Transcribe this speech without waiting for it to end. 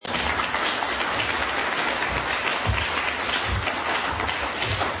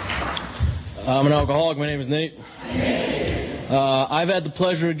I'm an alcoholic. My name is Nate. I've had the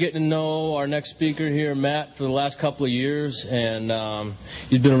pleasure of getting to know our next speaker here, Matt, for the last couple of years, and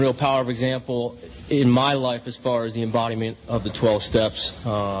he's been a real powerful example in my life as far as the embodiment of the 12 steps.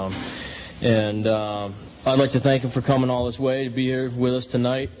 I'd like to thank him for coming all this way to be here with us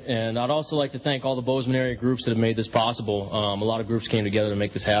tonight, and I'd also like to thank all the Bozeman area groups that have made this possible. A lot of groups came together to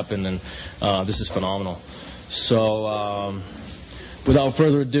make this happen, and this is phenomenal. So, without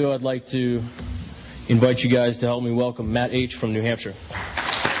further ado, I'd like to invite you guys to help me welcome Matt H. from New Hampshire.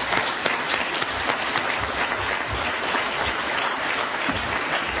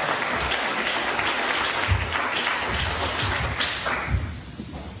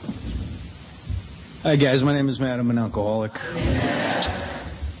 Hi guys, my name is Matt. I'm an alcoholic.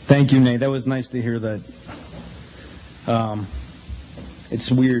 Thank you, Nate. That was nice to hear that. It's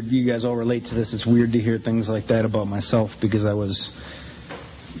weird. You guys all relate to this. It's weird to hear things like that about myself because I was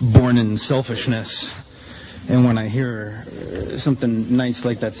born in selfishness. And when I hear something nice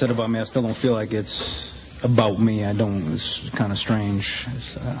like that said about me, I still don't feel like it's about me. It's kind of strange.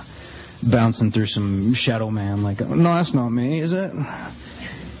 It's bouncing through some shadow man. Like, no, that's not me, is it?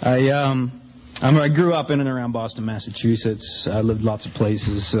 I grew up in and around Boston, Massachusetts. I lived lots of places.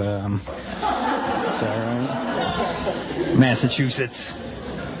 Is that right? Massachusetts.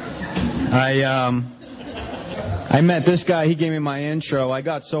 I met this guy. He gave me my intro. I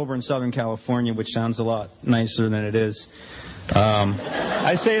got sober in Southern California, which sounds a lot nicer than it is.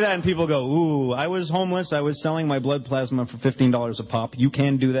 I say that and people go, ooh, I was homeless. I was selling my blood plasma for $15 a pop. You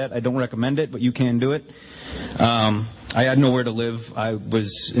can do that. I don't recommend it, but you can do it. I had nowhere to live. I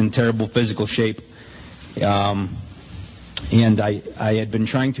was in terrible physical shape. And I had been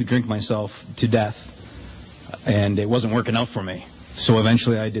trying to drink myself to death, and it wasn't working out for me. So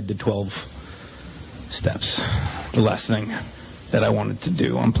eventually I did the 12 steps, the last thing that I wanted to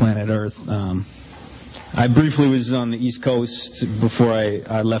do on planet Earth. I briefly was on the East Coast before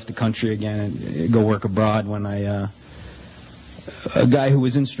I left the country again and go work abroad when a guy who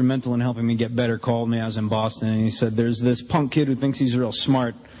was instrumental in helping me get better called me. I was in Boston, and he said, there's this punk kid who thinks he's real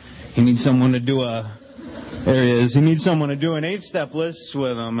smart. He needs someone to do there he is. He needs someone to do an 8-step list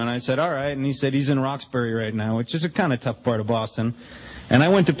with him. And I said, all right. And he said, he's in Roxbury right now, which is a kind of tough part of Boston. And I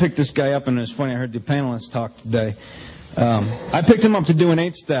went to pick this guy up, and it was funny. I heard the panelists talk today. I picked him up to do an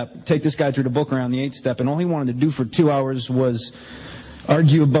 8-step, take this guy through the book around the 8-step, and all he wanted to do for 2 hours was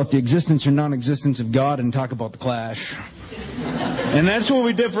argue about the existence or non-existence of God and talk about the Clash. And that's what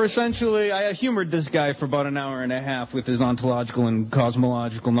we did for essentially, I humored this guy for about an hour and a half with his ontological and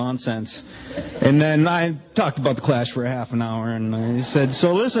cosmological nonsense. And then I talked about the Clash for a half an hour, and I said,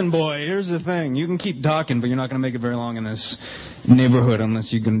 so listen, boy, here's the thing. You can keep talking, but you're not going to make it very long in this neighborhood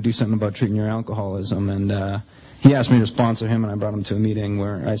unless you're going to do something about treating your alcoholism. And he asked me to sponsor him, and I brought him to a meeting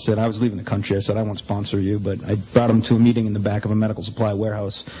where I said, I was leaving the country. I said, I won't sponsor you, but I brought him to a meeting in the back of a medical supply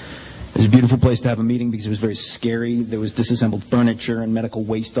warehouse. It was a beautiful place to have a meeting because it was very scary. There was disassembled furniture and medical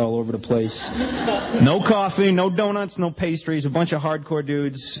waste all over the place. No coffee, no donuts, no pastries, a bunch of hardcore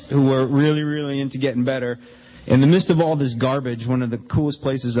dudes who were really, really into getting better. In the midst of all this garbage, one of the coolest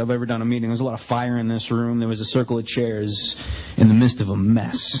places I've ever done a meeting, there was a lot of fire in this room. There was a circle of chairs in the midst of a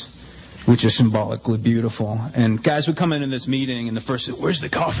mess, which is symbolically beautiful. And guys would come into this meeting, and the first, where's the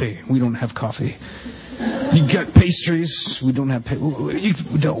coffee? We don't have coffee. You got pastries? We don't have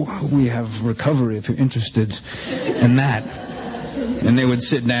we have recovery if you're interested in that. And they would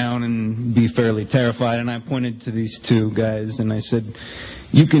sit down and be fairly terrified. And I pointed to these two guys and I said,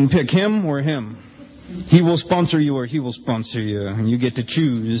 you can pick him or him. He will sponsor you or he will sponsor you. And you get to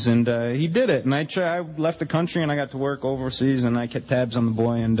choose. And he did it. And I left the country and I got to work overseas and I kept tabs on the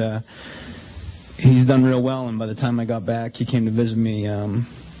boy. And he's done real well. And by the time I got back, he came to visit me.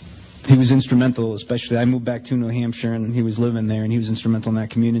 He was instrumental, especially. I moved back to New Hampshire, and he was living there, and he was instrumental in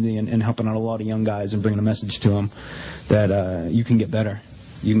that community and helping out a lot of young guys and bringing a message to them that you can get better.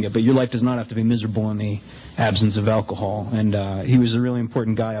 But your life does not have to be miserable in the absence of alcohol. And he was a really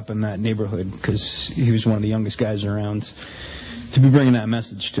important guy up in that neighborhood because he was one of the youngest guys around to be bringing that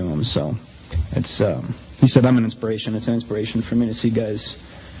message to him. So he said, I'm an inspiration. It's an inspiration for me to see guys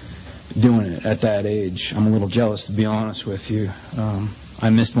doing it at that age. I'm a little jealous, to be honest with you. I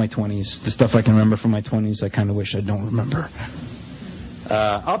missed my 20s. The stuff I can remember from my 20s, I kind of wish I don't remember.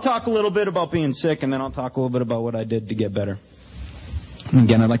 I'll talk a little bit about being sick, and then I'll talk a little bit about what I did to get better. And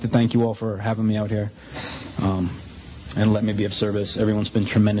again, I'd like to thank you all for having me out here and let me be of service. Everyone's been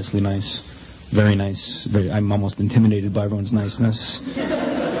tremendously nice, very nice. I'm almost intimidated by everyone's niceness.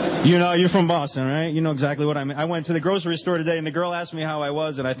 You know, you're from Boston, right? You know exactly what I mean. I went to the grocery store today, and the girl asked me how I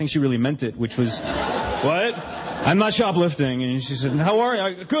was, and I think she really meant it, which was, what? I'm not shoplifting. And she said, how are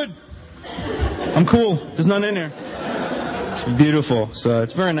you? Good. I'm cool. There's none in here. It's beautiful. So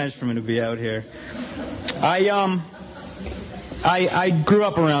it's very nice for me to be out here. I grew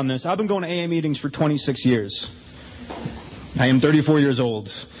up around this. I've been going to AA meetings for 26 years. I am 34 years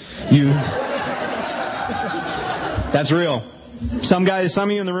old. That's real. Some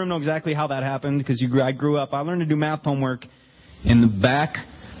of you in the room know exactly how that happened because I grew up. I learned to do math homework in the back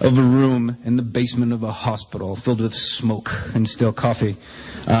of a room in the basement of a hospital filled with smoke and stale coffee.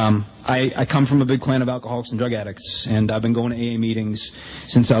 I come from a big clan of alcoholics and drug addicts, and I've been going to AA meetings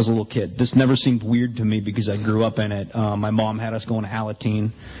since I was a little kid. This never seemed weird to me because I grew up in it. My mom had us going to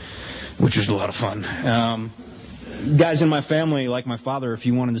Alateen, which was a lot of fun. Guys in my family, like my father, if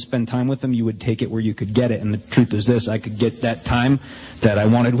you wanted to spend time with them, you would take it where you could get it. And the truth is this, I could get that time that I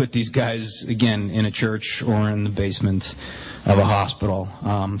wanted with these guys, again, in a church or in the basement of a hospital.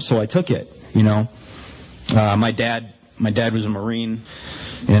 So I took it, you know. My dad was a Marine,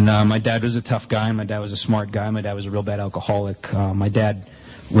 and my dad was a tough guy. My dad was a smart guy. My dad was a real bad alcoholic. My dad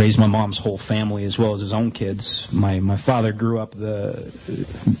raised my mom's whole family as well as his own kids. My father grew up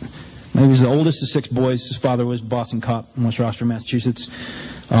he was the oldest of 6 boys. His father was a Boston cop in West Rochester, Massachusetts.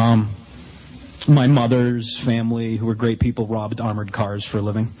 My mother's family, who were great people, robbed armored cars for a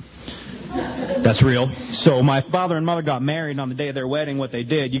living. That's real. So my father and mother got married, and on the day of their wedding, what they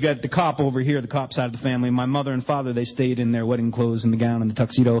did, you got the cop over here, the cop side of the family. My mother and father, they stayed in their wedding clothes and the gown and the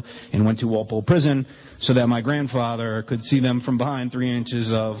tuxedo and went to Walpole Prison so that my grandfather could see them from behind 3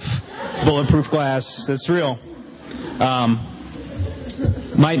 inches of bulletproof glass. That's real.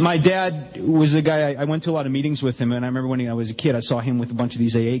 My dad was a guy, I went to a lot of meetings with him, and I remember when I was a kid, I saw him with a bunch of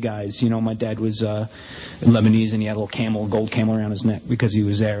these AA guys. You know, my dad was Lebanese, and he had a little gold camel around his neck because he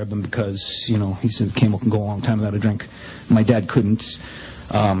was Arab and because, you know, he said camel can go a long time without a drink. My dad couldn't.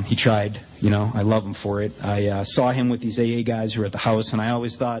 He tried, you know, I love him for it. I saw him with these AA guys who were at the house, and I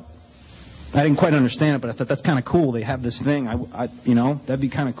always thought, I didn't quite understand it, but I thought that's kind of cool. They have this thing. You know, that'd be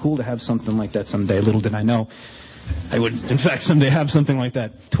kind of cool to have something like that someday. Little did I know. I would, in fact, someday have something like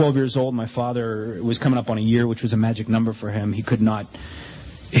that. 12 years old, my father was coming up on a year, which was a magic number for him. He could not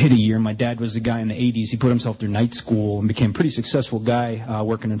hit a year. My dad was a guy in the 80s. He put himself through night school and became a pretty successful guy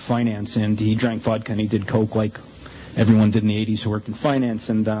working in finance. And he drank vodka and he did coke like everyone did in the 80s who worked in finance.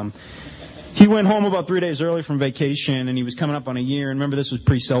 And he went home about 3 days early from vacation, and he was coming up on a year. And remember, this was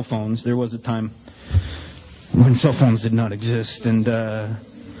pre-cell phones. There was a time when cell phones did not exist. And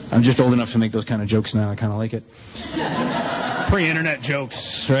I'm just old enough to make those kind of jokes now. I kind of like it. Pre-internet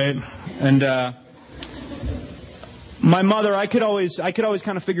jokes, right? And my mother, I could always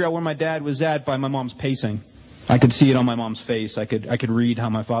kind of figure out where my dad was at by my mom's pacing. I could see it on my mom's face. I could read how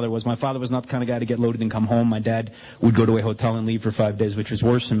my father was. My father was not the kind of guy to get loaded and come home. My dad would go to a hotel and leave for 5 days, which was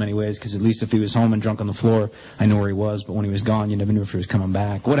worse in many ways, because at least if he was home and drunk on the floor, I knew where he was. But when he was gone, you never knew if he was coming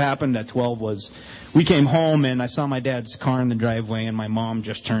back. What happened at 12 was we came home, and I saw my dad's car in the driveway, and my mom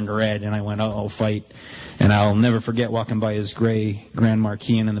just turned red, and I went, uh-oh, fight. And I'll never forget walking by his gray Grand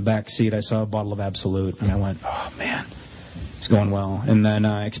Marquis, and in the back seat, I saw a bottle of Absolute, and I went, oh, man. It's going well. And then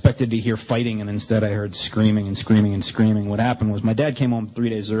I expected to hear fighting, and instead I heard screaming and screaming and screaming. What happened was my dad came home 3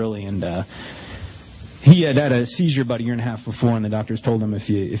 days early, and he had had a seizure about a year and a half before, and the doctors told him, if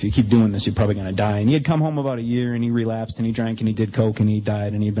you keep doing this, you're probably going to die. And he had come home about a year, and he relapsed, and he drank, and he did coke, and he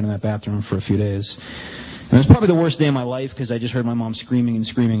died, and he'd been in that bathroom for a few days. And it was probably the worst day of my life, because I just heard my mom screaming and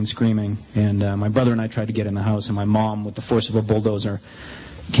screaming and screaming. And my brother and I tried to get in the house, and my mom, with the force of a bulldozer,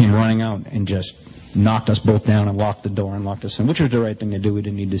 came running out and just knocked us both down and locked the door and locked us in, which was the right thing to do. We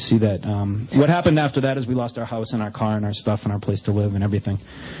didn't need to see that. What happened after that is we lost our house and our car and our stuff and our place to live and everything.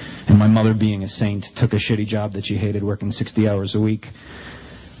 And my mother, being a saint, took a shitty job that she hated, working 60 hours a week,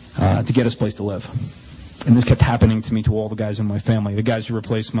 to get us a place to live. And this kept happening to me, to all the guys in my family. The guys who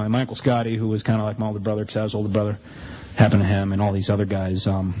replaced my Uncle Scotty, who was kind of like my older brother because I was older brother, happened to him, and all these other guys.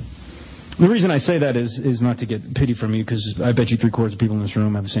 The reason I say that is not to get pity from you, because I bet you 3/4 of people in this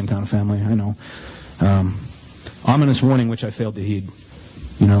room have the same kind of family. I know. Ominous warning, which I failed to heed.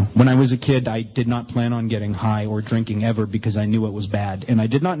 You know, when I was a kid, I did not plan on getting high or drinking ever because I knew it was bad. And I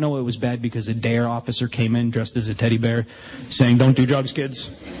did not know it was bad because a DARE officer came in dressed as a teddy bear saying, "Don't do drugs,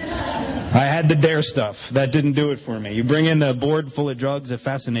 kids." I had the DARE stuff. That didn't do it for me. You bring in a board full of drugs, it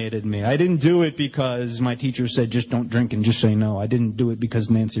fascinated me. I didn't do it because my teacher said, just don't drink and just say no. I didn't do it because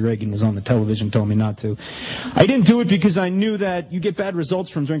Nancy Reagan was on the television telling me not to. I didn't do it because I knew that you get bad results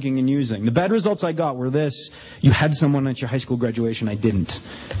from drinking and using. The bad results I got were this: you had someone at your high school graduation, I didn't.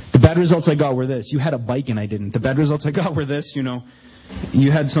 The bad results I got were this: you had a bike and I didn't. The bad results I got were this: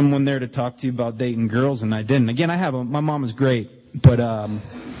 you had someone there to talk to you about dating girls and I didn't. Again, my mom is great, but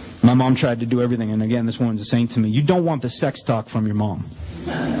my mom tried to do everything, and again, this woman's a saint to me. You don't want the sex talk from your mom.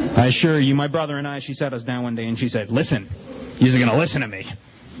 I assure you, my brother and I, she sat us down one day and she said, listen, you're going to listen to me.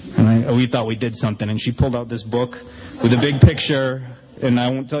 And we thought we did something. And she pulled out this book with a big picture, and I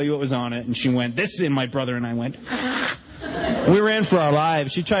won't tell you what was on it. And she went, this, and my brother and I went, ah. We ran for our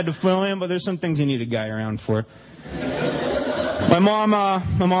lives. She tried to fill in, but there's some things you need a guy around for. My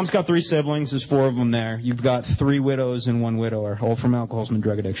mom's got 3 siblings. There's 4 of them there. You've got 3 widows and 1 widower, all from alcoholism and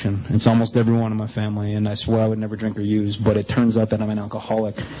drug addiction. It's almost everyone in my family, and I swear I would never drink or use, but it turns out that I'm an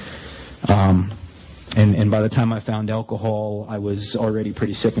alcoholic. And by the time I found alcohol, I was already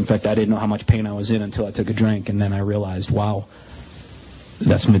pretty sick. In fact, I didn't know how much pain I was in until I took a drink, and then I realized, wow,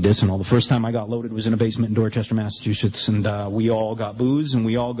 that's medicinal. The first time I got loaded was in a basement in Dorchester, Massachusetts, and we all got booze, and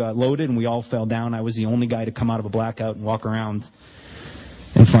we all got loaded, and we all fell down. I was the only guy to come out of a blackout and walk around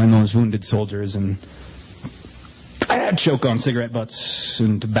and find those wounded soldiers, and I had choke on cigarette butts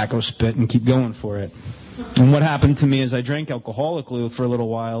and tobacco spit and keep going for it. And what happened to me is I drank alcoholically for a little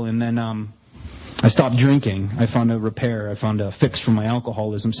while, and then I stopped drinking. I found a repair. I found a fix for my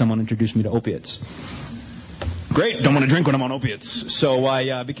alcoholism. Someone introduced me to opiates. Great, don't want to drink when I'm on opiates. So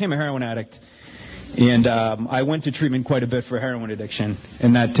I became a heroin addict, and I went to treatment quite a bit for heroin addiction,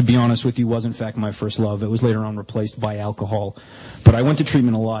 and that, to be honest with you, was in fact my first love. It was later on replaced by alcohol. But I went to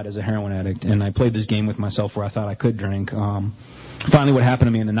treatment a lot as a heroin addict, and I played this game with myself where I thought I could drink. Finally, what happened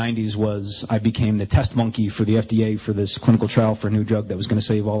to me in the 90s was I became the test monkey for the FDA for this clinical trial for a new drug that was going to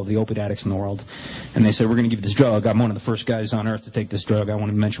save all of the opiate addicts in the world. And they said, we're going to give you this drug. I'm one of the first guys on earth to take this drug. I won't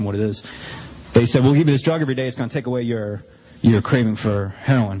even mention what it is. They said, we'll give you this drug every day. It's going to take away your craving for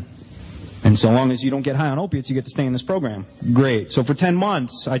heroin. And so long as you don't get high on opiates, you get to stay in this program. Great. So for 10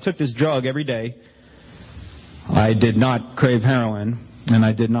 months, I took this drug every day. I did not crave heroin, and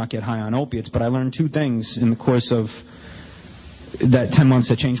I did not get high on opiates, but I learned 2 things in the course of that 10 months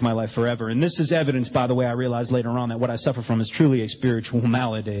that changed my life forever. And this is evidence, by the way, I realized later on that what I suffer from is truly a spiritual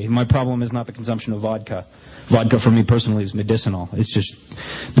malady. My problem is not the consumption of vodka. Vodka for me personally is medicinal. It's just,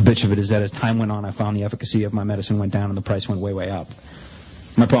 the bitch of it is that as time went on, I found the efficacy of my medicine went down and the price went way, way up.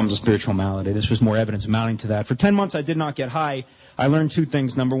 My problem is a spiritual malady. This was more evidence amounting to that. For 10 months, I did not get high. I learned 2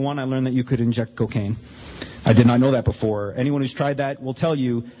 things. Number 1, I learned that you could inject cocaine. I did not know that before. Anyone who's tried that will tell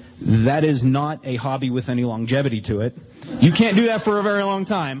you that is not a hobby with any longevity to it. You can't do that for a very long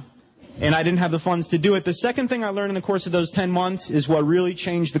time. And I didn't have the funds to do it. The second thing I learned in the course of those 10 months is what really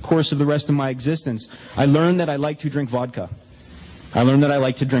changed the course of the rest of my existence. I learned that I like to drink vodka. I learned that I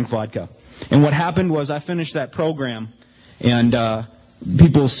like to drink vodka. And what happened was I finished that program, and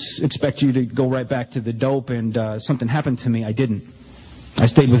people expect you to go right back to the dope, and something happened to me. I didn't. I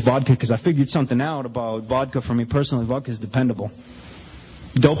stayed with vodka because I figured something out about vodka for me personally. Vodka is dependable.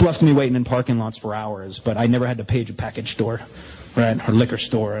 Dope left me waiting in parking lots for hours, but I never had to page a package store, right, or liquor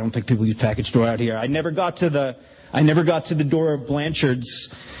store. I don't think people use package store out here. I never got to the door of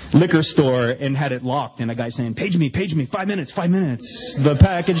Blanchard's liquor store and had it locked, and a guy saying, page me, 5 minutes, 5 minutes. The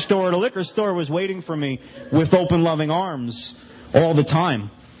package store, the liquor store was waiting for me with open, loving arms all the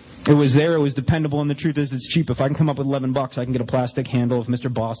time. It was there, it was dependable, and the truth is it's cheap. If I can come up with $11, I can get a plastic handle of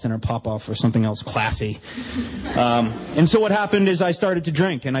Mr. Boston or Popoff or something else classy. And so what happened is I started to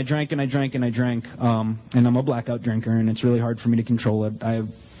drink, and I drank, and I drank, and I drank. And I'm a blackout drinker, and it's really hard for me to control it. I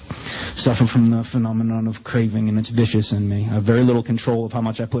suffer from the phenomenon of craving, and it's vicious in me. I have very little control of how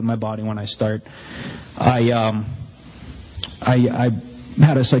much I put in my body when I start. I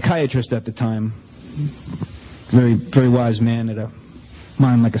had a psychiatrist at the time, very, very wise man at a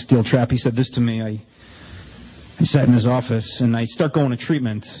mind like a steel trap. He said this to me. I sat in his office, and I start going to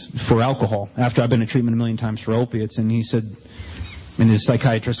treatment for alcohol after I've been to treatment 1 million times for opiates. And he said, in his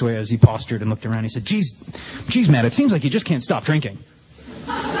psychiatrist way, as he postured and looked around, he said, geez, Matt, it seems like you just can't stop drinking.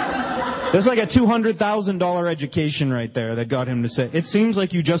 There's like a $200,000 education right there that got him to say, it seems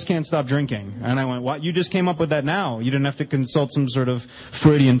like you just can't stop drinking. And I went, what? You just came up with that now. You didn't have to consult some sort of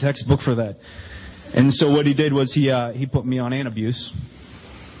Freudian textbook for that. And so what he did was he put me on Antabuse.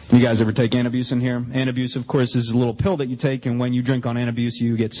 You guys ever take Antabuse in here? Antabuse, of course, is a little pill that you take, and when you drink on Antabuse,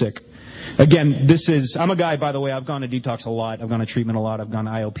 you get sick. Again, I'm a guy, by the way, I've gone to detox a lot. I've gone to treatment a lot. I've gone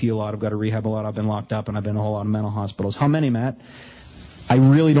to IOP a lot. I've got to rehab a lot. I've been locked up, and I've been in a whole lot of mental hospitals. How many, Matt? I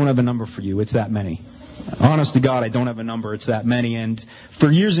really don't have a number for you. It's that many. Honest to God, I don't have a number. It's that many. And for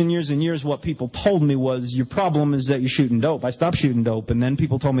years and years and years, what people told me was, your problem is that you're shooting dope. I stopped shooting dope. And then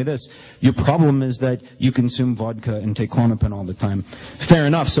people told me this, your problem is that you consume vodka and take Klonopin all the time. Fair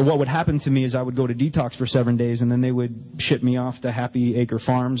enough. So what would happen to me is I would go to detox for 7 days, and then they would ship me off to Happy Acre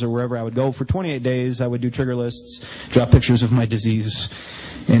Farms or wherever I would go. For 28 days, I would do trigger lists, drop pictures of my disease.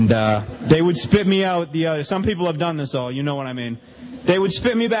 And they would spit me out. Some people have done this all. You know what I mean. They would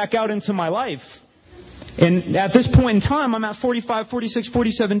spit me back out into my life. And at this point in time, I'm at 45, 46,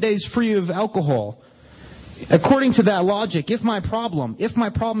 47 days free of alcohol. According to that logic, if my problem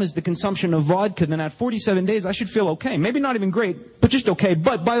is the consumption of vodka, then at 47 days I should feel okay. Maybe not even great, but just okay.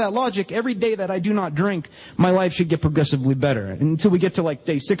 But by that logic, every day that I do not drink, my life should get progressively better. And until we get to like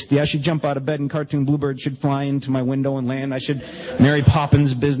day 60, I should jump out of bed and cartoon bluebirds should fly into my window and land. I should Mary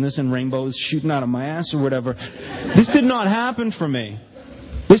Poppins business and rainbows shooting out of my ass or whatever. This did not happen for me.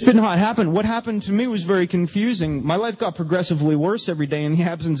 This did not happen. What happened to me was very confusing. My life got progressively worse every day in the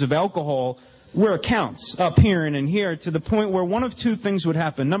absence of alcohol, where it counts, up here and in here, to the point where one of two things would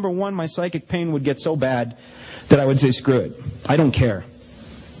happen. Number one, my psychic pain would get so bad that I would say, screw it. I don't care.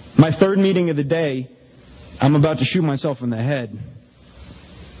 My third meeting of the day, I'm about to shoot myself in the head.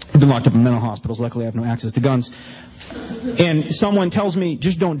 I've been locked up in mental hospitals. Luckily, I have no access to guns. And someone tells me,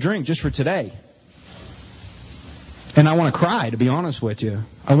 just don't drink, just for today. And I want to cry, to be honest with you.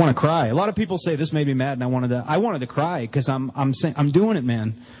 I want to cry. A lot of people say this made me mad, and I wanted to cry because I'm doing it,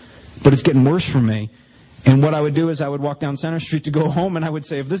 man. But it's getting worse for me. And what I would do is I would walk down Center Street to go home, and I would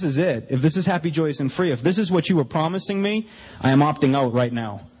say, if this is it, if this is happy, joyous, and free, if this is what you were promising me, I am opting out right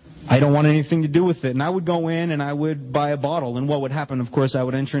now. I don't want anything to do with it. And I would go in and I would buy a bottle. And what would happen, of course, I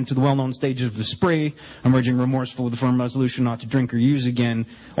would enter into the well-known stages of the spree, emerging remorseful with a firm resolution not to drink or use again,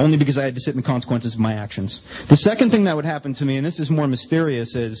 only because I had to sit in the consequences of my actions. The second thing that would happen to me, and this is more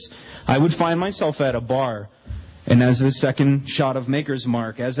mysterious, is I would find myself at a bar. And as the second shot of Maker's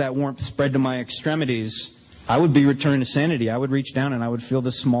Mark, as that warmth spread to my extremities, I would be returned to sanity. I would reach down and I would feel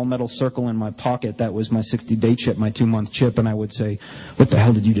this small metal circle in my pocket. That was my 60-day chip, my 2-month chip. And I would say, what the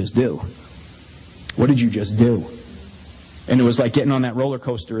hell did you just do? What did you just do? And it was like getting on that roller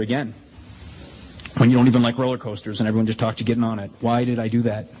coaster again. When you don't even like roller coasters and everyone just talked you getting on it. Why did I do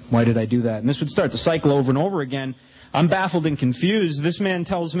that? Why did I do that? And this would start the cycle over and over again. I'm baffled and confused. This man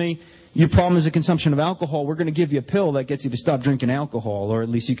tells me, your problem is the consumption of alcohol. We're going to give you a pill that gets you to stop drinking alcohol, or at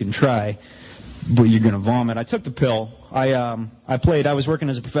least you can try, but you're going to vomit. I took the pill. I was working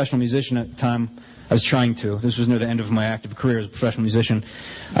as a professional musician at the time. I was trying to. This was near the end of my active career as a professional musician.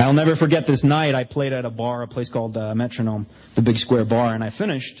 I'll never forget this night. I played at a bar, a place called Metronome, the Big Square Bar, and I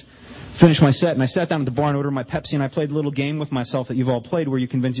finished my set, and I sat down at the bar and ordered my Pepsi, and I played a little game with myself that you've all played where you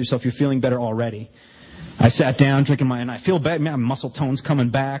convince yourself you're feeling better already. I sat down drinking and I feel bad, man, muscle tone's coming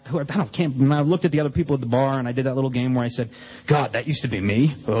back. And I looked at the other people at the bar and I did that little game where I said, God, that used to be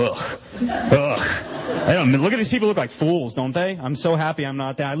me. Ugh. Look at these people, look like fools, don't they? I'm so happy I'm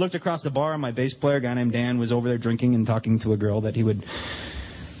not that. I looked across the bar and my bass player, a guy named Dan, was over there drinking and talking to a girl that he would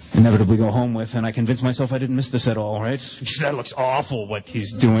inevitably go home with, and I convinced myself I didn't miss this at all, right? That looks awful what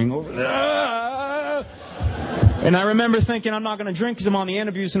he's doing over there. And I remember thinking, I'm not going to drink because I'm on the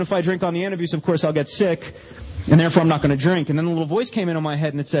Antabuse, and if I drink on the Antabuse, of course, I'll get sick, and therefore I'm not going to drink. And then a little voice came into my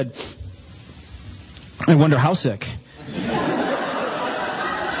head, and it said, I wonder how sick.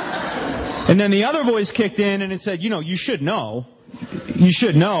 And then the other voice kicked in, and it said, you should know. You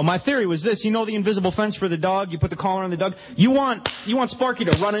should know. My theory was this. You know the invisible fence for the dog? You put the collar on the dog? You want Sparky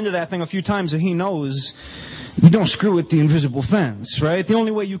to run into that thing a few times so he knows you don't screw with the invisible fence, right? The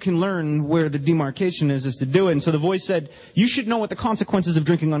only way you can learn where the demarcation is to do it. And so the voice said, you should know what the consequences of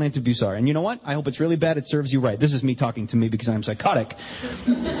drinking on Antabuse are. And you know what? I hope it's really bad. It serves you right. This is me talking to me because I'm psychotic.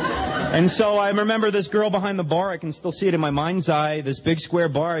 And so I remember this girl behind the bar. I can still see it in my mind's eye. This big square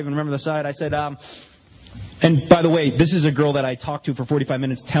bar. I even remember the side. I said, and by the way, this is a girl that I talked to for 45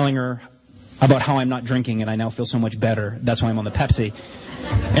 minutes telling her about how I'm not drinking and I now feel so much better. That's why I'm on the Pepsi.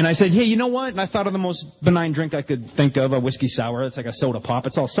 And I said, hey, you know what? And I thought of the most benign drink I could think of, a whiskey sour. It's like a soda pop.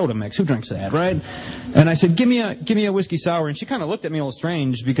 It's all soda mix. Who drinks that, right? And I said, give me a whiskey sour. And she kind of looked at me a little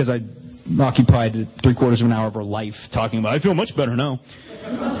strange because I occupied 3/4 of an hour of her life talking about, I feel much better now.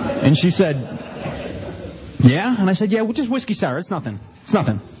 And she said, yeah? And I said, yeah, just whiskey sour. It's nothing. It's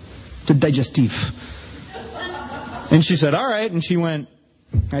nothing. It's a digestif. And she said, all right. And she went,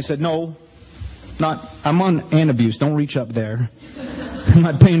 I said, no, I'm on Antabuse. Don't reach up there. I'm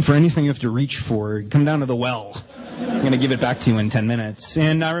not paying for anything you have to reach for. Come down to the well. I'm going to give it back to you in 10 minutes.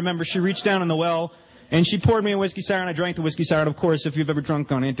 And I remember she reached down in the well, and she poured me a whiskey sour, and I drank the whiskey sour. And, of course, if you've ever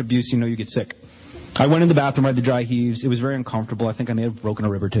drunk on Antabuse, you know you get sick. I went in the bathroom, I had the dry heaves. It was very uncomfortable. I think I may have broken a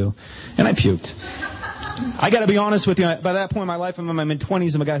rib or two. And I puked. I got to be honest with you. By that point in my life, I'm in my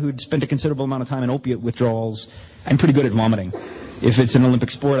mid-20s. I'm a guy who'd spent a considerable amount of time in opiate withdrawals. I'm pretty good at vomiting. If it's an Olympic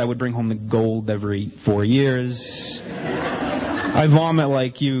sport, I would bring home the gold every 4 years. I vomit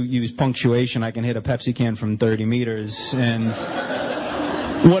like you use punctuation. I can hit a Pepsi can from 30 meters. And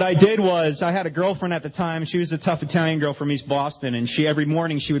what I did was, I had a girlfriend at the time. She was a tough Italian girl from East Boston. And every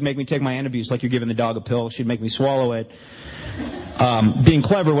morning she would make me take my Antabuse like you're giving the dog a pill. She'd make me swallow it. Being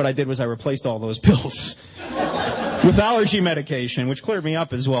clever, what I did was I replaced all those pills with allergy medication, which cleared me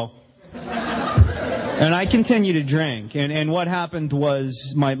up as well. And I continued to drink. And what happened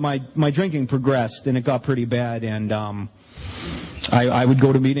was my drinking progressed, and it got pretty bad. And I would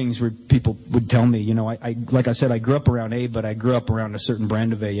go to meetings where people would tell me, you know, like I said, I grew up around A, but I grew up around a certain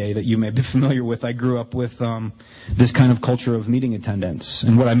brand of AA that you may be familiar with. I grew up with this kind of culture of meeting attendance.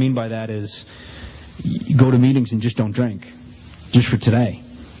 And what I mean by that is you go to meetings and just don't drink, just for today.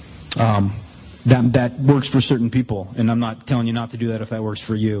 That works for certain people, and I'm not telling you not to do that if that works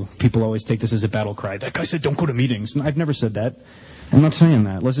for you. People always take this as a battle cry. That guy said don't go to meetings. And I've never said that. I'm not saying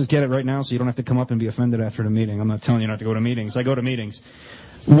that. Let's just get it right now so you don't have to come up and be offended after the meeting. I'm not telling you not to go to meetings. I go to meetings.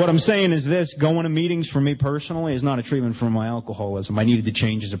 What I'm saying is this: going to meetings for me personally is not a treatment for my alcoholism. I needed to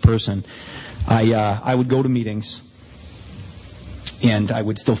change as a person. I would go to meetings, and I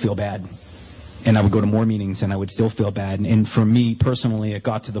would still feel bad. And I would go to more meetings, and I would still feel bad. And for me personally, it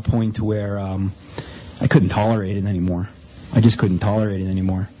got to the point where I couldn't tolerate it anymore. I just couldn't tolerate it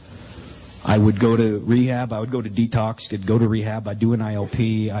anymore. I would go to rehab. I would go to detox. I'd go to rehab. I'd do an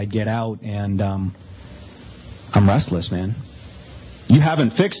IOP. I'd get out, and I'm restless, man. You haven't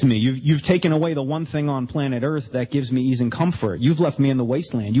fixed me. You've taken away the one thing on planet Earth that gives me ease and comfort. You've left me in the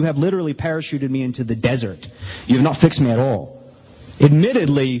wasteland. You have literally parachuted me into the desert. You have not fixed me at all.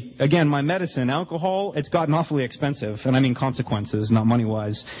 Admittedly, again, my medicine, alcohol, it's gotten awfully expensive, and I mean consequences, not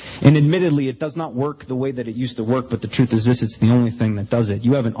money-wise. And admittedly, it does not work the way that it used to work, but the truth is this: it's the only thing that does it.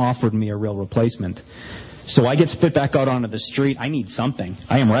 You haven't offered me a real replacement. So I get spit back out onto the street. I need something.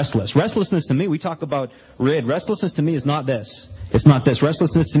 I am restless. Restlessness to me, we talk about RID. Restlessness to me is not this. It's not this.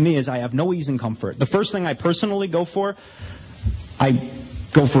 Restlessness to me is I have no ease and comfort. The first thing I personally go for, I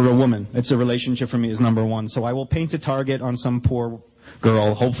go for a woman. It's a relationship for me is number one. So I will paint a target on some poor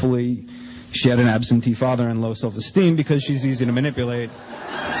girl. Hopefully she had an absentee father and low self-esteem because she's easy to manipulate.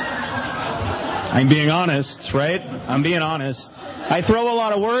 I'm being honest, right? I'm being honest. I throw a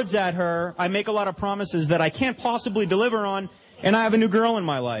lot of words at her. I make a lot of promises that I can't possibly deliver on, and I have a new girl in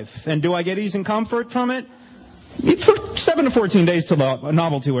my life. And do I get ease and comfort from it? For 7 to 14 days till the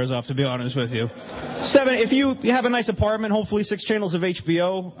novelty wears off, to be honest with you. 7, if you have a nice apartment, hopefully 6 channels of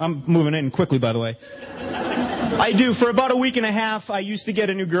HBO. I'm moving in quickly, by the way. I do. For about a week and a half, I used to get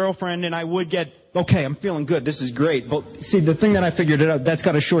a new girlfriend, and I would get, okay, I'm feeling good, this is great. But see, the thing that I figured out, that's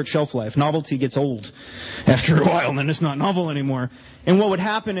got a short shelf life. Novelty gets old after a while, and then it's not novel anymore. And what would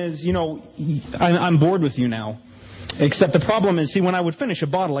happen is, you know, I'm bored with you now. Except the problem is, see, when I would finish a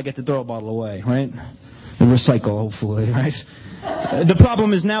bottle, I get to throw a bottle away, right? And recycle, hopefully, right? The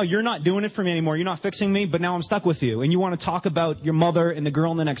problem is now you're not doing it for me anymore. You're not fixing me, but now I'm stuck with you. And you want to talk about your mother and the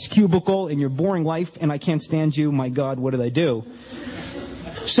girl in the next cubicle and your boring life, and I can't stand you. My God, what did I do?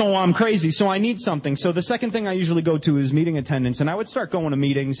 So I'm crazy. So I need something. So the second thing I usually go to is meeting attendance. And I would start going to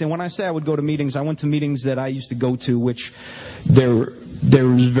meetings. And when I say I would go to meetings, I went to meetings that I used to go to, which there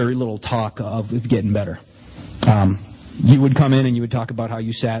was very little talk of getting better. You would come in and you would talk about how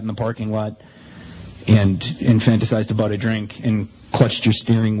you sat in the parking lot and fantasized about a drink and clutched your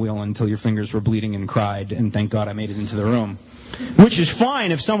steering wheel until your fingers were bleeding and cried, and thank God I made it into the room. Which is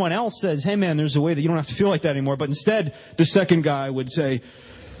fine if someone else says, hey man, there's a way that you don't have to feel like that anymore. But instead, the second guy would say,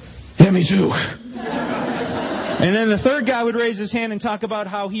 yeah, me too. And then the third guy would raise his hand and talk about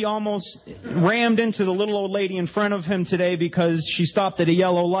how he almost rammed into the little old lady in front of him today because she stopped at a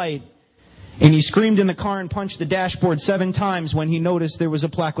yellow light. And he screamed in the car and punched the dashboard 7 times when he noticed there was a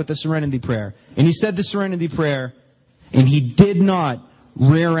plaque with the Serenity Prayer. And he said the Serenity Prayer, and he did not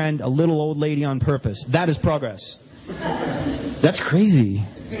rear-end a little old lady on purpose. That is progress. That's crazy.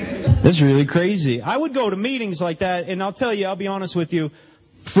 That's really crazy. I would go to meetings like that, and I'll tell you, I'll be honest with you,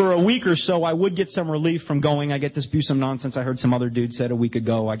 for a week or so, I would get some relief from going. I get to spew some nonsense I heard some other dude said a week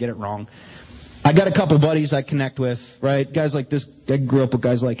ago. I get it wrong. I got a couple buddies I connect with, right? Guys like this. I grew up with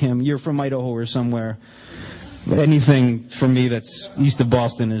guys like him. You're from Idaho or somewhere. Anything for me that's east of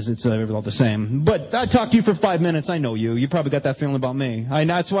Boston it's all the same. But I talked to you for 5 minutes. I know you. You probably got that feeling about me.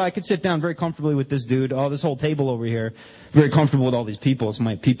 That's why I could sit down very comfortably with this dude. This whole table over here. Very comfortable with all these people. It's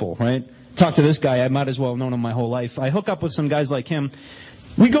my people, right? Talk to this guy. I might as well have known him my whole life. I hook up with some guys like him.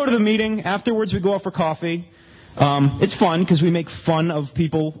 We go to the meeting. Afterwards, we go out for coffee. It's fun because we make fun of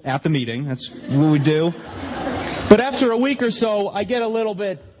people at the meeting. That's what we do. But after a week or so, I get a little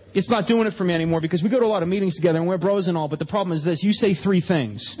bit, it's not doing it for me anymore because we go to a lot of meetings together and we're bros and all, but the problem is this, you say 3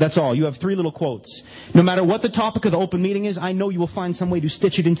 things. That's all. You have 3 little quotes. No matter what the topic of the open meeting is, I know you will find some way to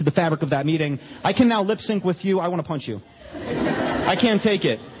stitch it into the fabric of that meeting. I can now lip sync with you. I want to punch you. I can't take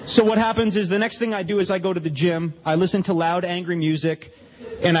it. So what happens is the next thing I do is I go to the gym, I listen to loud, angry music,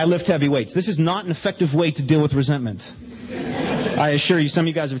 and I lift heavy weights. This is not an effective way to deal with resentment. I assure you, some of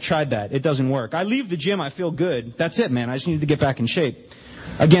you guys have tried that. It doesn't work. I leave the gym, I feel good. That's it, man. I just need to get back in shape.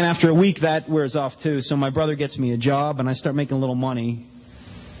 Again, after a week, that wears off too. So my brother gets me a job, and I start making a little money.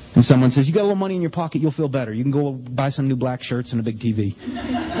 And someone says, you got a little money in your pocket, you'll feel better. You can go buy some new black shirts and a big TV.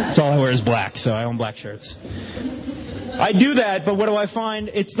 That's all I wear is black, so I own black shirts. I do that, but what do I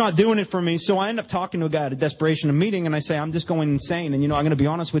find? It's not doing it for me, so I end up talking to a guy at a desperation meeting, and I say, I'm just going insane. And, I'm going to be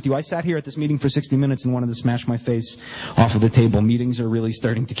honest with you. I sat here at this meeting for 60 minutes and wanted to smash my face off of the table. Meetings are really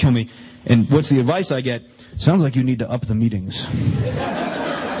starting to kill me. And what's the advice I get? Sounds like you need to up the meetings.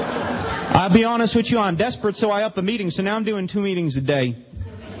 I'll be honest with you, I'm desperate, so I up the meetings. So now I'm doing 2 meetings a day.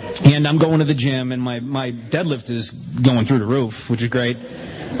 And I'm going to the gym, and my deadlift is going through the roof, which is great.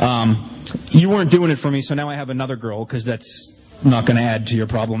 You weren't doing it for me, so now I have another girl, because that's not going to add to your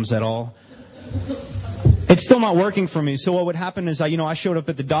problems at all. It's still not working for me. So what would happen is, I showed up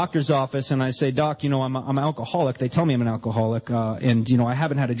at the doctor's office, and I say, Doc, I'm an alcoholic. They tell me I'm an alcoholic, and I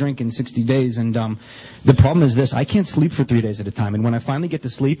haven't had a drink in 60 days. And the problem is this: I can't sleep for 3 days at a time. And when I finally get to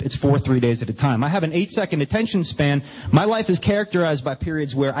sleep, it's for 3 days at a time. I have an 8-second attention span. My life is characterized by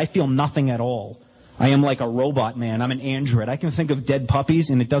periods where I feel nothing at all. I am like a robot, man. I'm an android. I can think of dead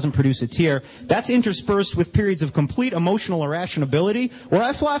puppies, and it doesn't produce a tear. That's interspersed with periods of complete emotional irrationality, where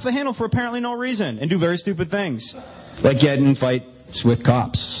I fly off the handle for apparently no reason and do very stupid things, like get in fights with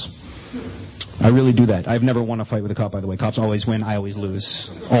cops. I really do that. I've never won a fight with a cop, by the way. Cops always win. I always lose.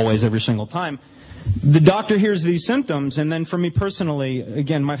 Always, every single time. The doctor hears these symptoms, and then for me personally,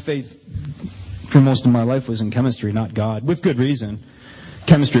 again, my faith for most of my life was in chemistry, not God, with good reason.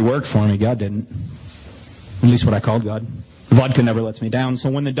 Chemistry worked for me. God didn't. At least what I called God. Vodka never lets me down. So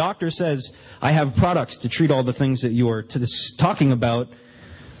when the doctor says, I have products to treat all the things that you are talking about,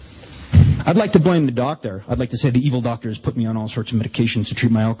 I'd like to blame the doctor. I'd like to say the evil doctor has put me on all sorts of medications to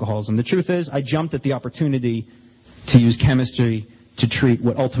treat my alcoholism. The truth is, I jumped at the opportunity to use chemistry to treat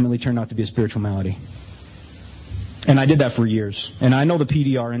what ultimately turned out to be a spiritual malady. And I did that for years. And I know the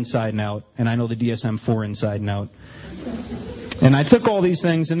PDR inside and out, and I know the DSM-4 inside and out. And I took all these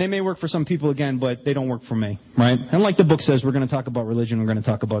things, and they may work for some people again, but they don't work for me, right? And like the book says, we're going to talk about religion, we're going to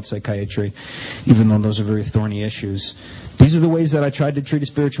talk about psychiatry, even though those are very thorny issues. These are the ways that I tried to treat a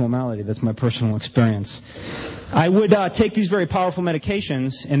spiritual malady. That's my personal experience. I would take these very powerful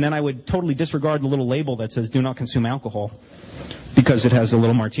medications, and then I would totally disregard the little label that says, do not consume alcohol, because it has a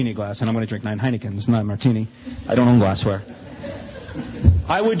little martini glass, and I'm going to drink 9 Heinekens, not a martini. I don't own glassware.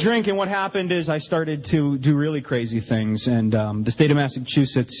 I would drink, and what happened is I started to do really crazy things, and the state of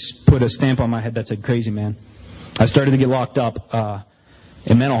Massachusetts put a stamp on my head that said crazy man. I started to get locked up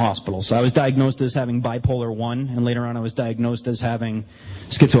in mental hospitals. So I was diagnosed as having bipolar 1, and later on I was diagnosed as having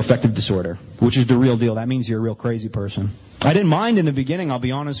schizoaffective disorder, which is the real deal. That means you're a real crazy person. I didn't mind in the beginning, I'll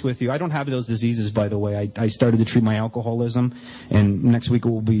be honest with you. I don't have those diseases, by the way. I started to treat my alcoholism, and next week it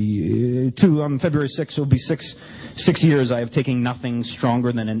will be, on February 6th, it will be six years I have taken nothing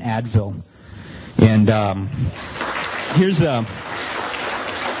stronger than an Advil. And here's the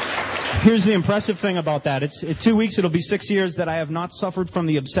impressive thing about that. It's 2 weeks, it'll be 6 years that I have not suffered from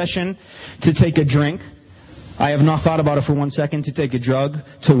the obsession to take a drink. I have not thought about it for 1 second, to take a drug,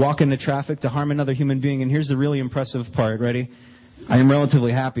 to walk into traffic, to harm another human being. And here's the really impressive part. Ready? I am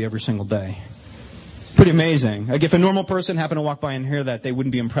relatively happy every single day. Pretty amazing. Like if a normal person happened to walk by and hear that, they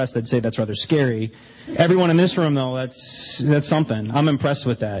wouldn't be impressed. They'd say that's rather scary. Everyone in this room, though, that's something. I'm impressed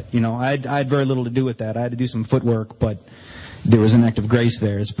with that. I had very little to do with that. I had to do some footwork, but there was an act of grace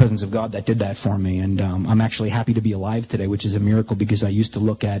there. It's the presence of God that did that for me. And I'm actually happy to be alive today, which is a miracle, because I used to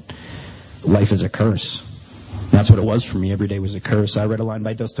look at life as a curse. That's what it was for me. Every day was a curse. I read a line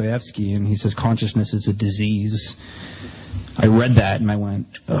by Dostoevsky, and he says, consciousness is a disease. I read that, and I went,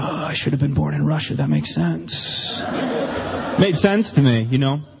 oh, I should have been born in Russia. That makes sense. Made sense to me,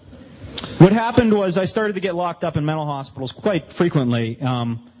 What happened was I started to get locked up in mental hospitals quite frequently.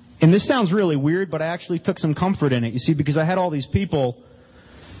 And this sounds really weird, but I actually took some comfort in it, you see, because I had all these people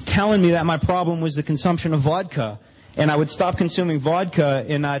telling me that my problem was the consumption of vodka. And I would stop consuming vodka,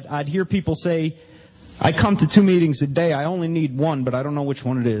 and I'd hear people say, I come to 2 meetings a day. I only need 1, but I don't know which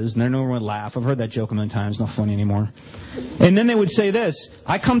one it is. And everyone would laugh. I've heard that joke a million times. Not funny anymore. And then they would say this: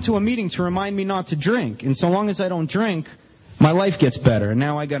 I come to a meeting to remind me not to drink. And so long as I don't drink, my life gets better. And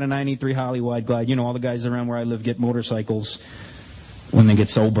now I got a 93 Hollywood Glide. All the guys around where I live get motorcycles when they get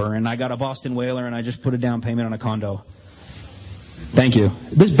sober. And I got a Boston Whaler, and I just put a down payment on a condo. Thank you.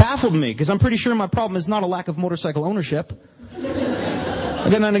 This baffled me, because I'm pretty sure my problem is not a lack of motorcycle ownership. I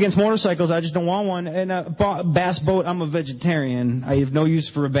got nothing against motorcycles, I just don't want one. And a bass boat, I'm a vegetarian. I have no use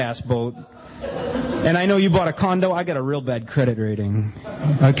for a bass boat. And I know you bought a condo. I got a real bad credit rating.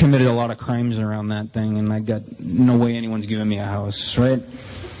 I committed a lot of crimes around that thing, and I got no way anyone's giving me a house, right?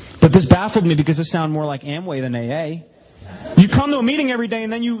 But this baffled me because it sounded more like Amway than AA. You come to a meeting every day,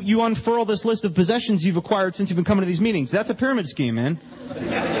 and then you unfurl this list of possessions you've acquired since you've been coming to these meetings. That's a pyramid scheme, man.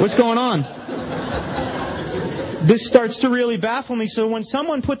 What's going on? This starts to really baffle me. So when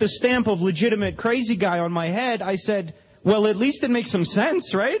someone put the stamp of legitimate crazy guy on my head, I said, well, at least it makes some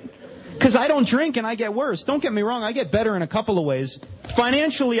sense, right? Because I don't drink and I get worse. Don't get me wrong, I get better in a couple of ways.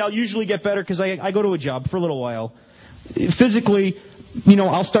 Financially, I'll usually get better because I go to a job for a little while. Physically,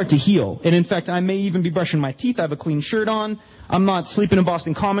 I'll start to heal. And in fact, I may even be brushing my teeth. I have a clean shirt on. I'm not sleeping in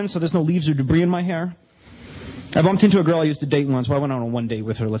Boston Commons, so there's no leaves or debris in my hair. I bumped into a girl I used to date once. Well, I went on a one date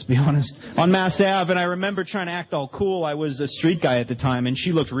with her, let's be honest, on Mass Ave, and I remember trying to act all cool. I was a street guy at the time, and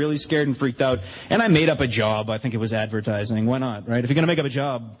she looked really scared and freaked out. And I made up a job. I think it was advertising. Why not, right? If you're going to make up a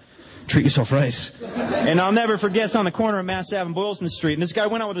job, treat yourself right. And I'll never forget, it's on the corner of Mass Ave and Boylston Street, and this guy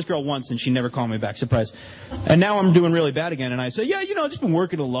went out with this girl once, and she never called me back. Surprise. And now I'm doing really bad again, and I say, yeah, I've just been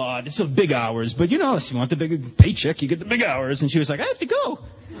working a lot. It's some big hours, but if you want the big paycheck, you get the big hours. And she was like, I have to go.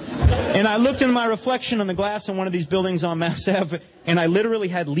 And I looked in my reflection on the glass in one of these buildings on Mass Ave, and I literally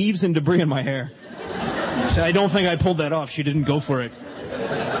had leaves and debris in my hair. So I don't think I pulled that off. She didn't go for it.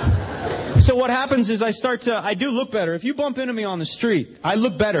 So what happens is I do look better. If you bump into me on the street, I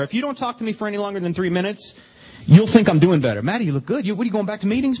look better. If you don't talk to me for any longer than 3 minutes, you'll think I'm doing better. Matty, you look good. What are you going back to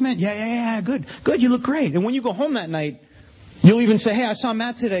meetings, man? Yeah, good. Good, you look great. And when you go home that night, you'll even say, hey, I saw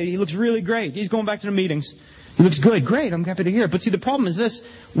Matt today. He looks really great. He's going back to the meetings. He looks good. Great. I'm happy to hear it. But see, the problem is this.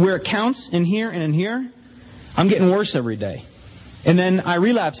 Where it counts in here and in here, I'm getting worse every day. And then I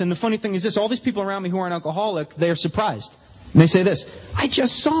relapse. And the funny thing is this. All these people around me who are an alcoholic, they are surprised. And they say this. I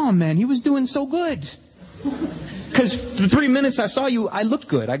just saw him, man. He was doing so good. Because the 3 minutes I saw you, I looked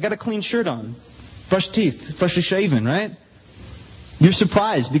good. I got a clean shirt on. Brushed teeth. Freshly shaven, right? You're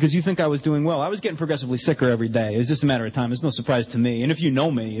surprised because you think I was doing well. I was getting progressively sicker every day. It's just a matter of time. It's no surprise to me. And if you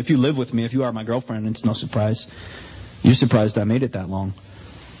know me, if you live with me, if you are my girlfriend, it's no surprise. You're surprised I made it that long.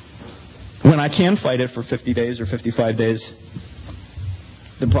 When I can fight it for 50 days or 55 days,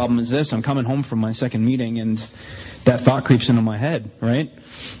 the problem is this. I'm coming home from my second meeting and that thought creeps into my head, right?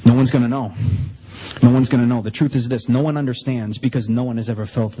 No one's going to know. No one's going to know. The truth is this. No one understands because no one has ever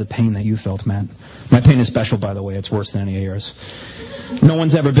felt the pain that you felt, Matt. My pain is special, by the way. It's worse than any of yours. No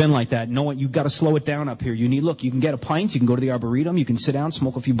one's ever been like that. No one. You've got to slow it down up here. Look, you can get a pint. You can go to the Arboretum. You can sit down,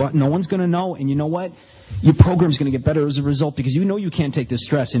 smoke a few butts. No one's going to know. And you know what? Your program's going to get better as a result because you know you can't take this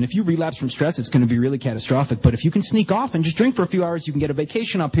stress. And if you relapse from stress, it's going to be really catastrophic. But if you can sneak off and just drink for a few hours, you can get a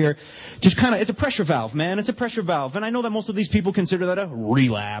vacation up here. It's a pressure valve, man. It's a pressure valve. And I know that most of these people consider that a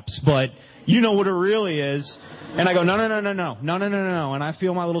relapse, but you know what it really is. And I go, no. And I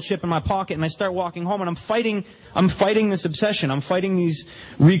feel my little chip in my pocket and I start walking home and I'm fighting this obsession. I'm fighting these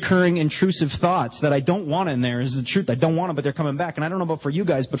recurring intrusive thoughts that I don't want in there is the truth. I don't want them, but they're coming back. And I don't know about for you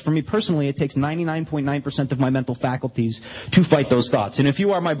guys, but for me personally, it takes 99.9% of my mental faculties to fight those thoughts. And if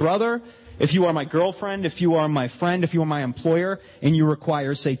you are my brother, if you are my girlfriend, if you are my friend, if you are my employer, and you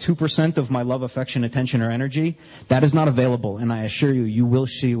require, say, 2% of my love, affection, attention, or energy, that is not available. And I assure you, you will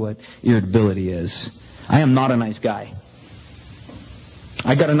see what irritability is. I am not a nice guy.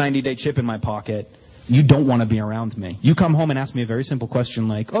 I got a 90-day chip in my pocket. You don't want to be around me. You come home and ask me a very simple question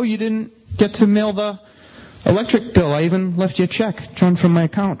like, oh, you didn't get to mail the electric bill. I even left you a check drawn from my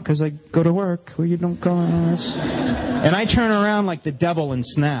account because I go to work where you don't go. And I turn around like the devil and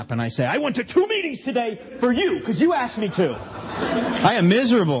snap and I say, I went to 2 meetings today for you because you asked me to. I am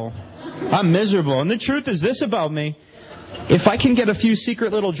miserable. I'm miserable. And the truth is this about me. If I can get a few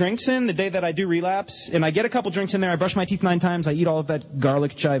secret little drinks in the day that I do relapse, and I get a couple drinks in there, I brush my teeth 9 times, I eat all of that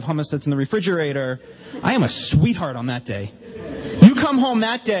garlic chive hummus that's in the refrigerator, I am a sweetheart on that day. You come home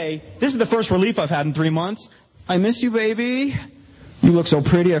that day, this is the first relief I've had in 3 months. I miss you, baby. You look so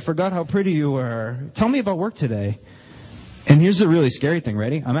pretty. I forgot how pretty you were. Tell me about work today. And here's the really scary thing,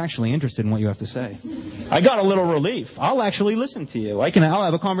 ready? I'm actually interested in what you have to say. I got a little relief. I'll actually listen to you. I'll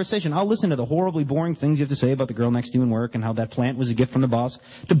have a conversation. I'll listen to the horribly boring things you have to say about the girl next to you in work and how that plant was a gift from the boss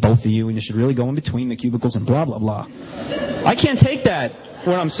to both of you and you should really go in between the cubicles and blah, blah, blah. I can't take that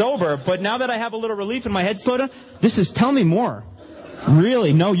when I'm sober, but now that I have a little relief in my head slowed down, tell me more.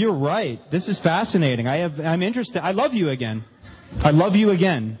 Really? No, you're right. This is fascinating. I'm interested. I love you again. I love you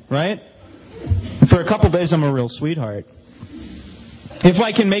again, right? For a couple days, I'm a real sweetheart. If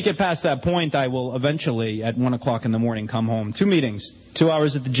I can make it past that point, I will eventually, at 1 o'clock in the morning, come home. 2 meetings, 2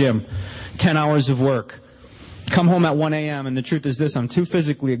 hours at the gym, 10 hours of work. Come home at 1 a.m., and the truth is this, I'm too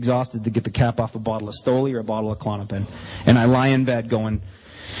physically exhausted to get the cap off a bottle of Stoli or a bottle of Klonopin. And I lie in bed going,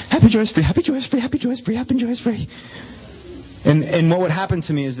 Happy joy is free, happy joy is free, happy joy is free, happy joy is free. And what would happen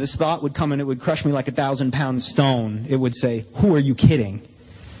to me is this thought would come and it would crush me like a 1,000-pound stone. It would say, who are you kidding?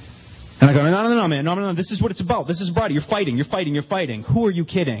 And I go, no, man, no, this is what it's about. This is about it. You're fighting. Who are you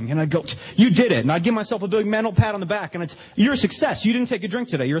kidding? And I'd go, you did it. And I'd give myself a big mental pat on the back. And it's, you're a success. You didn't take a drink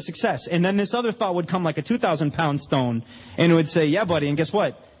today. You're a success. And then this other thought would come like a 2,000-pound stone. And it would say, yeah, buddy. And guess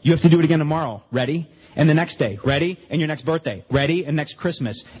what? You have to do it again tomorrow. Ready? And the next day. Ready? And your next birthday. Ready? And next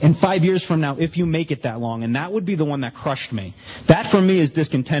Christmas. And 5 years from now, if you make it that long. And that would be the one that crushed me. That for me is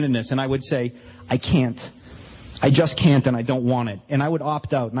discontentedness. And I would say, I can't. I just can't, and I don't want it. And I would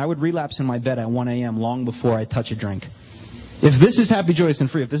opt out, and I would relapse in my bed at 1 a.m. long before I touch a drink. If this is happy, joyous,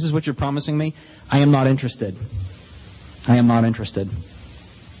 and free, if this is what you're promising me, I am not interested. I am not interested.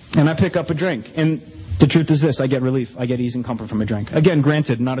 And I pick up a drink. And the truth is this, I get relief. I get ease and comfort from a drink. Again,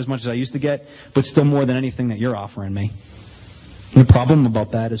 granted, not as much as I used to get, but still more than anything that you're offering me. And the problem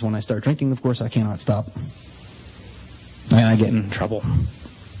about that is when I start drinking, of course, I cannot stop. And I get in trouble.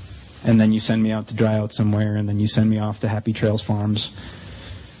 And then you send me out to dry out somewhere, and then you send me off to Happy Trails Farms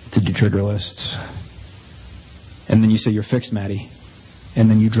to do trigger lists. And then you say, you're fixed, Matty. And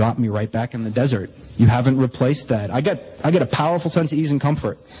then you drop me right back in the desert. You haven't replaced that. I get a powerful sense of ease and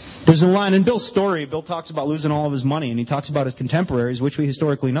comfort. There's a line in Bill's story. Bill talks about losing all of his money, and he talks about his contemporaries, which we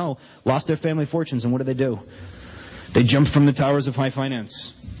historically know, lost their family fortunes, and what do? They jumped from the towers of high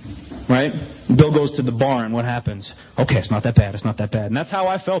finance. Right? Bill goes to the bar, and what happens? Okay, it's not that bad, And that's how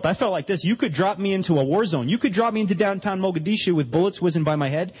I felt. I felt like this. You could drop me into a war zone. You could drop me into downtown Mogadishu with bullets whizzing by my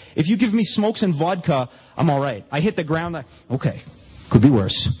head. If you give me smokes and vodka, I'm all right. I hit the ground. Okay, could be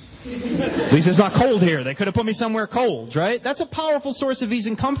worse. At least it's not cold here. They could have put me somewhere cold, right? That's a powerful source of ease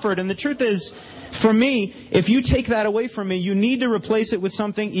and comfort. And the truth is, for me, if you take that away from me, you need to replace it with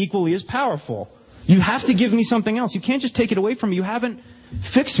something equally as powerful. You have to give me something else. You can't just take it away from me. You haven't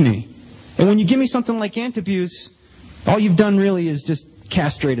fixed me. And when you give me something like Antabuse, all you've done really is just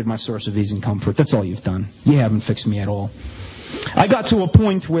castrated my source of ease and comfort. That's all you've done. You haven't fixed me at all. I got to a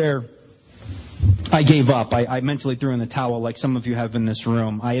point where I gave up. I mentally threw in the towel like some of you have in this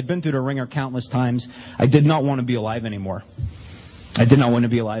room. I had been through the ringer countless times. I did not want to be alive anymore. I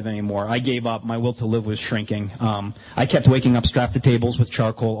gave up. My will to live was shrinking. I kept waking up strapped to tables with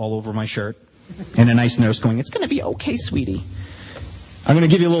charcoal all over my shirt. And a nice nurse going, it's going to be okay, sweetie. I'm going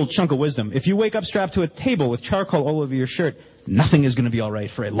to give you a little chunk of wisdom. If you wake up strapped to a table with charcoal all over your shirt, nothing is going to be all right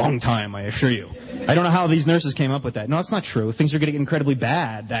for a long time, I assure you. I don't know how these nurses came up with that. No, that's not true. Things are going to get incredibly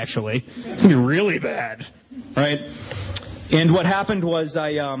bad, actually. It's going to be really bad, right? And what happened was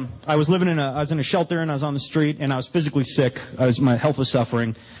I was in a shelter, and I was on the street, and I was physically sick. My health was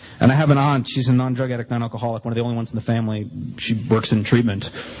suffering. And I have an aunt. She's a non-drug addict, non-alcoholic, one of the only ones in the family. She works in treatment.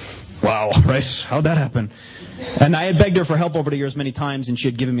 Wow, right? How'd that happen? And I had begged her for help over the years many times, and she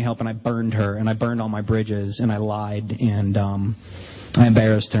had given me help, and I burned her, and I burned all my bridges, and I lied, and I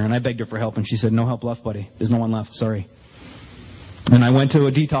embarrassed her, and I begged her for help, and she said, no help left, buddy. There's no one left, sorry. And I went to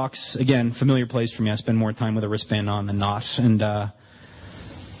a detox, again, familiar place for me. I spend more time with a wristband on than not, and I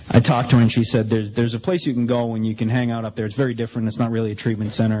talked to her, and she said, there's a place you can go, and you can hang out up there. It's very different. It's not really a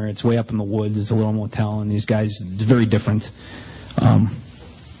treatment center. It's way up in the woods. It's a little motel, and these guys, it's very different.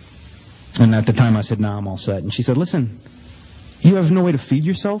 And at the time I said, nah, I'm all set. And she said, listen, you have no way to feed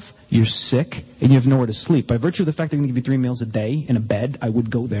yourself, you're sick, and you have nowhere to sleep. By virtue of the fact they're going to give you 3 meals a day in a bed, I would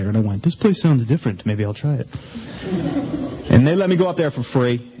go there. And I went, this place sounds different. Maybe I'll try it. And they let me go up there for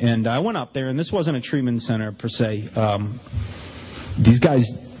free. And I went up there, and this wasn't a treatment center per se. These guys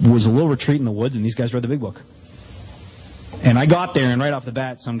was a little retreat in the woods, and these guys read the big book. And I got there, and right off the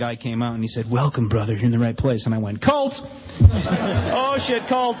bat, some guy came out, and he said, welcome, brother, you're in the right place. And I went, cult! Oh, shit,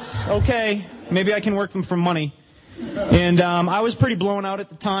 cult. Okay. Maybe I can work them for money. And I was pretty blown out at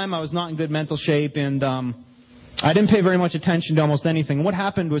the time. I was not in good mental shape, and I didn't pay very much attention to almost anything. And what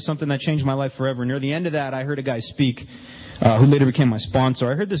happened was something that changed my life forever. Near the end of that, I heard a guy speak who later became my sponsor.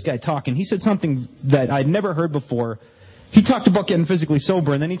 I heard this guy talk, and he said something that I'd never heard before. He talked about getting physically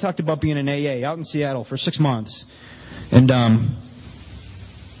sober, and then he talked about being in AA out in Seattle for 6 months. And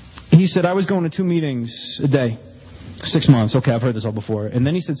he said, I was going to 2 meetings a day, 6 months. Okay, I've heard this all before. And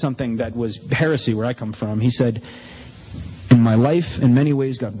then he said something that was heresy where I come from. He said, and my life in many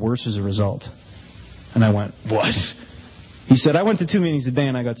ways got worse as a result. And I went, what? He said, I went to 2 meetings a day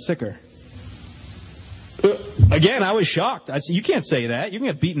and I got sicker. Again, I was shocked. I said, you can't say that. You can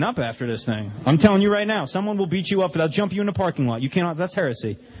get beaten up after this thing. I'm telling you right now, someone will beat you up and they'll jump you in the parking lot. You cannot, that's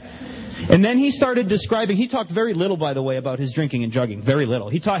heresy. And then he started describing, he talked very little, by the way, about his drinking and jugging. Very little.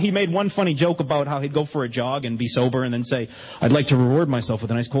 He made one funny joke about how he'd go for a jog and be sober and then say, I'd like to reward myself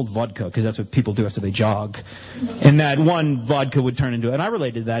with a nice cold vodka, because that's what people do after they jog. And that one vodka would turn into it. And I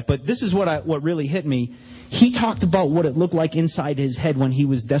related to that. But this is what really hit me. He talked about what it looked like inside his head when he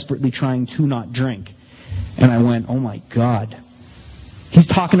was desperately trying to not drink. And I went, oh my God. He's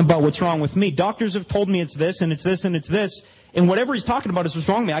talking about what's wrong with me. Doctors have told me it's this, and it's this, and it's this. And whatever he's talking about is what's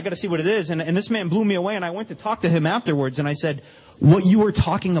wrong with me. I got to see what it is. And this man blew me away. And I went to talk to him afterwards. And I said, what you were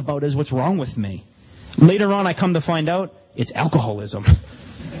talking about is what's wrong with me. Later on, I come to find out it's alcoholism.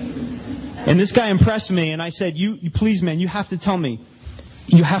 And this guy impressed me. And I said, you please, man, you have to tell me.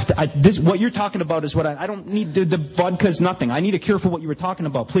 You have to, what you're talking about is what I don't need, the vodka's nothing. I need a cure for what you were talking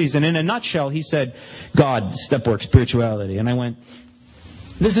about, please. And in a nutshell, he said, God, step work, spirituality. And I went,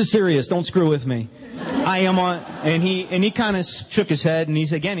 this is serious. Don't screw with me. I am on, and he kind of shook his head, and he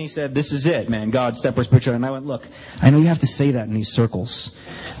said, this is it, man. God, step work, spirituality. And I went, look, I know you have to say that in these circles,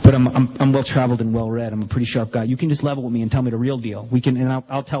 but I'm well traveled and well read. I'm a pretty sharp guy. You can just level with me and tell me the real deal. And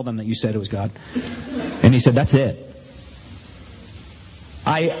I'll tell them that you said it was God. And he said, that's it.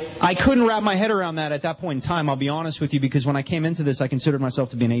 I couldn't wrap my head around that at that point in time, I'll be honest with you, because when I came into this, I considered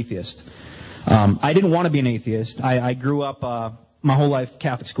myself to be an atheist. I didn't want to be an atheist. I grew up my whole life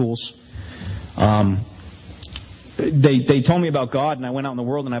Catholic schools. They told me about God, and I went out in the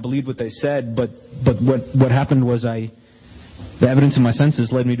world and I believed what they said, but what happened was the evidence in my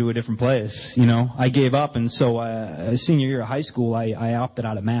senses led me to a different place. You know, I gave up, and so senior year of high school, I opted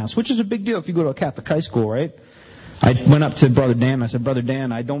out of Mass, which is a big deal if you go to a Catholic high school, right? I went up to Brother Dan, and I said, Brother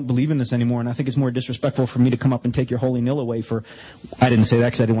Dan, I don't believe in this anymore, and I think it's more disrespectful for me to come up and take your holy nil away for... I didn't say that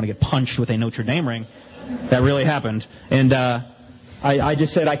because I didn't want to get punched with a Notre Dame ring. That really happened. And I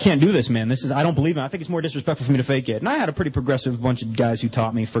just said, I can't do this, man. I don't believe in it. I think it's more disrespectful for me to fake it. And I had a pretty progressive bunch of guys who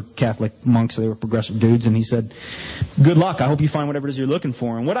taught me for Catholic monks. They were progressive dudes, and he said, good luck. I hope you find whatever it is you're looking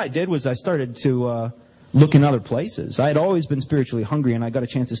for. And what I did was I started to... look in other places. I had always been spiritually hungry, and I got a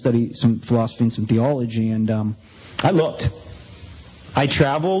chance to study some philosophy and some theology, and I looked. I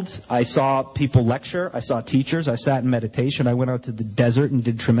traveled. I saw people lecture. I saw teachers. I sat in meditation. I went out to the desert and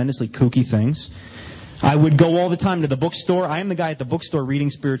did tremendously kooky things. I would go all the time to the bookstore. I am the guy at the bookstore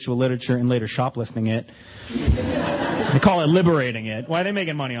reading spiritual literature and later shoplifting it. They call it liberating it. Why are they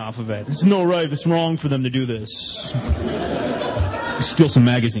making money off of it? It's no right. It's wrong for them to do this. Steal some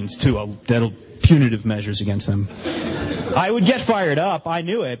magazines, too. That'll punitive measures against them. I would get fired up. I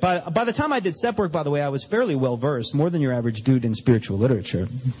knew it. By the time I did step work, by the way, I was fairly well versed, more than your average dude in spiritual literature,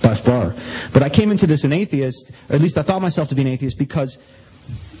 by far. But I came into this an atheist, or at least I thought myself to be an atheist, because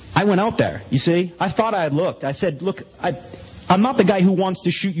I went out there, you see. I thought I had looked. I said, look, I'm not the guy who wants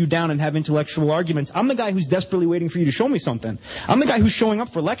to shoot you down and have intellectual arguments. I'm the guy who's desperately waiting for you to show me something. I'm the guy who's showing up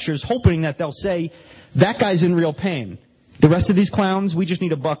for lectures hoping that they'll say, that guy's in real pain. The rest of these clowns, we just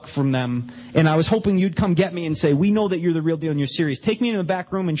need a buck from them. And I was hoping you'd come get me and say, we know that you're the real deal and you're serious. Take me in the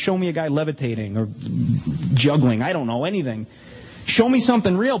back room and show me a guy levitating or juggling. I don't know, anything. Show me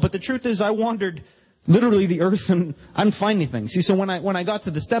something real. But the truth is, I wandered literally the earth and I didn't find anything. See, so when I got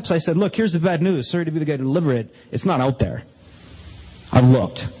to the steps, I said, look, here's the bad news. Sorry to be the guy to deliver it. It's not out there. I've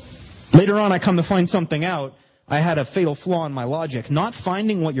looked. Later on, I come to find something out. I had a fatal flaw in my logic. Not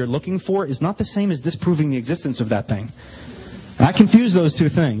finding what you're looking for is not the same as disproving the existence of that thing. I confuse those two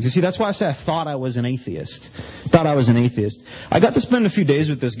things. You see, that's why I say I thought I was an atheist. I got to spend a few days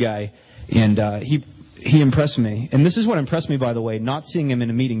with this guy, and he impressed me. And this is what impressed me, by the way, not seeing him in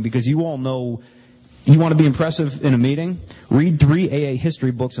a meeting, because you all know, you want to be impressive in a meeting? Read 3 AA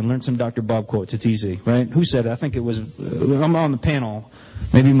history books and learn some Dr. Bob quotes. It's easy, right? Who said it? I think it was, I'm on the panel.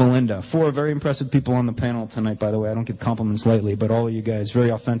 Maybe Melinda. 4 very impressive people on the panel tonight, by the way. I don't give compliments lightly, but all of you guys, very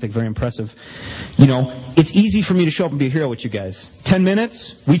authentic, very impressive. You know, it's easy for me to show up and be a hero with you guys. 10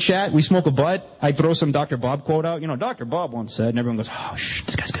 minutes, we chat, we smoke a butt, I throw some Dr. Bob quote out. You know, Dr. Bob once said, and everyone goes, oh, shh,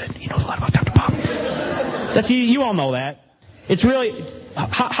 this guy's good. He knows a lot about Dr. Bob. You all know that. It's really,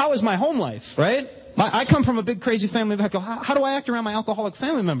 how is my home life, right? I come from a big, crazy family. How do I act around my alcoholic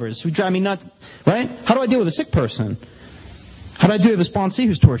family members who drive me nuts, right? How do I deal with a sick person? How do I deal with a sponsee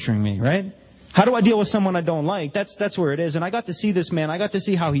who's torturing me, right? How do I deal with someone I don't like? That's where it is. And I got to see this man. I got to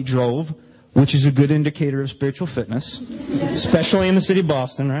see how he drove, which is a good indicator of spiritual fitness, especially in the city of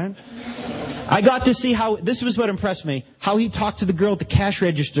Boston, right? I got to see how, this was what impressed me, how he talked to the girl at the cash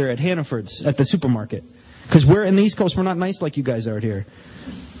register at Hannaford's at the supermarket. Because we're in the East Coast, we're not nice like you guys are out here.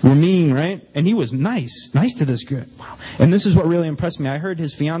 We're mean, right? And he was nice to this girl. Wow. And this is what really impressed me. I heard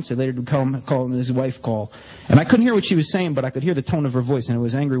his fiance later call him his wife call. And I couldn't hear what she was saying, but I could hear the tone of her voice, and it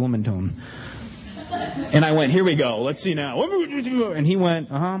was angry woman tone. And I went, here we go. Let's see now. And he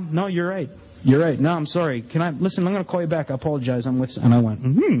went, no, you're right. You're right. No, I'm sorry. Listen, I'm going to call you back. I apologize. And I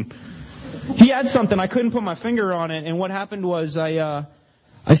went, He had something. I couldn't put my finger on it. And what happened was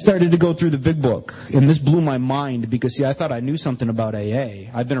I started to go through the big book, and this blew my mind because, see, I thought I knew something about AA.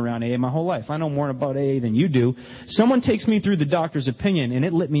 I've been around AA my whole life. I know more about AA than you do. Someone takes me through the doctor's opinion, and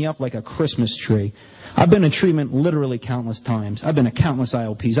it lit me up like a Christmas tree. I've been in treatment literally countless times. I've been to countless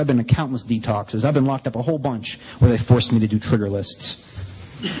IOPs. I've been to countless detoxes. I've been locked up a whole bunch where they forced me to do trigger lists.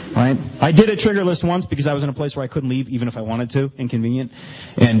 Right? I did a trigger list once because I was in a place where I couldn't leave even if I wanted to. Inconvenient.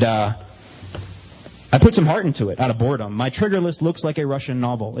 And I put some heart into it out of boredom. My trigger list looks like a Russian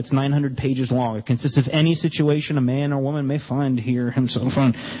novel. It's 900 pages long. It consists of any situation a man or woman may find here himself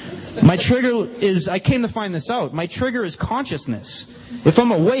on. My trigger is, I came to find this out, my trigger is consciousness. If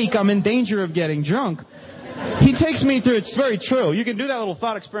I'm awake, I'm in danger of getting drunk. He takes me through, it's very true. You can do that little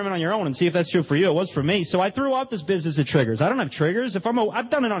thought experiment on your own and see if that's true for you. It was for me. So I threw out this business of triggers. I don't have triggers. I've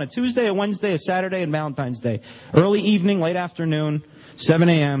done it on a Tuesday, a Wednesday, a Saturday, and Valentine's Day. Early evening, late afternoon. 7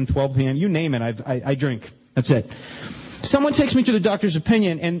 a.m., 12 p.m., you name it, I drink. That's it. Someone takes me to the doctor's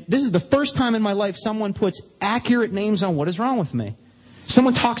opinion, and this is the first time in my life someone puts accurate names on what is wrong with me.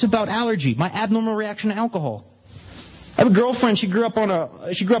 Someone talks about allergy, my abnormal reaction to alcohol. I have a girlfriend, she grew up on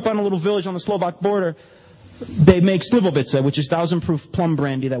a little village on the Slovak border. They make Slivovitsa, which is 1,000 proof plum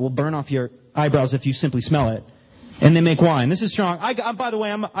brandy that will burn off your eyebrows if you simply smell it. And they make wine. This is strong. By the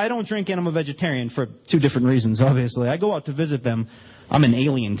way, I don't drink and I'm a vegetarian for two different reasons, obviously. I go out to visit them. I'm an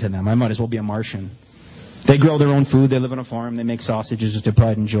alien to them. I might as well be a Martian. They grow their own food. They live on a farm. They make sausages with their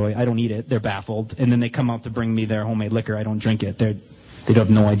pride and joy. I don't eat it. They're baffled. And then they come out to bring me their homemade liquor. I don't drink it. They have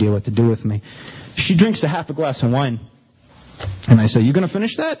no idea what to do with me. She drinks a half a glass of wine. And I say, you going to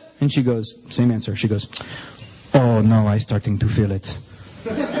finish that? And she goes, same answer. She goes, oh, no, I'm starting to feel it.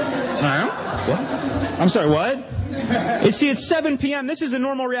 What? I'm sorry, what? It's 7 p.m. This is a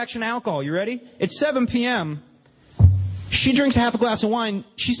normal reaction to alcohol. You ready? It's 7 p.m. She drinks a half a glass of wine.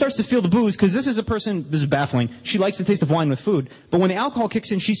 She starts to feel the booze because this is baffling. She likes the taste of wine with food. But when the alcohol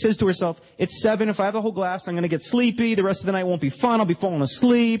kicks in, she says to herself, it's 7. If I have the whole glass, I'm going to get sleepy. The rest of the night won't be fun. I'll be falling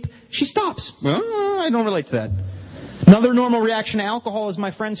asleep. She stops. I don't relate to that. Another normal reaction to alcohol is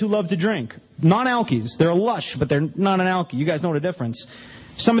my friends who love to drink. Non-alkies. They're lush, but they're not an alky. You guys know the difference.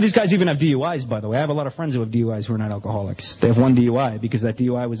 Some of these guys even have DUIs, by the way. I have a lot of friends who have DUIs who are not alcoholics. They have one DUI because that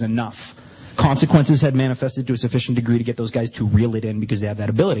DUI was enough. Consequences had manifested to a sufficient degree to get those guys to reel it in because they have that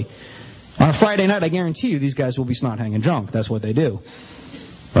ability. On a Friday night, I guarantee you these guys will be snot hanging drunk. That's what they do.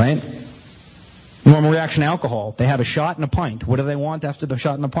 Right? Normal reaction to alcohol. They have a shot and a pint. What do they want after the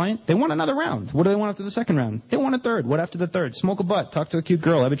shot and the pint? They want another round. What do they want after the second round? They want a third. What after the third? Smoke a butt. Talk to a cute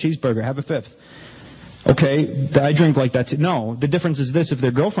girl. Have a cheeseburger. Have a fifth. Okay, I drink like that too. No, the difference is this. If their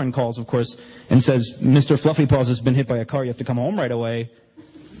girlfriend calls, of course, and says, Mr. Fluffy Paws has been hit by a car, you have to come home right away.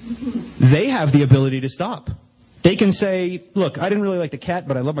 They have the ability to stop. They can say, look, I didn't really like the cat,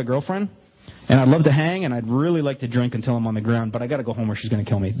 but I love my girlfriend, and I'd love to hang, and I'd really like to drink until I'm on the ground, but I got to go home or she's going to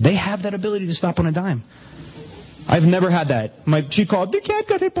kill me. They have that ability to stop on a dime. I've never had that. She called, the cat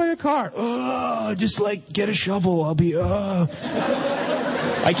got hit by a car. Just get a shovel. I'll be,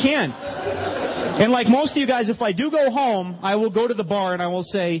 I can't. And like most of you guys, if I do go home, I will go to the bar and I will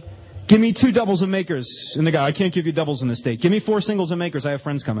say, give me 2 doubles of Makers. And the guy, I can't give you doubles in this state. Give me 4 singles of Makers. I have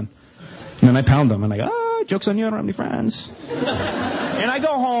friends coming. And then I pound them. And I go, joke's on you. I don't have any friends. And I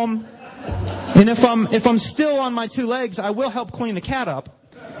go home. And if I'm still on my 2 legs, I will help clean the cat up.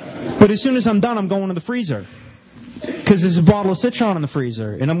 But as soon as I'm done, I'm going to the freezer. Because there's a bottle of Citron in the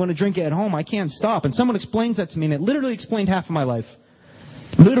freezer. And I'm going to drink it at home. I can't stop. And someone explains that to me. And it literally explained half of my life.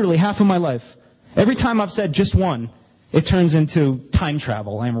 Literally half of my life. Every time I've said just one, it turns into time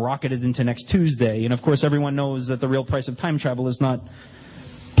travel. I am rocketed into next Tuesday. And of course, everyone knows that the real price of time travel is not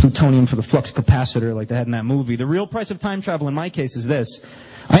plutonium for the flux capacitor like they had in that movie. The real price of time travel in my case is this.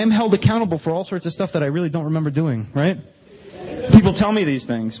 I am held accountable for all sorts of stuff that I really don't remember doing, right? People tell me these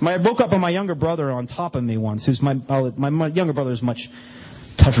things. I woke up on my younger brother on top of me once. My younger brother is much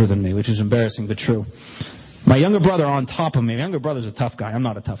tougher than me, which is embarrassing but true. My younger brother on top of me. My younger brother's a tough guy. I'm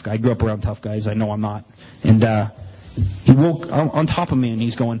not a tough guy. I grew up around tough guys. I know I'm not. And he woke on top of me and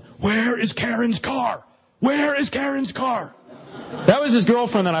he's going, where is Karen's car? Where is Karen's car? That was his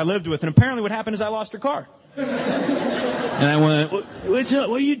girlfriend that I lived with. And apparently what happened is I lost her car. And I went, what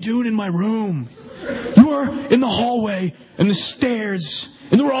are you doing in my room? You are in the hallway and the stairs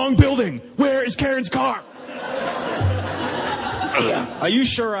in the wrong building. Where is Karen's car? Are you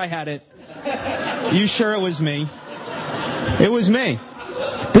sure I had it? Are you sure it was me? It was me.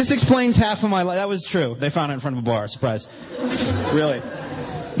 This explains half of my life. That was true. They found it in front of a bar. Surprise. Really.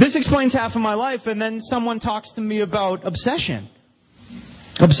 This explains half of my life, and then someone talks to me about obsession.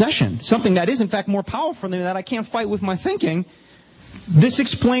 Obsession. Something that is, in fact, more powerful than that I can't fight with my thinking. This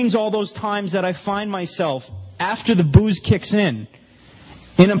explains all those times that I find myself, after the booze kicks in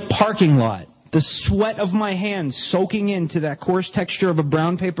a parking lot, the sweat of my hands soaking into that coarse texture of a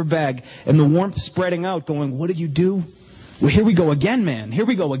brown paper bag, and the warmth spreading out, going, what did you do? Well, here we go again, man. Here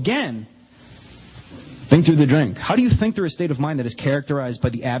we go again. Think through the drink. How do you think through a state of mind that is characterized by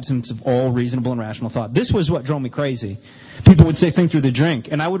the absence of all reasonable and rational thought? This was what drove me crazy. People would say, think through the drink.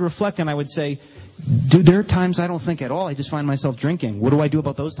 And I would reflect and I would say, dude, there are times I don't think at all. I just find myself drinking. What do I do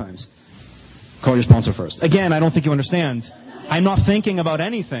about those times? Call your sponsor first. Again, I don't think you understand. I'm not thinking about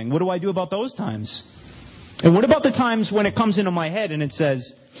anything. What do I do about those times? And what about the times when it comes into my head and it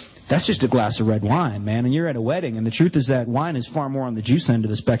says, that's just a glass of red wine, man, and you're at a wedding, and the truth is that wine is far more on the juice end of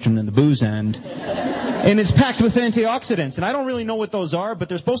the spectrum than the booze end. And it's packed with antioxidants, and I don't really know what those are, but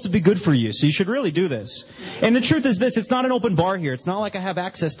they're supposed to be good for you, so you should really do this. And the truth is this, it's not an open bar here. It's not like I have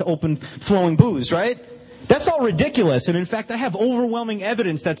access to open flowing booze, right? That's all ridiculous, and in fact, I have overwhelming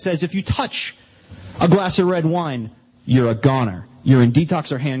evidence that says if you touch a glass of red wine, you're a goner. You're in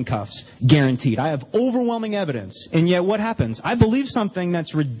detox or handcuffs. Guaranteed. I have overwhelming evidence. And yet what happens? I believe something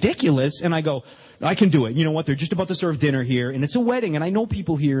that's ridiculous and I go, I can do it. You know what? They're just about to serve dinner here and it's a wedding and I know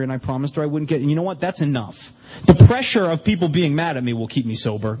people here and I promised her I wouldn't get, and you know what? That's enough. The pressure of people being mad at me will keep me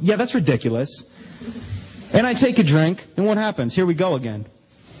sober. Yeah, that's ridiculous. And I take a drink and what happens? Here we go again.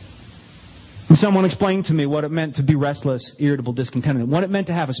 And someone explained to me what it meant to be restless, irritable, discontented. What it meant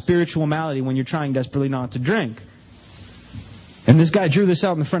to have a spiritual malady when you're trying desperately not to drink. And this guy drew this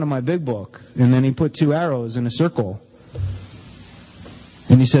out in the front of my big book. And then he put 2 arrows in a circle.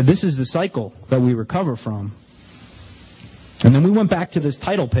 And he said, this is the cycle that we recover from. And then we went back to this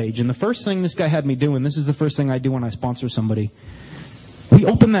title page. And the first thing this guy had me do, and this is the first thing I do when I sponsor somebody, we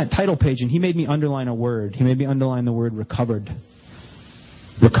opened that title page and he made me underline a word. He made me underline the word recovered.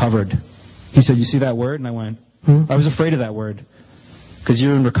 Recovered. He said, you see that word? And I went, I was afraid of that word. Because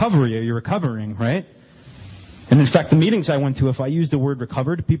you're in recovery, or you're recovering, right? And in fact, the meetings I went to, if I used the word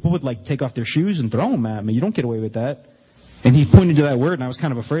recovered, people would like take off their shoes and throw them at me. You don't get away with that. And he pointed to that word, and I was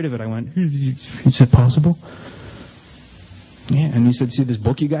kind of afraid of it. I went, is it possible? Yeah. And he said, see this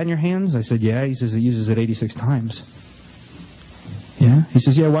book you got in your hands? I said, yeah. He says, he uses it 86 times. Yeah. He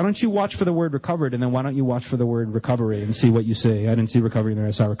says, yeah, why don't you watch for the word recovered, and then why don't you watch for the word recovery and see what you see? I didn't see recovery there.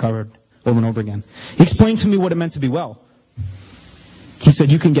 I saw recovered over and over again. He explained to me what it meant to be well. He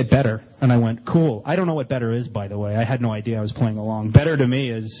said, you can get better. And I went, cool. I don't know what better is, by the way. I had no idea. I was playing along. Better to me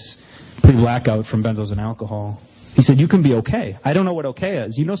is pre-blackout from benzos and alcohol. He said, you can be okay. I don't know what okay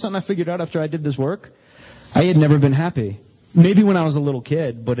is. You know something I figured out after I did this work? I had never been happy. Maybe when I was a little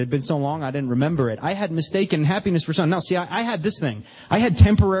kid, but it had been so long I didn't remember it. I had mistaken happiness for something. Now, see, I had this thing. I had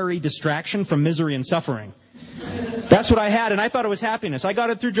temporary distraction from misery and suffering. That's what I had, and I thought it was happiness. I got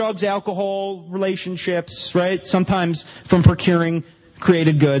it through drugs, alcohol, relationships, right? Sometimes from procuring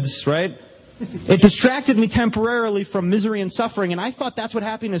created goods, right? It distracted me temporarily from misery and suffering, and I thought that's what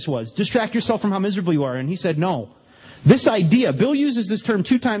happiness was. Distract yourself from how miserable you are. And he said, no. This idea, Bill uses this term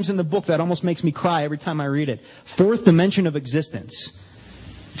 2 times in the book that almost makes me cry every time I read it. 4th dimension of existence.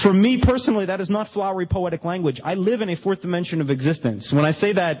 For me personally, that is not flowery poetic language. I live in a 4th dimension of existence. When I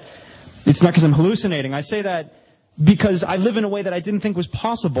say that, it's not because I'm hallucinating. I say that because I live in a way that I didn't think was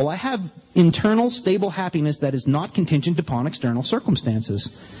possible. I have internal, stable happiness that is not contingent upon external circumstances.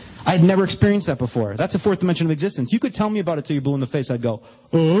 I had never experienced that before. That's a 4th dimension of existence. You could tell me about it till you're blue in the face. I'd go,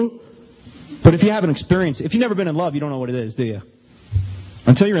 oh. But if you haven't experienced, if you've never been in love, you don't know what it is, do you?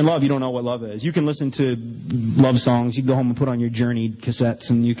 Until you're in love, you don't know what love is. You can listen to love songs. You can go home and put on your Journey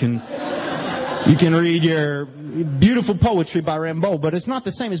cassettes, and you can read your beautiful poetry by Rimbaud, but it's not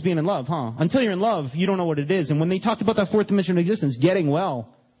the same as being in love, huh? Until you're in love, you don't know what it is. And when they talked about that 4th dimension of existence, getting well,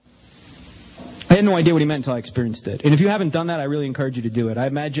 I had no idea what he meant until I experienced it. And if you haven't done that, I really encourage you to do it. I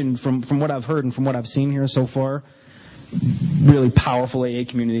imagine from what I've heard and from what I've seen here so far, really powerful AA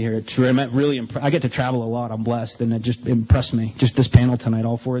community here. I get to travel a lot. I'm blessed, and it just impressed me. Just this panel tonight,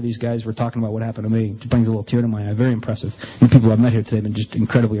 all 4 of these guys were talking about what happened to me. It brings a little tear to my eye. Very impressive. And the people I've met here today have been just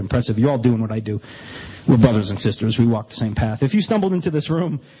incredibly impressive. You're all doing what I do. We're brothers and sisters. We walk the same path. If you stumbled into this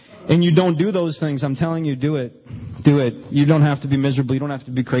room and you don't do those things, I'm telling you, do it. Do it. You don't have to be miserable. You don't have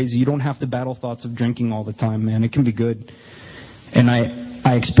to be crazy. You don't have to battle thoughts of drinking all the time, man. It can be good. And I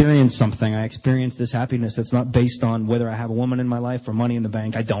experienced something. I experienced this happiness that's not based on whether I have a woman in my life or money in the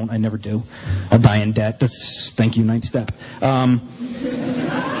bank. I don't. I never do. I'll die in debt. Thank you, 9th step.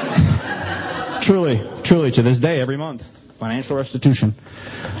 Truly, to this day, every month, financial restitution.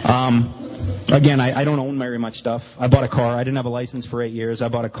 Again, I don't own very much stuff. I bought a car. I didn't have a license for 8 years. I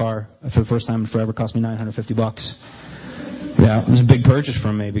bought a car for the first time forever. It cost me $950. Yeah, it was a big purchase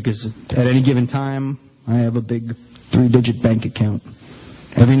for me because at any given time, I have a big 3-digit bank account.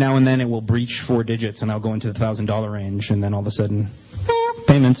 Every now and then it will breach 4 digits and I'll go into the $1,000 range and then all of a sudden,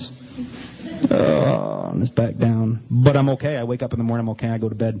 payments. And it's back down. But I'm okay. I wake up in the morning, I'm okay. I go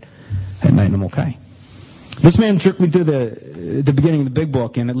to bed at night and I'm okay. This man took me to the beginning of the big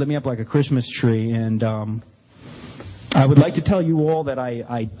book and it lit me up like a Christmas tree. And I would like to tell you all that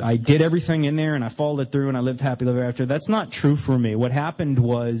I did everything in there and I followed it through and I lived happily ever after. That's not true for me. What happened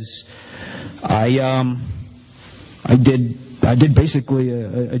was I did basically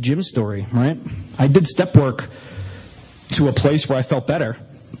a gym story, right? I did step work to a place where I felt better.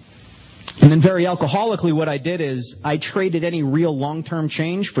 And then very alcoholically, what I did is I traded any real long-term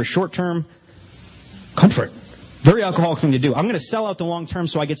change for short-term comfort. Very alcoholic thing to do. I'm going to sell out the long-term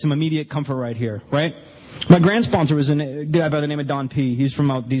so I get some immediate comfort right here, right? My grand sponsor was a guy by the name of Don P. He's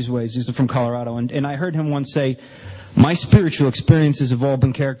from out these ways. He's from Colorado. And I heard him once say, my spiritual experiences have all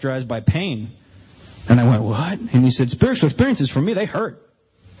been characterized by pain. And I went, what? And he said, spiritual experiences for me, they hurt.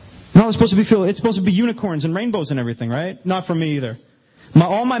 No, it's supposed to be unicorns and rainbows and everything, right? Not for me either.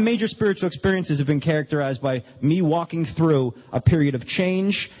 All my major spiritual experiences have been characterized by me walking through a period of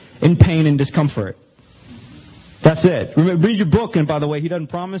change and pain and discomfort. That's it. Read your book, and by the way, he doesn't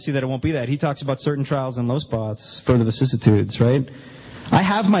promise you that it won't be that. He talks about certain trials and low spots, further vicissitudes, right? I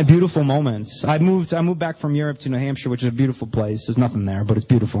have my beautiful moments. I moved back from Europe to New Hampshire, which is a beautiful place. There's nothing there, but it's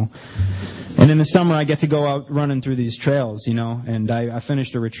beautiful. And in the summer, I get to go out running through these trails, you know, and I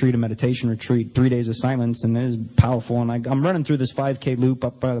finished a meditation retreat, 3 days of silence, and it is powerful. And I'm running through this 5K loop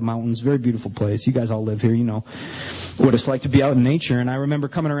up by the mountains, very beautiful place. You guys all live here, you know what it's like to be out in nature. And I remember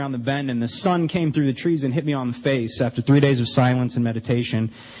coming around the bend, and the sun came through the trees and hit me on the face after 3 days of silence and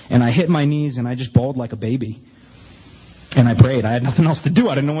meditation. And I hit my knees, and I just bawled like a baby. And I prayed. I had nothing else to do.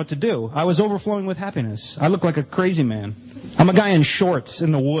 I didn't know what to do. I was overflowing with happiness. I looked like a crazy man. I'm a guy in shorts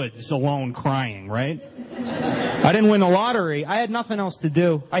in the woods, alone, crying, right? I didn't win the lottery. I had nothing else to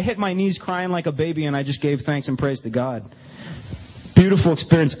do. I hit my knees crying like a baby, and I just gave thanks and praise to God. Beautiful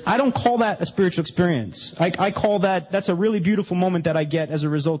experience. I don't call that a spiritual experience. I call that's a really beautiful moment that I get as a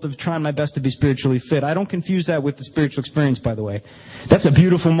result of trying my best to be spiritually fit. I don't confuse that with the spiritual experience, by the way. That's a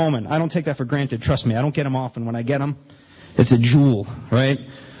beautiful moment. I don't take that for granted. Trust me, I don't get them often. When I get them, it's a jewel, right?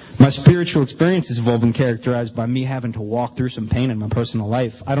 My spiritual experiences have all been characterized by me having to walk through some pain in my personal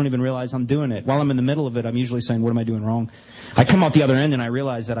life. I don't even realize I'm doing it. While I'm in the middle of it, I'm usually saying, what am I doing wrong? I come out the other end and I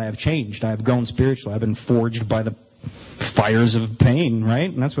realize that I have changed. I have grown spiritually. I've been forged by the fires of pain,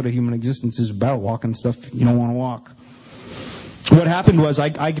 right? And that's what a human existence is about, walking stuff you don't want to walk. What happened was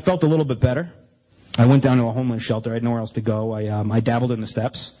I felt a little bit better. I went down to a homeless shelter. I had nowhere else to go. I dabbled in the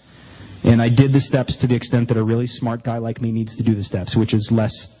steps. And I did the steps to the extent that a really smart guy like me needs to do the steps, which is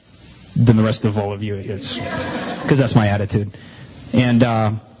less than the rest of all of you idiots. Because that's my attitude. And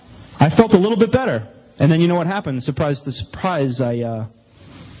I felt a little bit better. And then you know what happened? Surprise to surprise, I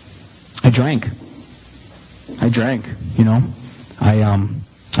drank. I drank, you know. I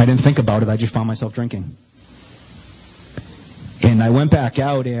didn't think about it. I just found myself drinking. And I went back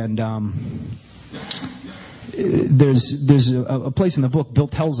out and there's a place in the book Bill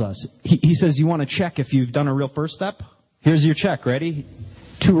tells us. He says, you want to check if you've done a real first step? Here's your check. Ready?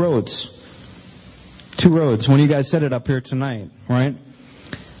 2 roads. 2 roads. One of you guys said it up here tonight, right?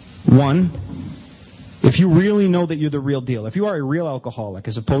 1, if you really know that you're the real deal, if you are a real alcoholic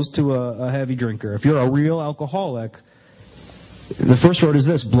as opposed to a heavy drinker, if you're a real alcoholic, the first road is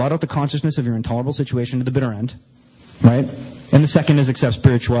this: blot out the consciousness of your intolerable situation to the bitter end, right? And the second is accept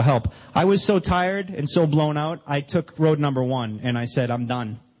spiritual help. I was so tired and so blown out, I took road number 1 and I said, I'm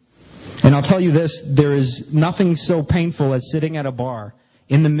done. And I'll tell you this, there is nothing so painful as sitting at a bar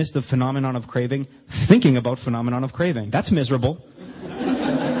in the midst of phenomenon of craving, thinking about phenomenon of craving. That's miserable.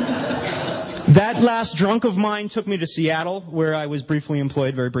 That last drunk of mine took me to Seattle, where I was briefly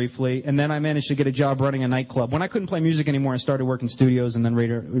employed, very briefly, and then I managed to get a job running a nightclub. When I couldn't play music anymore, I started working studios, and then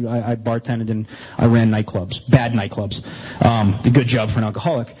later I bartended and I ran nightclubs, bad nightclubs. A good job for an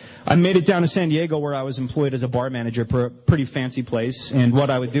alcoholic. I made it down to San Diego, where I was employed as a bar manager for a pretty fancy place, and what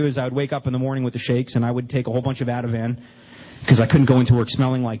I would do is I would wake up in the morning with the shakes, and I would take a whole bunch of Ativan, because I couldn't go into work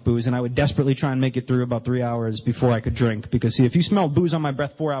smelling like booze, and I would desperately try and make it through about 3 hours before I could drink. Because, see, if you smelled booze on my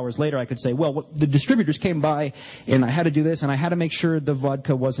breath 4 hours later, I could say, well, the distributors came by, and I had to do this, and I had to make sure the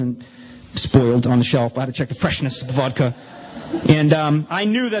vodka wasn't spoiled on the shelf. I had to check the freshness of the vodka. And I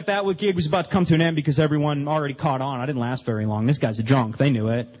knew that gig was about to come to an end because everyone already caught on. I didn't last very long. This guy's a drunk. They knew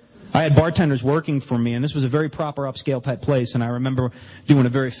it. I had bartenders working for me, and this was a very proper upscale type place, and I remember doing a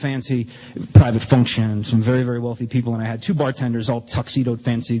very fancy private function, some very, very wealthy people, and I had 2 bartenders all tuxedoed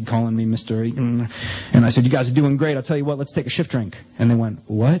fancy calling me Mr. Eaton, and I said, you guys are doing great, I'll tell you what, let's take a shift drink. And they went,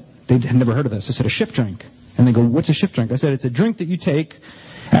 what? They had never heard of this. I said, a shift drink. And they go, what's a shift drink? I said, it's a drink that you take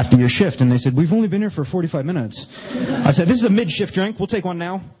after your shift. And they said, we've only been here for 45 minutes. I said, this is a mid-shift drink, we'll take one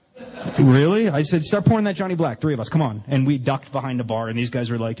now. Really? I said, start pouring that Johnny Black, 3 of us, come on. And we ducked behind a bar, and these guys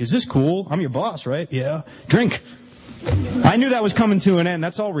were like, is this cool? I'm your boss, right? Yeah. Drink. I knew that was coming to an end.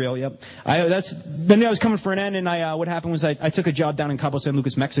 That's all real, yep. I knew I was coming for an end, and what happened was I took a job down in Cabo San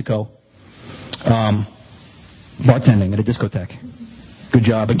Lucas, Mexico, bartending at a discotheque. Good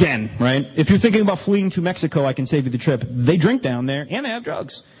job. Again, right? If you're thinking about fleeing to Mexico, I can save you the trip. They drink down there, and they have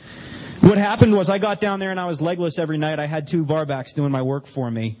drugs. What happened was I got down there, and I was legless every night. I had 2 barbacks doing my work for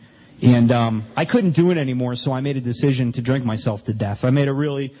me. And I couldn't do it anymore, so I made a decision to drink myself to death. I made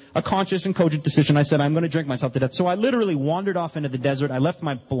a conscious and cogent decision. I said, I'm going to drink myself to death. So I literally wandered off into the desert. I left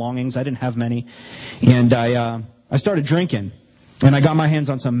my belongings. I didn't have many. And I started drinking. And I got my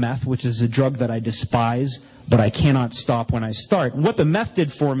hands on some meth, which is a drug that I despise, but I cannot stop when I start. And what the meth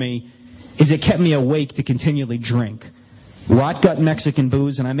did for me is it kept me awake to continually drink. Rot gut Mexican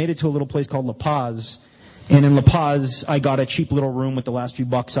booze, and I made it to a little place called La Paz. And in La Paz, I got a cheap little room with the last few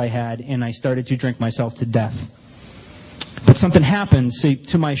bucks I had, and I started to drink myself to death. But something happened. See,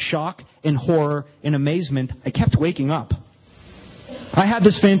 to my shock and horror and amazement, I kept waking up. I had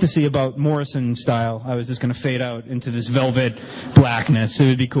this fantasy about Morrison style. I was just going to fade out into this velvet blackness. It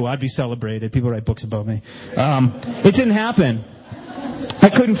would be cool. I'd be celebrated. People write books about me. It didn't happen. I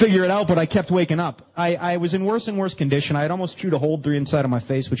couldn't figure it out, but I kept waking up. I was in worse and worse condition. I had almost chewed a hole through the inside of my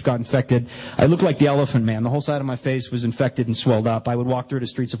face, which got infected. I looked like the Elephant Man. The whole side of my face was infected and swelled up. I would walk through the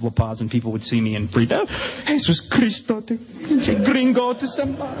streets of La Paz, and people would see me and freak out. Jesus Cristo, gringo to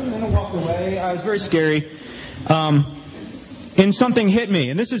somebody. And then I walk away. I was very scary. And something hit me.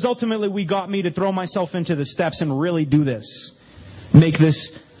 And this is ultimately what got me to throw myself into the steps and really do this. Make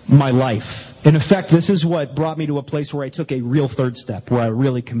this my life. In effect, this is what brought me to a place where I took a real 3rd step, where I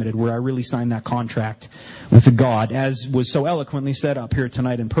really committed, where I really signed that contract with God, as was so eloquently said up here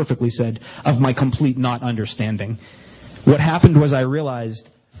tonight and perfectly said, of my complete not understanding. What happened was I realized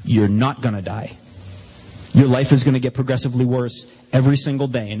you're not going to die. Your life is going to get progressively worse every single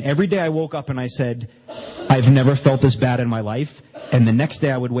day. And every day I woke up and I said, I've never felt this bad in my life. And the next day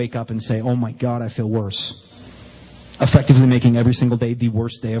I would wake up and say, oh my God, I feel worse. Effectively making every single day the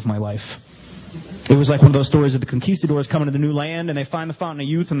worst day of my life. It was like one of those stories of the conquistadors coming to the new land, and they find the fountain of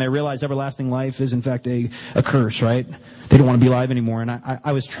youth, and they realize everlasting life is in fact a curse, right? They don't want to be alive anymore. And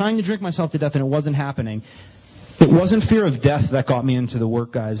I was trying to drink myself to death, and it wasn't happening. It wasn't fear of death that got me into the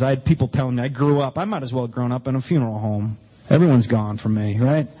work, guys. I had people telling me I grew up. I might as well have grown up in a funeral home. Everyone's gone from me,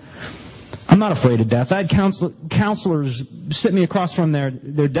 right? I'm not afraid of death. I had counselors sit me across from their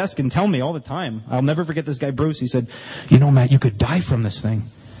desk and tell me all the time. I'll never forget this guy, Bruce. He said, you know, Matt, you could die from this thing.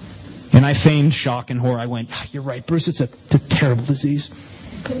 And I feigned shock and horror. I went, you're right, Bruce, it's a terrible disease.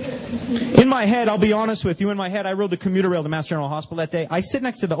 In my head, I'll be honest with you, in my head, I rode the commuter rail to Mass General Hospital that day. I sit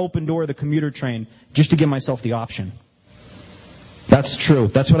next to the open door of the commuter train just to give myself the option. That's true.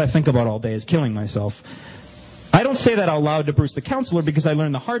 That's what I think about all day, is killing myself. I don't say that out loud to Bruce the counselor because I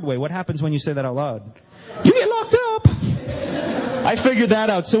learned the hard way. What happens when you say that out loud? You get locked up. I figured that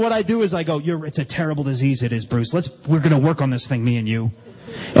out. So what I do is I go, it's a terrible disease, it is, Bruce. We're going to work on this thing, me and you.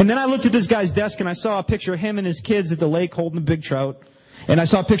 And then I looked at this guy's desk and I saw a picture of him and his kids at the lake holding the big trout. And I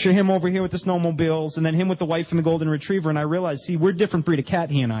saw a picture of him over here with the snowmobiles, and then him with the wife and the golden retriever, and I realized, see, we're a different breed of cat,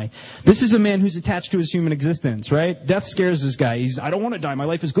 he and I. This is a man who's attached to his human existence, right? Death scares this guy. I don't want to die. My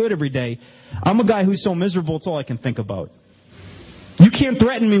life is good every day. I'm a guy who's so miserable, it's all I can think about. You can't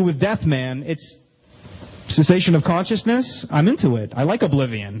threaten me with death, man. It's cessation of consciousness. I'm into it. I like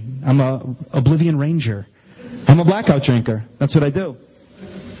oblivion. I'm a oblivion ranger. I'm a blackout drinker. That's what I do.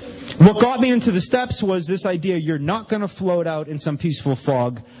 What got me into the steps was this idea, you're not going to float out in some peaceful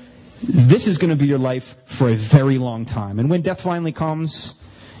fog. This is going to be your life for a very long time. And when death finally comes,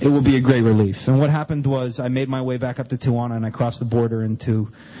 it will be a great relief. And what happened was I made my way back up to Tijuana and I crossed the border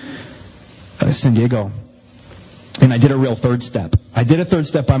into San Diego. And I did a real 3rd step. I did a 3rd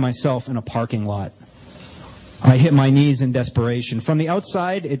step by myself in a parking lot. I hit my knees in desperation. From the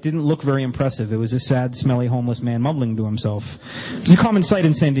outside, it didn't look very impressive. It was a sad, smelly, homeless man mumbling to himself. It's a common sight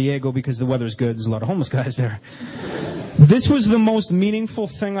in San Diego because the weather's good. There's a lot of homeless guys there. This was the most meaningful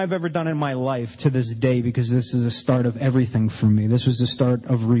thing I've ever done in my life to this day because this is the start of everything for me. This was the start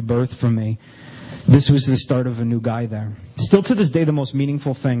of rebirth for me. This was the start of a new guy there. Still to this day, the most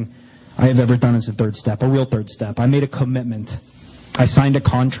meaningful thing I have ever done is a 3rd step, a real 3rd step. I made a commitment. I signed a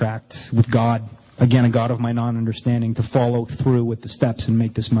contract with God, again, a God of my non-understanding, to follow through with the steps and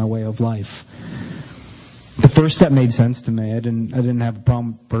make this my way of life. The first step made sense to me. I didn't have a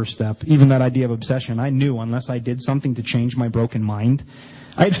problem with the first step. Even that idea of obsession, I knew unless I did something to change my broken mind,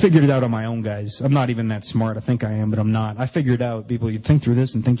 I had figured it out on my own, guys. I'm not even that smart. I think I am, but I'm not. I figured out, people, you think through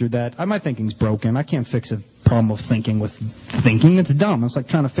this and think through that. My thinking's broken. I can't fix a problem of thinking with thinking. It's dumb. It's like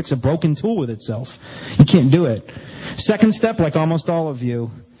trying to fix a broken tool with itself. You can't do it. Second step, like almost all of you.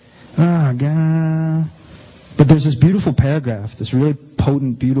 God. But there's this beautiful paragraph, this really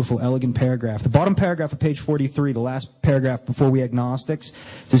potent, beautiful, elegant paragraph. The bottom paragraph of page 43, the last paragraph before we agnostics,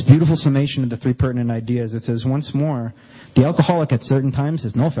 it's this beautiful summation of the three pertinent ideas. It says, once more, the alcoholic at certain times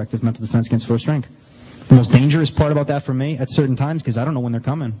has no effective mental defense against first drink. The most dangerous part about that for me, at certain times, because I don't know when they're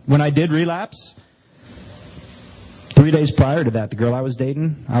coming. When I did relapse, 3 days prior to that, the girl I was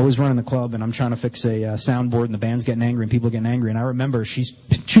dating, I was running the club, and I'm trying to fix a soundboard, and the band's getting angry, and people are getting angry. And I remember she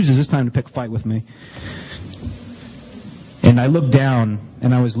chooses this time to pick a fight with me. And I looked down,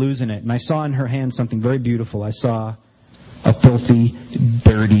 and I was losing it. And I saw in her hand something very beautiful. I saw a filthy,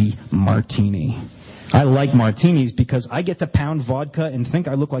 dirty martini. I like martinis because I get to pound vodka and think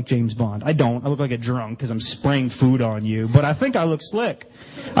I look like James Bond. I don't. I look like a drunk because I'm spraying food on you. But I think I look slick.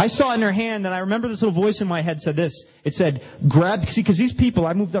 I saw it in her hand, and I remember this little voice in my head said this. It said, grab, see, because these people,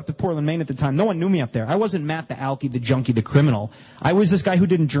 I moved up to Portland, Maine at the time. No one knew me up there. I wasn't Matt the alkie, the junkie, the criminal. I was this guy who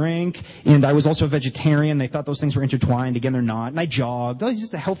didn't drink, and I was also a vegetarian. They thought those things were intertwined. Again, they're not. And I jogged. I was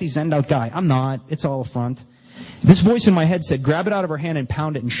just a healthy, zen out guy. I'm not. It's all a front. This voice in my head said, grab it out of her hand and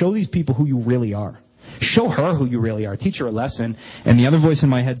pound it and show these people who you really are. Show her who you really are. Teach her a lesson. And the other voice in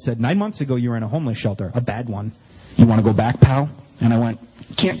my head said, 9 months ago you were in a homeless shelter. A bad one. You want to go back, pal? And I went,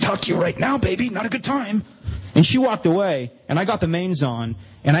 can't talk to you right now, baby. Not a good time. And she walked away, and I got the mains on,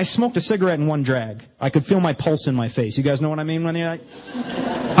 and I smoked a cigarette in one drag. I could feel my pulse in my face. You guys know what I mean when you're like...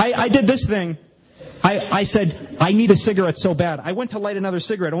 I did this thing. I said, I need a cigarette so bad. I went to light another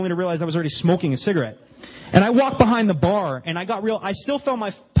cigarette only to realize I was already smoking a cigarette. And I walked behind the bar, and I still felt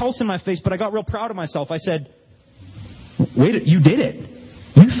my pulse in my face, but I got real proud of myself. I said, wait, you did it.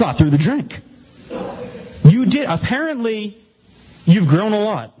 You thought through the drink. You did. Apparently, you've grown a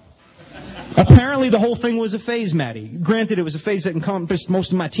lot. Apparently, the whole thing was a phase, Maddie. Granted, it was a phase that encompassed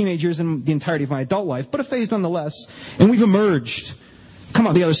most of my teenage years and the entirety of my adult life, but a phase nonetheless. And we've emerged. Come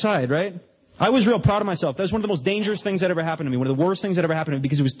out the other side, right? I was real proud of myself. That was one of the most dangerous things that ever happened to me. One of the worst things that ever happened to me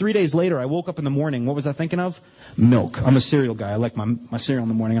because it was 3 days later. I woke up in the morning. What was I thinking of? Milk. I'm a cereal guy. I like my cereal in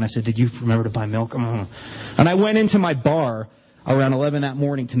the morning. And I said, did you remember to buy milk? And I went into my bar around 11 that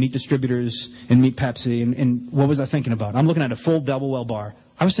morning to meet distributors and meet Pepsi. And what was I thinking about? I'm looking at a full double well bar.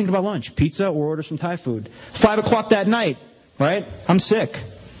 I was thinking about lunch, pizza or order some Thai food. 5 o'clock that night, right? I'm sick.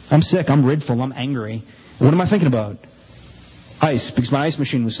 I'm ridful. I'm angry. What am I thinking about? Ice, because my ice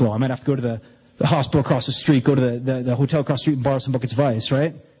machine was slow. I might have to go to the hospital across the street, go to the hotel across the street and borrow some buckets of ice,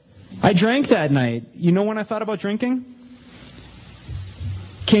 right? I drank that night. You know when I thought about drinking?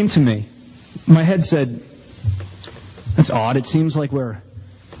 Came to me. My head said, that's odd. It seems like we're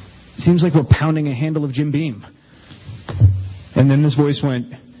pounding a handle of Jim Beam. And then this voice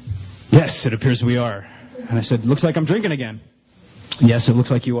went, yes, it appears we are. And I said, looks like I'm drinking again. Yes, it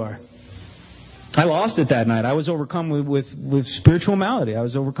looks like you are. I lost it that night. I was overcome with spiritual malady. I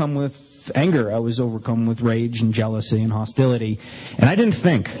was overcome with anger. I was overcome with rage and jealousy and hostility. And I didn't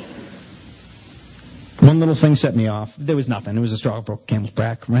think. One little thing set me off. There was nothing. It was a straw that broke camel's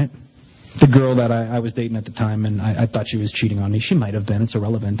back, right? The girl that I was dating at the time, and I thought she was cheating on me. She might have been. It's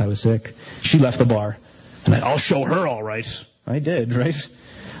irrelevant. I was sick. She left the bar. And I'll show her all right. I did, right?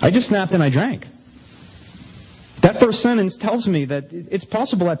 I just snapped and I drank. That first sentence tells me that it's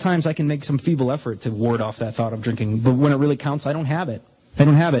possible at times I can make some feeble effort to ward off that thought of drinking, but when it really counts, I don't have it. I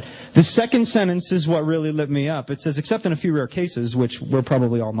don't have it. The second sentence is what really lit me up. It says, except in a few rare cases, which we're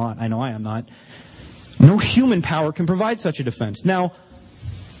probably all not, I know I am not, no human power can provide such a defense. Now,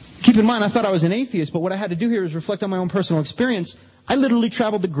 keep in mind, I thought I was an atheist, but what I had to do here is reflect on my own personal experience. I literally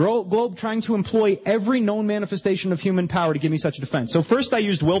traveled the globe trying to employ every known manifestation of human power to give me such a defense. So first I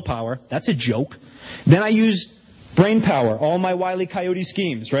used willpower. That's a joke. Then I used brain power, all my Wile E. Coyote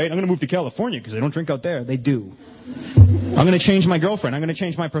schemes, right? I'm going to move to California because they don't drink out there. They do. I'm going to change my girlfriend. I'm going to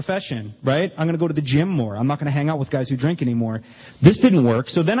change my profession, right? I'm going to go to the gym more. I'm not going to hang out with guys who drink anymore. This didn't work.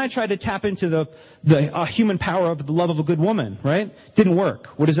 So then I tried to tap into the human power of the love of a good woman, right? Didn't work.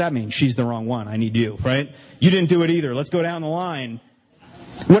 What does that mean? She's the wrong one. I need you, right? You didn't do it either. Let's go down the line.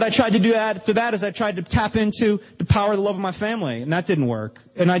 What I tried to do after that is I tried to tap into the power of the love of my family, and that didn't work.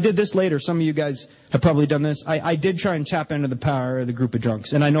 And I did this later. Some of you guys have probably done this. I did try and tap into the power of the group of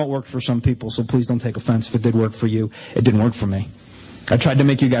drunks, and I know it worked for some people, so please don't take offense if it did work for you. It didn't work for me. I tried to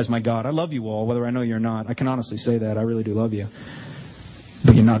make you guys my God. I love you all, whether I know you or not. I can honestly say that. I really do love you.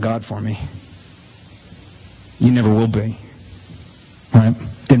 But you're not God for me. You never will be. Right?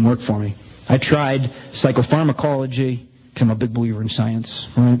 Didn't work for me. I tried psychopharmacology, because I'm a big believer in science,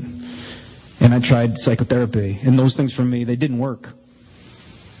 right? And I tried psychotherapy. And those things for me, they didn't work.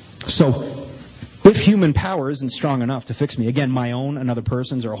 So, if human power isn't strong enough to fix me, again, my own, another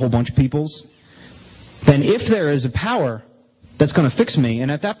person's, or a whole bunch of people's, then if there is a power that's going to fix me, and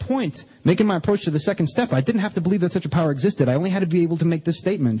at that point, making my approach to the second step, I didn't have to believe that such a power existed. I only had to be able to make this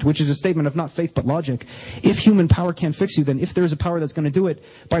statement, which is a statement of not faith but logic. If human power can't fix you, then if there is a power that's going to do it,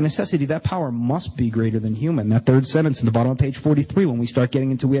 by necessity, that power must be greater than human. That third sentence in the bottom of page 43, when we start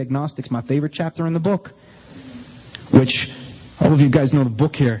getting into We Agnostics, my favorite chapter in the book, which, all of you guys know the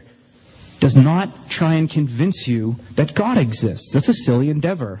book here, does not try and convince you that God exists. That's a silly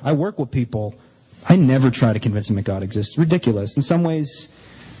endeavor. I work with people. I never try to convince them that God exists. It's ridiculous. In some ways,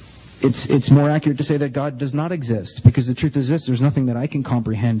 it's more accurate to say that God does not exist, because the truth is this: there's nothing that I can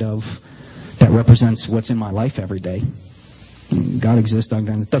comprehend of that represents what's in my life every day. God exists,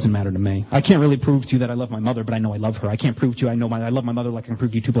 it doesn't matter to me. I can't really prove to you that I love my mother, but I know I love her. I can't prove to you I love my mother like I can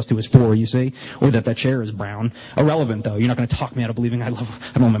prove to you 2 + 2 is 4, you see? Or that chair is brown. Irrelevant, though. You're not going to talk me out of believing I love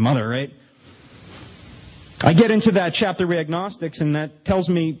my mother, right? I get into that chapter, We Agnostics, and that tells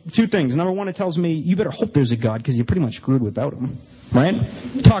me two things. Number one, it tells me you better hope there's a God, because you're pretty much screwed without him. Right?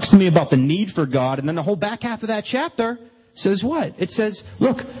 It talks to me about the need for God, and then the whole back half of that chapter says what? It says,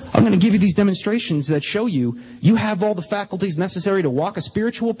 look, I'm going to give you these demonstrations that show you have all the faculties necessary to walk a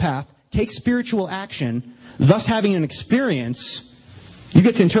spiritual path, take spiritual action, thus having an experience. You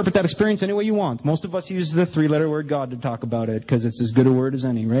get to interpret that experience any way you want. Most of us use the 3-letter word God to talk about it, because it's as good a word as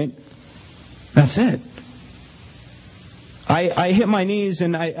any, right? That's it. I hit my knees,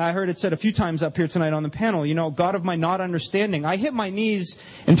 and I heard it said a few times up here tonight on the panel, God of my not understanding. I hit my knees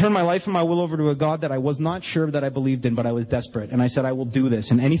and turned my life and my will over to a God that I was not sure that I believed in, but I was desperate. And I said, I will do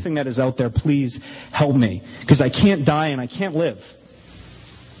this. And anything that is out there, please help me. Because I can't die and I can't live.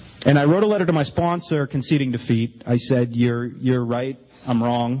 And I wrote a letter to my sponsor conceding defeat. I said, you're right, I'm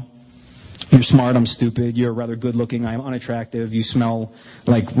wrong. You're smart, I'm stupid. You're rather good looking, I'm unattractive. You smell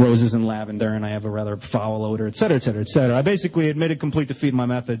like roses and lavender, and I have a rather foul odor, etc., etc., etc. I basically admitted complete defeat in my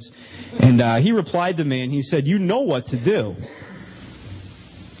methods. And he replied to me, and he said, you know what to do.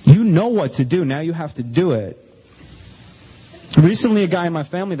 You know what to do. Now you have to do it. Recently, a guy in my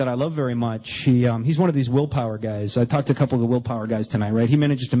family that I love very much, he's one of these willpower guys. I talked to a couple of the willpower guys tonight, right? He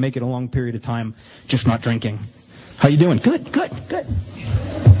manages to make it a long period of time just not drinking. How you doing? Good.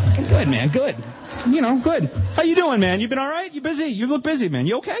 Good, man, good. Good. How you doing, man? You been all right? You busy? You look busy, man.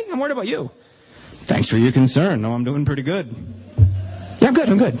 You okay? I'm worried about you. Thanks for your concern. No, I'm doing pretty good. Yeah, I'm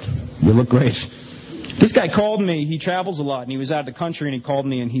good. You look great. This guy called me. He travels a lot, and he was out of the country, and he called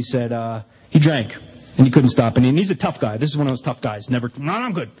me, and he said he drank, and he couldn't stop. And he's a tough guy. This is one of those tough guys. No,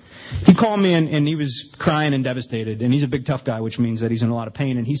 I'm good. He called me, and he was crying and devastated. And he's a big, tough guy, which means that he's in a lot of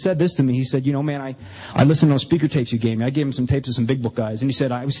pain. And he said this to me. He said, man, I listened to those speaker tapes you gave me. I gave him some tapes of some big book guys. And he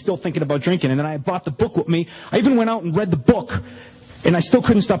said, I was still thinking about drinking. And then I brought the book with me. I even went out and read the book. And I still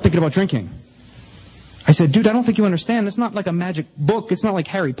couldn't stop thinking about drinking. I said, dude, I don't think you understand. It's not like a magic book. It's not like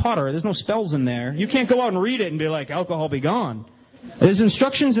Harry Potter. There's no spells in there. You can't go out and read it and be like, alcohol be gone. There's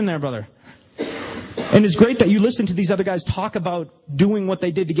instructions in there, brother. And it's great that you listen to these other guys talk about doing what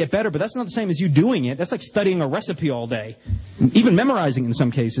they did to get better, but that's not the same as you doing it. That's like studying a recipe all day, even memorizing in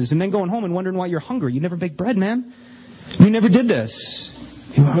some cases, and then going home and wondering why you're hungry. You never baked bread, man. You never did this.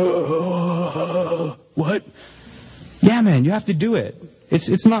 What? Yeah, man, you have to do it.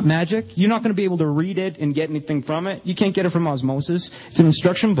 It's not magic. You're not going to be able to read it and get anything from it. You can't get it from osmosis. It's an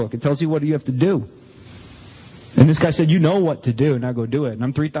instruction book. It tells you what you have to do. And this guy said, you know what to do, now go do it. And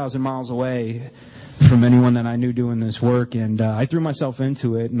I'm 3,000 miles away from anyone that I knew doing this work, and I threw myself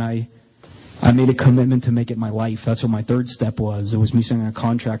into it, and I made a commitment to make it my life. That's what my third step was. It was me signing a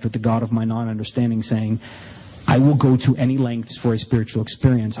contract with the God of my non-understanding, saying, I will go to any lengths for a spiritual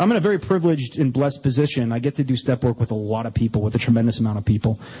experience. I'm in a very privileged and blessed position. I get to do step work with a lot of people, with a tremendous amount of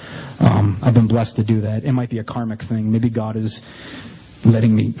people. I've been blessed to do that. It might be a karmic thing. Maybe God is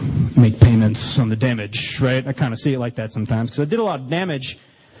letting me make payments on the damage, right? I kind of see it like that sometimes, because I did a lot of damage.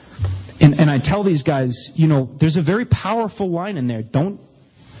 And I tell these guys, there's a very powerful line in there. Don't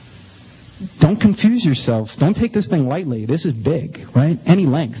confuse yourself. Don't take this thing lightly. This is big, right? Any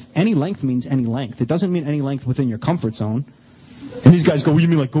length. Any length means any length. It doesn't mean any length within your comfort zone. And these guys go, you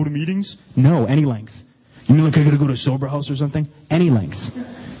mean like go to meetings? No, any length. You mean like I gotta go to a sober house or something? Any length.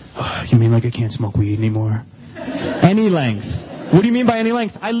 You mean like I can't smoke weed anymore? Any length. What do you mean by any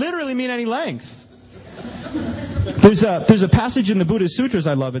length? I literally mean any length. There's a passage in the Buddhist Sutras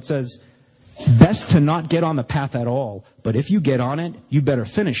I love. It says, best to not get on the path at all, but if you get on it, you better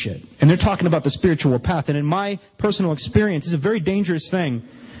finish it. And they're talking about the spiritual path. And in my personal experience, it's a very dangerous thing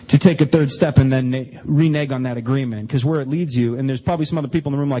to take a third step and then renege on that agreement, because where it leads you, and there's probably some other people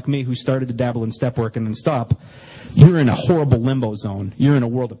in the room like me who started to dabble in step work and then stop, you're in a horrible limbo zone. You're in a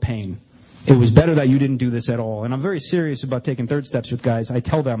world of pain. It was better that you didn't do this at all. And I'm very serious about taking third steps with guys. I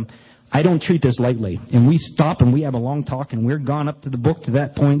tell them, I don't treat this lightly. And we stop and we have a long talk, and we're gone up to the book to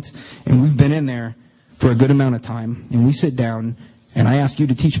that point, and we've been in there for a good amount of time, and we sit down, and I ask you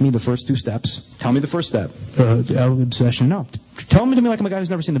to teach me the first 2 steps. Tell me the first step. Obsession. No. Tell me to me like I'm a guy who's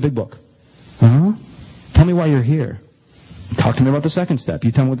never seen the big book. Huh? Tell me why you're here. Talk to me about the second step.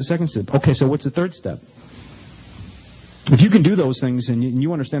 You tell me what the second step. Okay, so what's the third step? If you can do those things and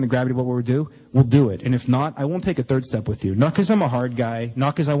you understand the gravity of what we'll do it. And if not, I won't take a third step with you. Not because I'm a hard guy,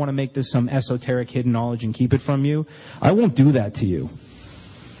 not because I want to make this some esoteric hidden knowledge and keep it from you. I won't do that to you.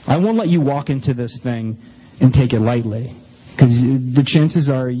 I won't let you walk into this thing and take it lightly. Because the chances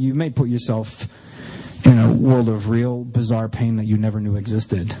are you may put yourself in a world of real bizarre pain that you never knew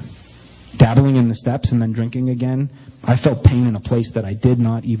existed. Dabbling in the steps and then drinking again, I felt pain in a place that I did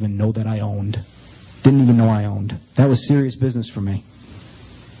not even know that I owned. Didn't even know I owned. That was serious business for me.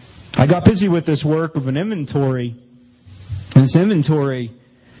 I got busy with this work of an inventory. And this inventory,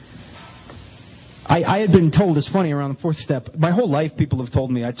 I had been told, it's funny, around the 4th step. My whole life people have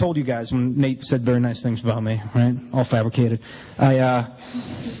told me. I told you guys when Nate said very nice things about me, right? All fabricated. I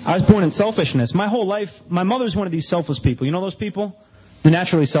was born in selfishness. My whole life, my mother's one of these selfless people. You know those people? They're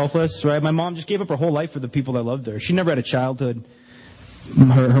naturally selfless, right? My mom just gave up her whole life for the people that loved her. She never had a childhood.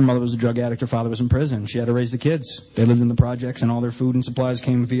 Her mother was a drug addict. Her father was in prison. She had to raise the kids. They lived in the projects, and all their food and supplies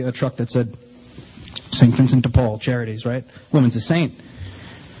came via a truck that said St. Vincent de Paul, Charities, right? Woman's a saint.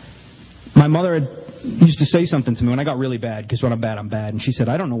 My mother used to say something to me when I got really bad, because when I'm bad, I'm bad. And she said,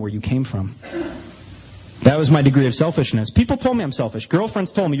 I don't know where you came from. That was my degree of selfishness. People told me I'm selfish.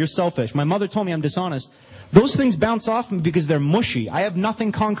 Girlfriends told me, you're selfish. My mother told me I'm dishonest. Those things bounce off me because they're mushy. I have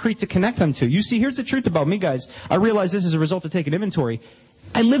nothing concrete to connect them to. You see, here's the truth about me, guys. I realized this as a result of taking inventory.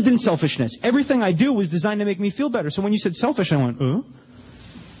 I lived in selfishness. Everything I do was designed to make me feel better. So when you said selfish, I went,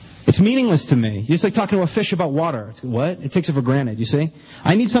 It's meaningless to me. It's like talking to a fish about water. It's, what? It takes it for granted, you see?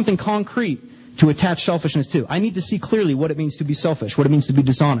 I need something concrete to attach selfishness to. I need to see clearly what it means to be selfish, what it means to be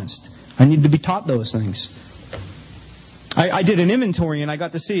dishonest. I need to be taught those things. I did an inventory, and I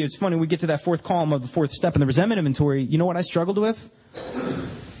got to see, it's funny, we get to that 4th column of the 4th step in the resentment inventory. You know what I struggled with?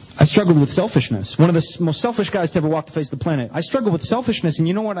 I struggled with selfishness. One of the most selfish guys to ever walk the face of the planet. I struggled with selfishness, and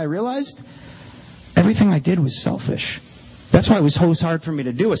you know what I realized? Everything I did was selfish. That's why it was so hard for me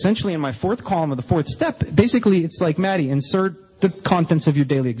to do. Essentially, in my 4th column of the 4th step, basically, it's like, Maddie, insert the contents of your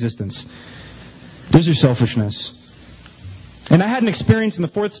daily existence. There's your selfishness. And I had an experience in the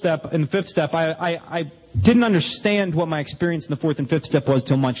 4th step, in the 5th step. I didn't understand what my experience in the 4th and 5th step was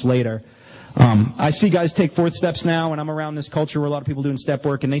till much later. I see guys take 4th steps now, and I'm around this culture where a lot of people doing step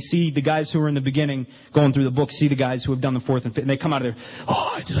work, and they see the guys who are in the beginning going through the book, see the guys who have done the 4th and 5th, and they come out of there,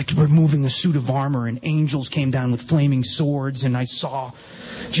 it's like removing a suit of armor, and angels came down with flaming swords, and I saw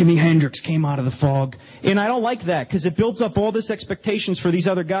Jimi Hendrix came out of the fog. And I don't like that, because it builds up all this expectations for these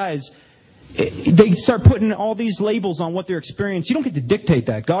other guys. They start putting all these labels on what their experience. You don't get to dictate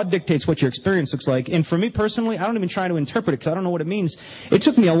that. God dictates what your experience looks like. And for me personally, I don't even try to interpret it because I don't know what it means. It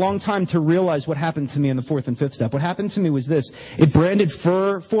took me a long time to realize what happened to me in the 4th and 5th step. What happened to me was this. It branded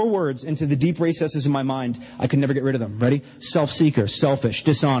four words into the deep recesses of my mind. I could never get rid of them. Ready? Self-seeker, selfish,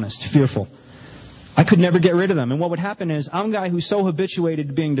 dishonest, fearful. I could never get rid of them. And what would happen is, I'm a guy who's so habituated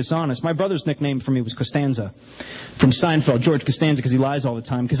to being dishonest. My brother's nickname for me was Costanza. From Seinfeld, George Costanza, because he lies all the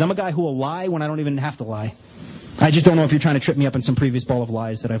time. Because I'm a guy who will lie when I don't even have to lie. I just don't know if you're trying to trip me up in some previous ball of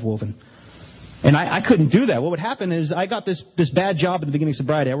lies that I've woven. And I couldn't do that. What would happen is, I got this bad job at the beginning of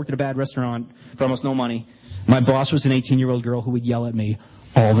sobriety. I worked at a bad restaurant for almost no money. My boss was an 18-year-old girl who would yell at me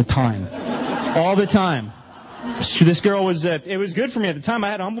all the time. All the time. This girl was, it was good for me at the time. I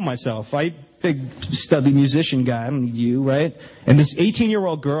had to humble myself. Big studly musician guy, I don't need you, right? And this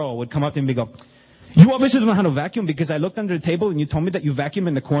 18-year-old girl would come up to me and go, you obviously don't know how to vacuum because I looked under the table and you told me that you vacuum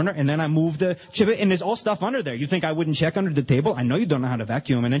in the corner and then I moved the chip and there's all stuff under there. You think I wouldn't check under the table? I know you don't know how to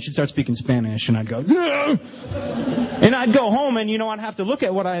vacuum. And then she'd start speaking Spanish and I'd go, ugh! And I'd go home and, I'd have to look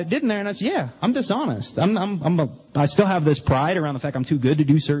at what I did in there and I'd say, yeah, I'm dishonest. I still have this pride around the fact I'm too good to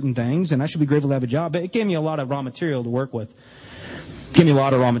do certain things and I should be grateful to have a job. But it gave me a lot of raw material to work with. I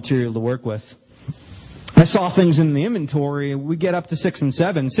saw things in the inventory. We get up to 6 and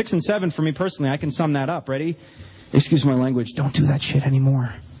 7. 6 and 7, for me personally, I can sum that up. Ready? Excuse my language. Don't do that shit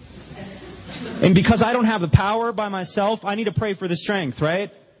anymore. And because I don't have the power by myself, I need to pray for the strength,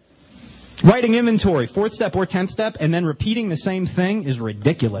 right? Writing inventory, 4th step or 10th step, and then repeating the same thing is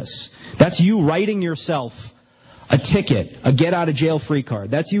ridiculous. That's you writing yourself a ticket, a get-out-of-jail-free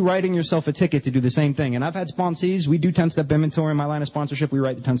card. That's you writing yourself a ticket to do the same thing. And I've had sponsees, we do 10-step inventory in my line of sponsorship, we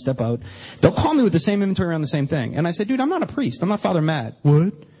write the 10-step out. They'll call me with the same inventory on the same thing. And I said, dude, I'm not a priest. I'm not Father Matt.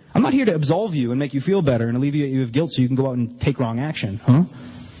 What? I'm not here to absolve you and make you feel better and alleviate you of guilt so you can go out and take wrong action. Huh?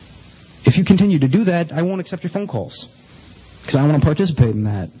 If you continue to do that, I won't accept your phone calls. Because I don't want to participate in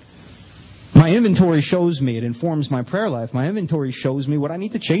that. My inventory shows me, it informs my prayer life. My inventory shows me what I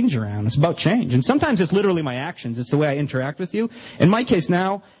need to change around. It's about change. And sometimes it's literally my actions. It's the way I interact with you. In my case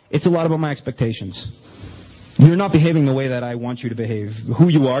now, it's a lot about my expectations. You're not behaving the way that I want you to behave. Who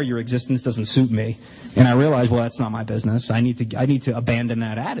you are, your existence doesn't suit me. And I realize, well, that's not my business. I need to abandon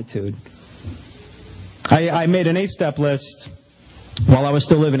that attitude. I made an 8-step list while I was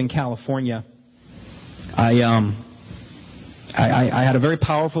still living in California. I had a very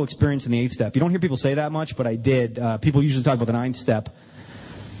powerful experience in the 8th step. You don't hear people say that much, but I did. People usually talk about the 9th step.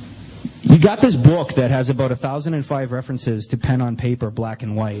 You got this book that has about 1,005 references to pen on paper, black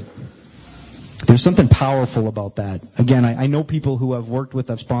and white. There's something powerful about that. Again, I know people who have worked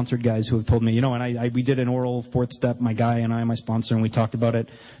with, I've sponsored guys who have told me, and we did an oral 4th step, my guy and I, my sponsor, and we talked about it.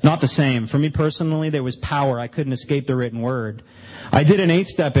 Not the same. For me personally, there was power. I couldn't escape the written word. I did an 8th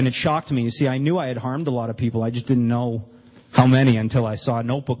step, and it shocked me. You see, I knew I had harmed a lot of people. I just didn't know how many until I saw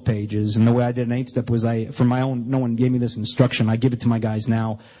notebook pages. And the way I did an 8th step was for my own, no one gave me this instruction. I give it to my guys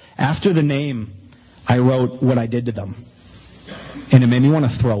now. After the name, I wrote what I did to them. And it made me want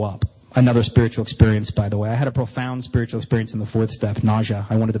to throw up. Another spiritual experience, by the way. I had a profound spiritual experience in the 4th step, nausea.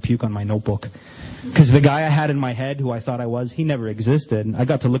 I wanted to puke on my notebook. Because the guy I had in my head, who I thought I was, he never existed. I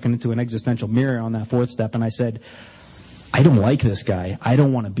got to look into an existential mirror on that 4th step, and I said, I don't like this guy. I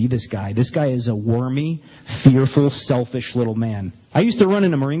don't want to be this guy. This guy is a wormy, fearful, selfish little man. I used to run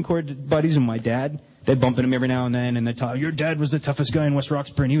into Marine Corps buddies with my dad. They'd bump into him every now and then, and they'd tell, your dad was the toughest guy in West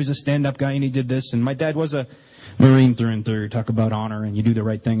Roxbury, and he was a stand-up guy, and he did this. And my dad was a Marine through and through. Talk about honor, and you do the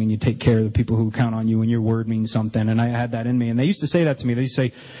right thing, and you take care of the people who count on you, and your word means something. And I had that in me. And they used to say that to me. They used to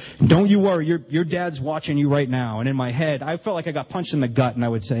say, don't you worry, your dad's watching you right now. And in my head, I felt like I got punched in the gut, and I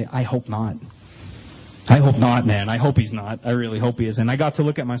would say, I hope not. I hope not, man. I hope he's not. I really hope he is. And I got to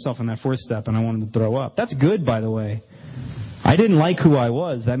look at myself in that 4th step, and I wanted to throw up. That's good, by the way. I didn't like who I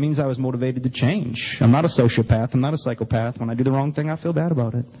was. That means I was motivated to change. I'm not a sociopath. I'm not a psychopath. When I do the wrong thing, I feel bad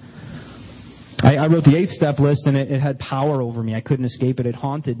about it. I wrote the 8th step list, and it had power over me. I couldn't escape it. It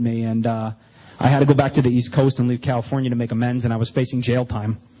haunted me. And I had to go back to the East Coast and leave California to make amends, and I was facing jail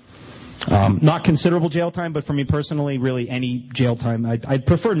time. Not considerable jail time, but for me personally, really any jail time. I'd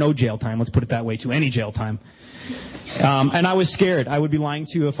prefer no jail time, let's put it that way, to any jail time. And I was scared. I would be lying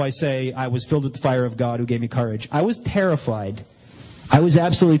to you if I say I was filled with the fire of God who gave me courage. I was terrified. I was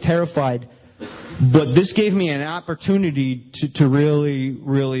absolutely terrified. But this gave me an opportunity to really,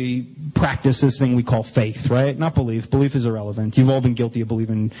 really practice this thing we call faith, right? Not belief. Belief is irrelevant. You've all been guilty of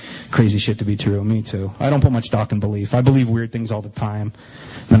believing crazy shit to be true. Me too. I don't put much stock in belief. I believe weird things all the time.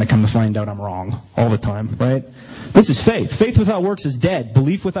 Then I come to find out I'm wrong all the time, right? This is faith. Faith without works is dead.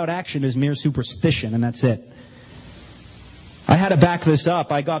 Belief without action is mere superstition, and that's it. I had to back this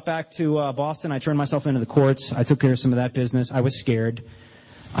up. I got back to Boston. I turned myself into the courts. I took care of some of that business. I was scared.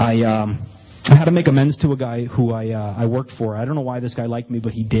 I had to make amends to a guy who I worked for. I don't know why this guy liked me,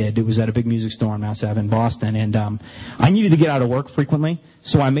 but he did. It was at a big music store on Mass Ave in Boston. And I needed to get out of work frequently,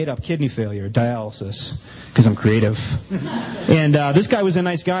 so I made up kidney failure, dialysis, because I'm creative. And this guy was a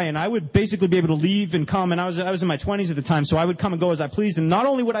nice guy, and I would basically be able to leave and come. And I was in my 20s at the time, so I would come and go as I pleased. And not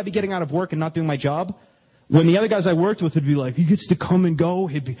only would I be getting out of work and not doing my job, when the other guys I worked with would be like, he gets to come and go,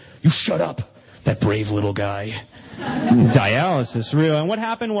 he'd be, you shut up, that brave little guy. Dialysis, real. And what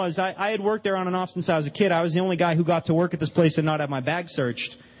happened was I had worked there on and off since I was a kid. I was the only guy who got to work at this place and not have my bag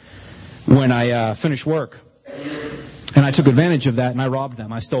searched when I finished work. And I took advantage of that, and I robbed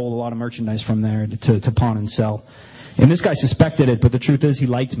them. I stole a lot of merchandise from there to pawn and sell. And this guy suspected it, but the truth is he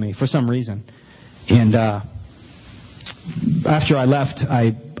liked me for some reason. And after I left,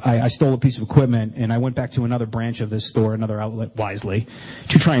 I stole a piece of equipment, and I went back to another branch of this store, another outlet, Wisely,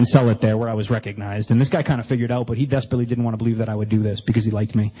 to try and sell it there where I was recognized. And this guy kind of figured out, but he desperately didn't want to believe that I would do this because he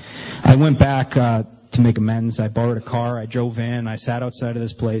liked me. I went back to make amends. I borrowed a car. I drove in. I sat outside of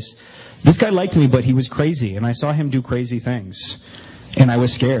this place. This guy liked me, but he was crazy, and I saw him do crazy things. And I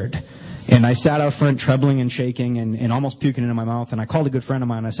was scared. And I sat out front, trembling and shaking and almost puking into my mouth. And I called a good friend of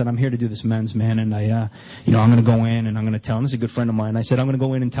mine. I said, I'm here to do this amends, man. And I'm going to go in and I'm going to tell him. This is a good friend of mine. I said, I'm going to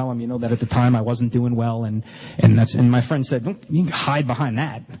go in and tell him, that at the time I wasn't doing well. And my friend said, don't you hide behind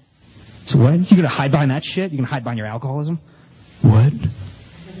that. So what? You gonna hide behind that shit? You gonna hide behind your alcoholism? What?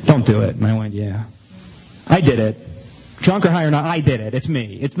 Don't do it. And I went, yeah. I did it. Drunk or high or not, I did it. It's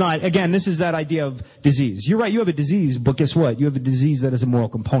me. It's not, again, this is that idea of disease. You're right, you have a disease, but guess what? You have a disease that has a moral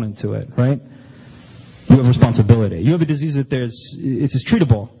component to it, right? You have responsibility. You have a disease that it's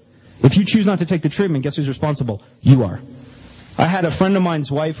treatable. If you choose not to take the treatment, guess who's responsible? You are. I had a friend of mine's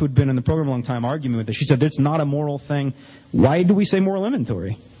wife who'd been in the program a long time arguing with this. She said, it's not a moral thing. Why do we say moral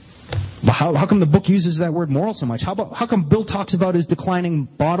inventory? But how come the book uses that word moral so much? How come Bill talks about his declining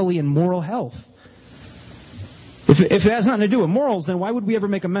bodily and moral health? If it has nothing to do with morals, then why would we ever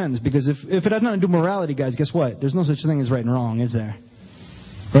make amends? Because if it has nothing to do with morality, guys, guess what? There's no such thing as right and wrong, is there?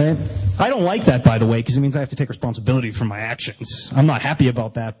 Right? I don't like that, by the way, because it means I have to take responsibility for my actions. I'm not happy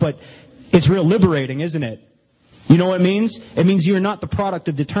about that, but it's real liberating, isn't it? You know what it means? It means you're not the product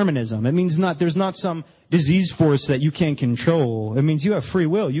of determinism. It means there's not some disease force that you can't control. It means you have free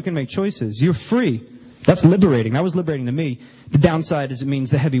will. You can make choices. You're free. That's liberating. That was liberating to me. The downside is it means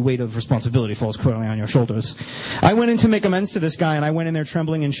the heavy weight of responsibility falls clearly on your shoulders. I went in to make amends to this guy, and I went in there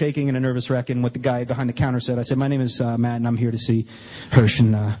trembling and shaking in a nervous wreck, and what the guy behind the counter said, I said, my name is Matt, and I'm here to see Hirsch.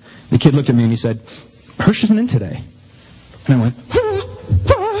 And the kid looked at me, and he said, Hirsch isn't in today. And I went,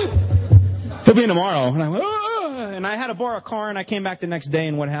 he'll be in tomorrow. And I went, and I had to borrow a car, and I came back the next day,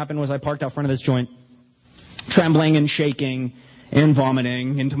 and what happened was I parked out front of this joint, trembling and shaking and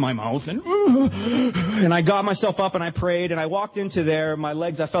vomiting into my mouth, and I got myself up and I prayed, and I walked into there, my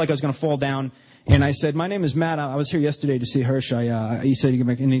legs, I felt like I was going to fall down, and I said, my name is Matt, I was here yesterday to see Hirsch. He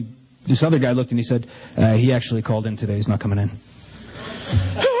said, this other guy looked and he said, he actually called in today, he's not coming in.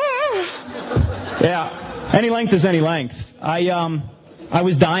 Yeah, any length is any length. I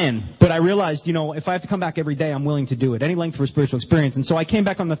was dying, but I realized, if I have to come back every day, I'm willing to do it. Any length for a spiritual experience. And so I came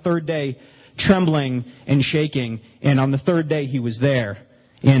back on the third day, trembling and shaking, and on the third day he was there.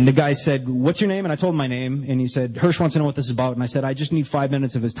 And the guy said, what's your name? And I told him my name, and he said, Hirsch wants to know what this is about. And I said, I just need 5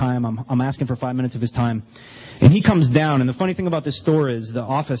 minutes of his time. I'm asking for 5 minutes of his time. And he comes down, and the funny thing about this store is the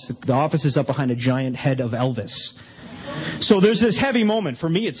office is up behind a giant head of Elvis. So there's this heavy moment. For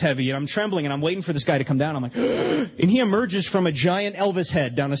me, it's heavy, and I'm trembling, and I'm waiting for this guy to come down. I'm like, and he emerges from a giant Elvis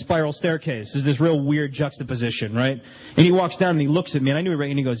head down a spiral staircase. There's this real weird juxtaposition, right? And he walks down, and he looks at me, and I knew he right,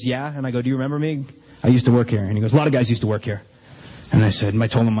 and he goes, yeah? And I go, do you remember me? I used to work here. And he goes, a lot of guys used to work here. And I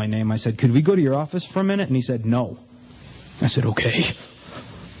told him my name. I said, could we go to your office for a minute? And he said, no. I said, okay.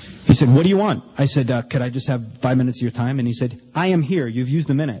 He said, what do you want? I said, could I just have 5 minutes of your time? And he said, I am here. You've used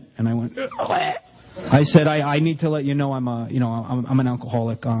a minute. And I went, I said, I need to let you know I'm an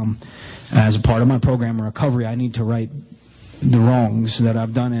alcoholic. As a part of my program of recovery, I need to right the wrongs that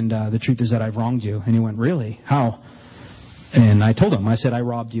I've done, and the truth is that I've wronged you. And he went, really? How? And I told him, I said, I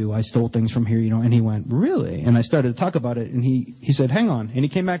robbed you. I stole things from here, and he went, really? And I started to talk about it, and he said, hang on. And he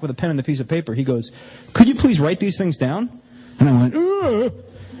came back with a pen and a piece of paper. He goes, could you please write these things down? And I went, ugh.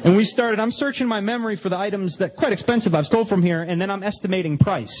 And we started, I'm searching my memory for the items that quite expensive I've stole from here, and then I'm estimating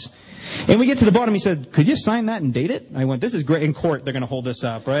price. And we get to the bottom, he said, could you sign that and date it? I went, this is great. In court, they're going to hold this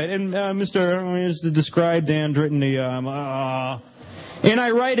up, right? And Mr. is the described and written the, and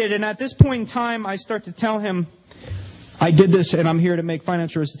I write it, and at this point in time, I start to tell him, I did this, and I'm here to make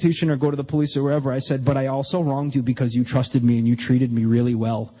financial restitution or go to the police or wherever. I said, but I also wronged you because you trusted me and you treated me really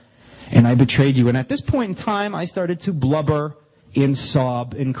well. And I betrayed you. And at this point in time, I started to blubber and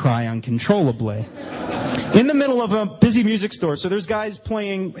sob and cry uncontrollably. In the middle of a busy music store. So there's guys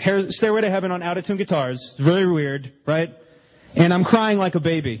playing Stairway to Heaven on out-of-tune guitars. Really weird, right? And I'm crying like a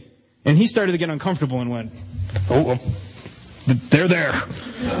baby. And he started to get uncomfortable and went, oh, they're there.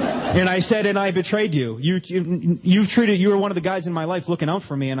 And I said, and I betrayed you. You were one of the guys in my life looking out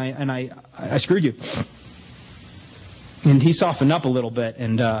for me, and I screwed you. And he softened up a little bit,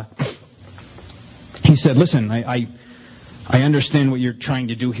 and he said, listen, I understand what you're trying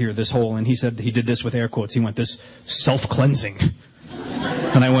to do here, this whole, and he said he did this with air quotes. He went, this self-cleansing.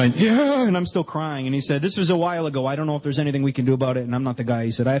 And I went, yeah, and I'm still crying. And he said, this was a while ago. I don't know if there's anything we can do about it, and I'm not the guy.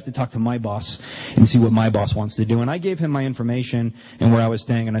 He said, I have to talk to my boss and see what my boss wants to do. And I gave him my information and where I was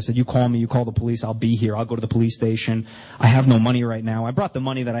staying, and I said, you call me, you call the police, I'll be here. I'll go to the police station. I have no money right now. I brought the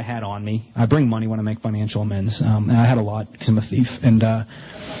money that I had on me. I bring money when I make financial amends. And I had a lot because I'm a thief. And I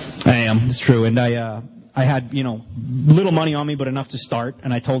am. It's true. And I had, little money on me, but enough to start.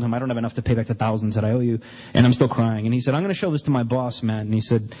 And I told him I don't have enough to pay back the thousands that I owe you. And I'm still crying. And he said, I'm going to show this to my boss, Matt. And he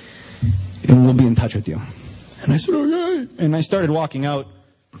said, and we'll be in touch with you. And I said, okay. And I started walking out.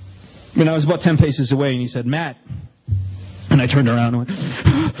 And I was about 10 paces away. And he said, Matt. And I turned around and went,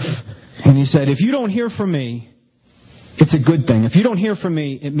 and he said, if you don't hear from me, it's a good thing. If you don't hear from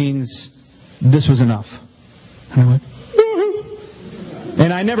me, it means this was enough. And I went,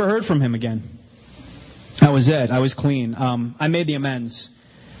 And I never heard from him again. That was it. I was clean. I made the amends.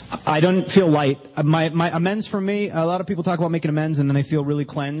 I don't feel light. My amends for me, a lot of people talk about making amends and then they feel really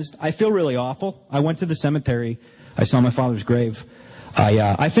cleansed. I feel really awful. I went to the cemetery. I saw my father's grave.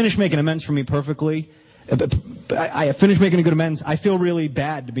 I finished making amends for me perfectly. I finished making a good amends. I feel really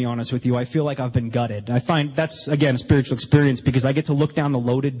bad, to be honest with you. I feel like I've been gutted. I find that's, again, a spiritual experience because I get to look down the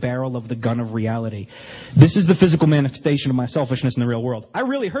loaded barrel of the gun of reality. This is the physical manifestation of my selfishness in the real world. I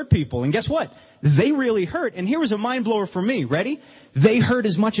really hurt people, and guess what? They really hurt. And here was a mind blower for me. Ready? They hurt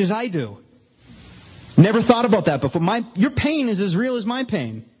as much as I do. Never thought about that before. Your pain is as real as my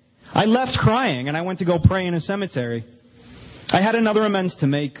pain. I left crying, and I went to go pray in a cemetery. I had another amends to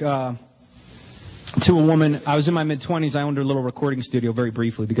make to a woman. I was in my mid-20s. I owned a little recording studio very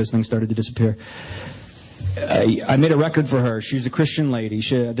briefly because things started to disappear. I made a record for her. She's a Christian lady.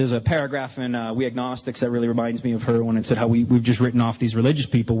 There's a paragraph in We Agnostics that really reminds me of her when it said how we've just written off these religious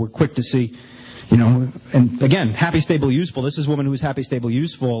people. We're quick to see, and again, happy, stable, useful. This is a woman who was happy, stable,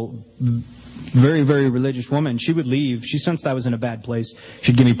 useful. Very, very religious woman. She would leave. She sensed I was in a bad place.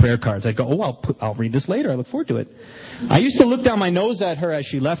 She'd give me prayer cards. I'd go, I'll read this later. I look forward to it. I used to look down my nose at her as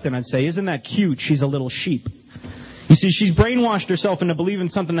she left and I'd say, isn't that cute? She's a little sheep. You see, she's brainwashed herself into believing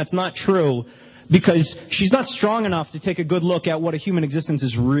something that's not true because she's not strong enough to take a good look at what a human existence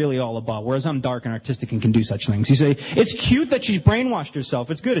is really all about, whereas I'm dark and artistic and can do such things. You say, it's cute that she's brainwashed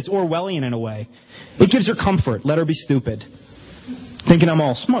herself. It's good. It's Orwellian in a way. It gives her comfort. Let her be stupid. Thinking I'm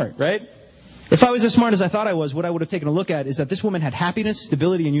all smart, right? If I was as smart as I thought I was, what I would have taken a look at is that this woman had happiness,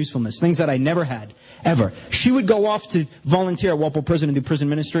 stability, and usefulness, things that I never had, ever. She would go off to volunteer at Walpole Prison and do prison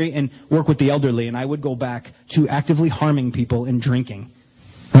ministry and work with the elderly, and I would go back to actively harming people and drinking.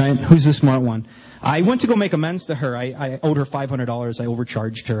 Right? Who's the smart one? I went to go make amends to her. I owed her $500. I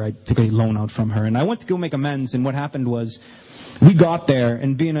overcharged her. I took a loan out from her, and I went to go make amends, and what happened was we got there,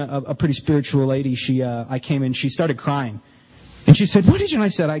 and being a pretty spiritual lady, I came in, she started crying. And she said, what did you? And I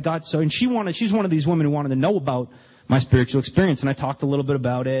said, I got so. And she's one of these women who wanted to know about my spiritual experience. And I talked a little bit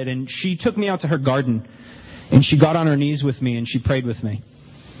about it. And she took me out to her garden. And she got on her knees with me and she prayed with me.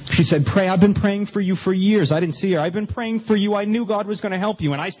 She said, pray, I've been praying for you for years. I didn't see her. I've been praying for you. I knew God was going to help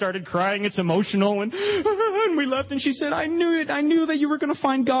you. And I started crying. It's emotional. And we left. And she said, I knew it. I knew that you were going to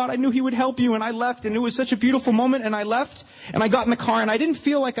find God. I knew He would help you. And I left. And it was such a beautiful moment. And I left. And I got in the car. And I didn't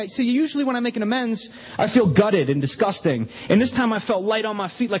feel like usually when I make an amends, I feel gutted and disgusting. And this time I felt light on my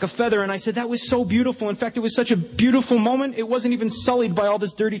feet like a feather. And I said, that was so beautiful. In fact, it was such a beautiful moment. It wasn't even sullied by all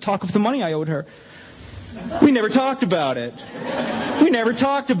this dirty talk of the money I owed her. We never talked about it. We never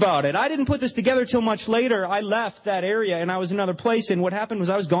talked about it. I didn't put this together till much later. I left that area and I was in another place, and what happened was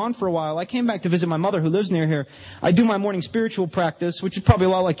I was gone for a while. I came back to visit my mother who lives near here. I do my morning spiritual practice, which is probably a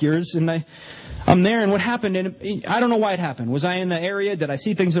lot like yours, and I'm there, and what happened, and I don't know why it happened. Was I in the area? Did I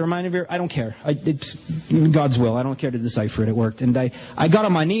see things that reminded me of her? I don't care. It's God's will. I don't care to decipher it. It worked. And I got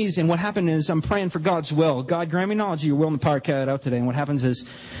on my knees, and what happened is I'm praying for God's will. God, grant me knowledge of your will and the power to carry it out today. And what happens is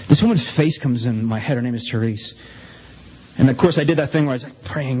this woman's face comes in my head. Her name is Therese. And of course I did that thing where I was like,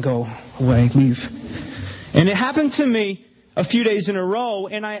 pray and go away, leave. And it happened to me a few days in a row,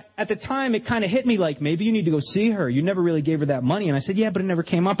 and at the time it kind of hit me like, maybe you need to go see her. You never really gave her that money. And I said, yeah, but it never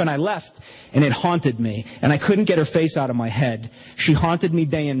came up. And I left, and it haunted me. And I couldn't get her face out of my head. She haunted me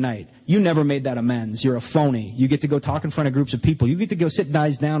day and night. You never made that amends. You're a phony. You get to go talk in front of groups of people. You get to go sit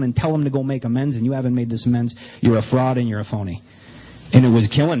guys down and tell them to go make amends, and you haven't made this amends. You're a fraud and you're a phony. And it was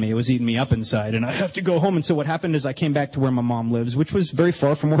killing me. It was eating me up inside. And I have to go home. And so what happened is I came back to where my mom lives, which was very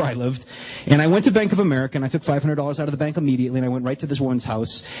far from where I lived. And I went to Bank of America, and I took $500 out of the bank immediately. And I went right to this woman's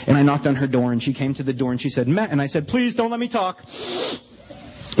house. And I knocked on her door, and she came to the door, and she said, Matt. And I said, please don't let me talk.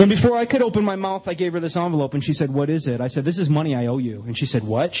 And before I could open my mouth, I gave her this envelope, and she said, what is it? I said, this is money I owe you. And she said,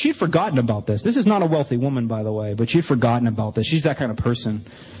 what? She had forgotten about this. This is not a wealthy woman, by the way, but she had forgotten about this. She's that kind of person,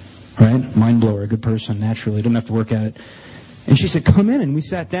 right? Mind blower, a good person, naturally. Didn't have to work at it. And she said, come in, and we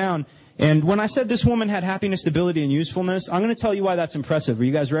sat down. And when I said this woman had happiness, stability, and usefulness, I'm going to tell you why that's impressive. Are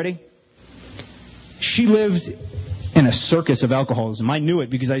you guys ready? She lived in a circus of alcoholism. I knew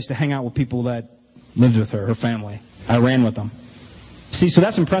it because I used to hang out with people that lived with her family. I ran with them. See, so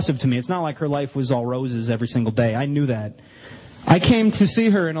that's impressive to me. It's not like her life was all roses every single day. I knew that. I came to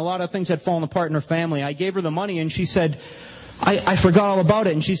see her, and a lot of things had fallen apart in her family. I gave her the money, and she said, I forgot all about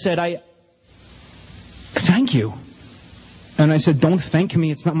it. And she said, thank you. And I said, don't thank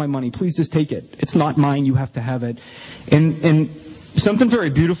me. It's not my money. Please just take it. It's not mine. You have to have it. And something very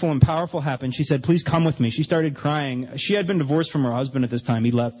beautiful and powerful happened. She said, please come with me. She started crying. She had been divorced from her husband at this time.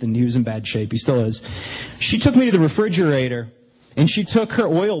 He left, and he was in bad shape. He still is. She took me to the refrigerator, and she took her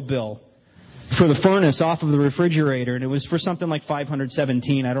oil bill. for the furnace off of the refrigerator, and it was for something like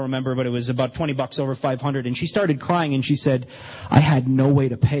 517. I don't remember, but it was about $20 over 500. And she started crying, and she said, I had no way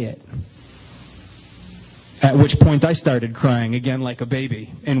to pay it. At which point I started crying again like a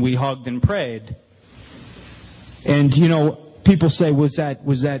baby, and we hugged and prayed. And people say, was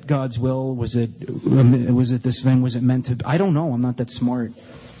that God's will? Was it this thing? Was it meant to? I don't know. I'm not that smart.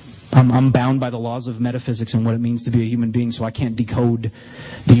 I'm bound by the laws of metaphysics and what it means to be a human being, so I can't decode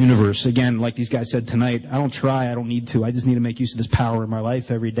the universe. Again, like these guys said tonight, I don't try, I don't need to. I just need to make use of this power in my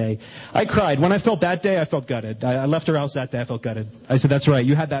life every day. I cried. When I felt that day, I felt gutted. I left her house that day, I felt gutted. I said, that's right.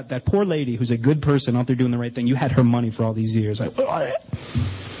 You had that poor lady who's a good person out there doing the right thing. You had her money for all these years. Right.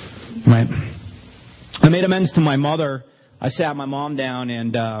 I made amends to my mother. I sat my mom down,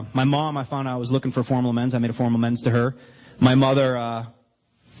 and my mom, I found out I was looking for formal amends. I made a formal amends to her. My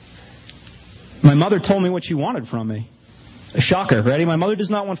mother told me what she wanted from me. A shocker, ready? My mother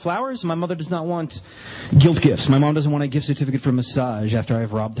does not want flowers. My mother does not want guilt gifts. My mom doesn't want a gift certificate for a massage after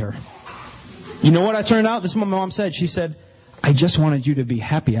I've robbed her. You know what I turned out? This is what my mom said. She said, I just wanted you to be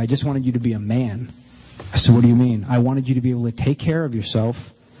happy. I just wanted you to be a man. I said, what do you mean? I wanted you to be able to take care of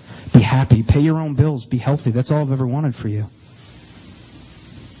yourself, be happy, pay your own bills, be healthy. That's all I've ever wanted for you.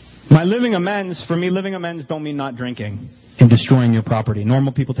 My living amends, for me, living amends don't mean not drinking and destroying your property.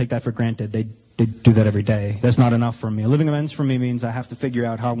 Normal people take that for granted. They do that every day. That's not enough for me. Living amends for me means I have to figure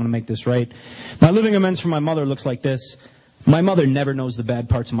out how I'm going to make this right. My living amends for my mother looks like this. My mother never knows the bad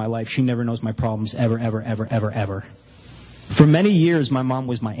parts of my life. She never knows my problems ever, ever, ever, ever, ever. For many years, my mom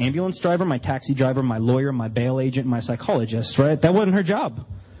was my ambulance driver, my taxi driver, my lawyer, my bail agent, my psychologist, right? That wasn't her job.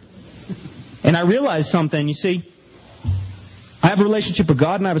 And I realized something. You see, I have a relationship with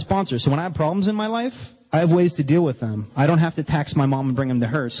God and I have a sponsor. So when I have problems in my life, I have ways to deal with them. I don't have to tax my mom and bring them to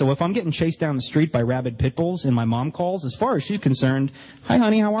her. So if I'm getting chased down the street by rabid pit bulls and my mom calls, as far as she's concerned, hi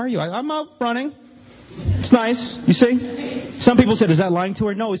honey, how are you? I'm out running. It's nice, you see? Some people said, is that lying to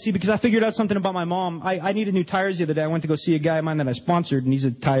her? No, see, because I figured out something about my mom. I needed new tires the other day. I went to go see a guy of mine that I sponsored, and he's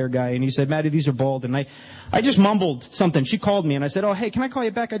a tire guy, and he said, Matty, these are bald. And I just mumbled something. She called me, and I said, oh, hey, can I call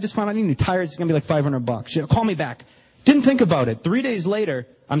you back? I just found I need new tires. It's going to be like $500. She said, call me back. Didn't think about it. 3 days later,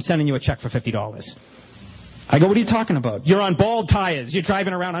 I'm sending you a check for $50. I go, what are you talking about? You're on bald tires. You're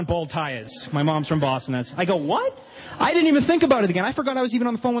driving around on bald tires. My mom's from Boston. I go, what? I didn't even think about it again. I forgot I was even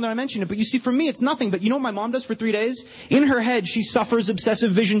on the phone when I mentioned it. But you see, for me, it's nothing. But you know what my mom does for 3 days? In her head, she suffers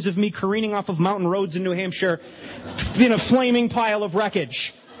obsessive visions of me careening off of mountain roads in New Hampshire in a flaming pile of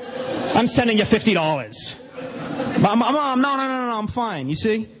wreckage. I'm sending you $50. Mom, no, I'm fine. You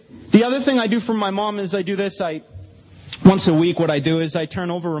see? The other thing I do for my mom is I do this. Once a week, what I do is I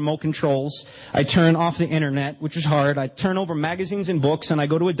turn over remote controls. I turn off the internet, which is hard. I turn over magazines and books, and I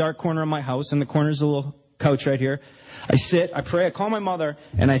go to a dark corner of my house. In the corner is a little couch right here. I sit, I pray, I call my mother,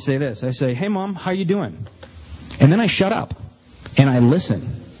 and I say this. I say, hey, Mom, how you doing? And then I shut up, and I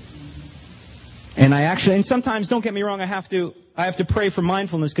listen. And sometimes, don't get me wrong, I have to pray for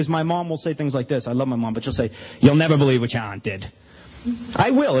mindfulness, because my mom will say things like this. I love my mom, but she'll say, you'll never believe what your aunt did. I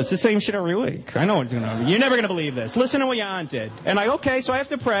will. It's the same shit every week. I know what it's going to be. You're never going to believe this. Listen to what your aunt did. And okay, so I have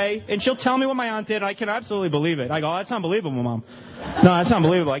to pray, and she'll tell me what my aunt did, and I can absolutely believe it. I go, oh, that's unbelievable, Mom. No, that's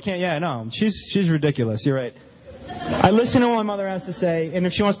unbelievable. I can't, no. She's ridiculous. You're right. I listen to what my mother has to say, and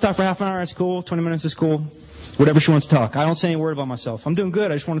if she wants to talk for half an hour, it's cool. 20 minutes is cool. Whatever she wants to talk. I don't say any word about myself. I'm doing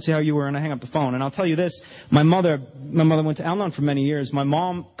good. I just want to see how you were, and I hang up the phone. And I'll tell you this. My mother went to Al-Anon for many years. My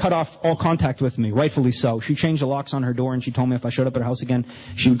mom cut off all contact with me, rightfully so. She changed the locks on her door, and she told me if I showed up at her house again,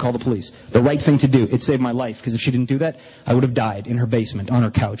 she would call the police. The right thing to do. It saved my life, because if she didn't do that, I would have died in her basement, on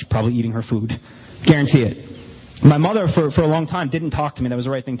her couch, probably eating her food. Guarantee it. My mother, for a long time, didn't talk to me. That was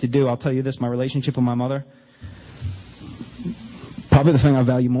the right thing to do. I'll tell you this. My relationship with my mother, probably the thing I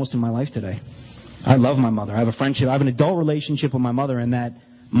value most in my life today. I love my mother. I have a friendship. I have an adult relationship with my mother in that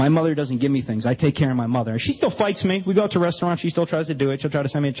my mother doesn't give me things. I take care of my mother. She still fights me. We go out to restaurants. She still tries to do it. She'll try to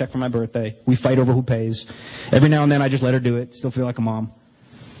send me a check for my birthday. We fight over who pays. Every now and then I just let her do it. Still feel like a mom.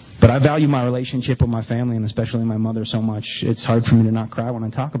 But I value my relationship with my family and especially my mother so much. It's hard for me to not cry when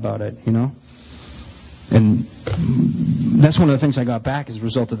I talk about it, you know? And that's one of the things I got back as a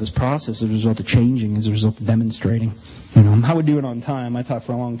result of this process, as a result of changing, as a result of demonstrating. You know, how we do it on time. I talked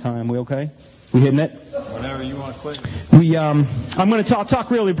for a long time. We okay? We hitting it? Whenever you want to quit. I'm going to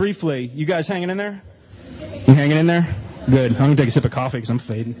talk really briefly. You guys hanging in there? You hanging in there? Good. I'm going to take a sip of coffee because I'm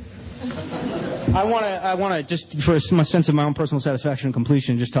fading. I want to just, for my sense of my own personal satisfaction and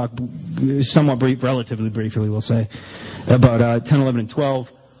completion, just talk somewhat brief, relatively briefly, we'll say, about 10, 11, and 12.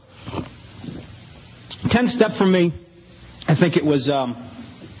 10th step for me, I think it was,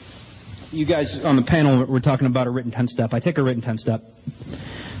 you guys on the panel were talking about a written 10th step. I take a written 10th step.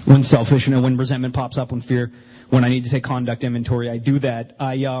 when selfish and when resentment pops up, when fear, when I need to take conduct inventory, I do that.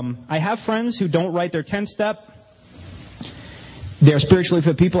 I have friends who don't write their 10-step. They're spiritually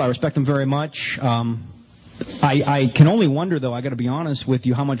fit people. I respect them very much. I can only wonder, though, I got to be honest with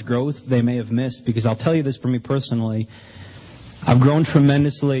you, how much growth they may have missed, because I'll tell you this for me personally. I've grown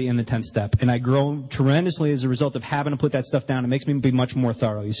tremendously in the 10th step, and I've grown tremendously as a result of having to put that stuff down. It makes me be much more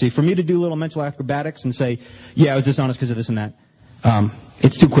thorough. You see, for me to do little mental acrobatics and say, yeah, I was dishonest because of this and that,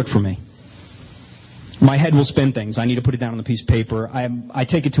 it's too quick for me. My head will spin things. I need to put it down on a piece of paper. I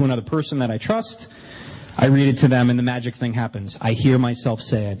take it to another person that I trust. I read it to them, and the magic thing happens. I hear myself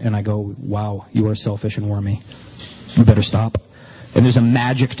say it, and I go, wow, you are selfish and wormy. You better stop. And there's a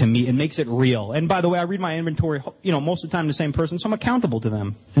magic to me. It makes it real. And by the way, I read my inventory, most of the time the same person, so I'm accountable to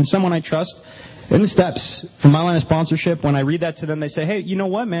them. And someone I trust. In the steps, from my line of sponsorship, when I read that to them, they say, hey, you know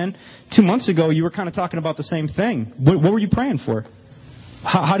what, man? 2 months ago, you were kind of talking about the same thing. What were you praying for?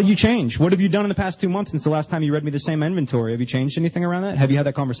 How did you change? What have you done in the past 2 months since the last time you read me the same inventory? Have you changed anything around that? Have you had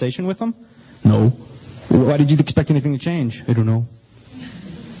that conversation with them? No. Why did you expect anything to change? I don't know.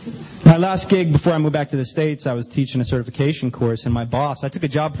 My last gig before I moved back to the States, I was teaching a certification course, and my boss, I took a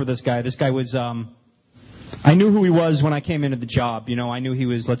job for this guy. This guy was, I knew who he was when I came into the job. I knew he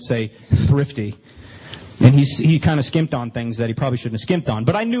was, let's say, thrifty. And he kind of skimped on things that he probably shouldn't have skimped on.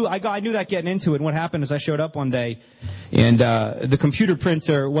 But I knew that getting into it. And what happened is I showed up one day, and the computer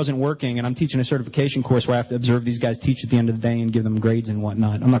printer wasn't working, and I'm teaching a certification course where I have to observe these guys teach at the end of the day and give them grades and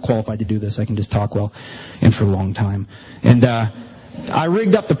whatnot. I'm not qualified to do this. I can just talk well and for a long time. And I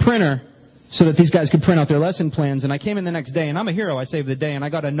rigged up the printer so that these guys could print out their lesson plans. And I came in the next day, and I'm a hero. I saved the day. And I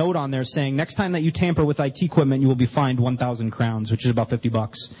got a note on there saying, next time that you tamper with IT equipment, you will be fined 1,000 crowns, which is about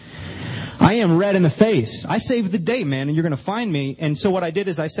 $50. I am red in the face. I saved the day, man, and you're going to find me. And so what I did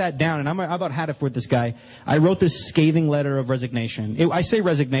is I sat down, and I about had it with this guy. I wrote this scathing letter of resignation. I say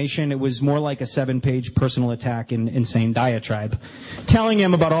resignation. It was more like a 7-page personal attack and insane diatribe, telling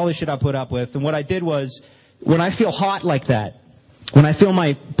him about all the shit I put up with. And what I did was, when I feel hot like that, when I feel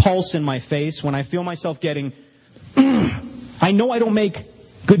my pulse in my face, when I feel myself getting, I know I don't make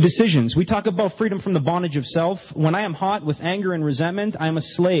good decisions. We talk about freedom from the bondage of self. When I am hot with anger and resentment, I am a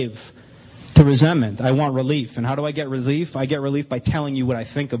slave to resentment. I want relief. And how do I get relief? I get relief by telling you what I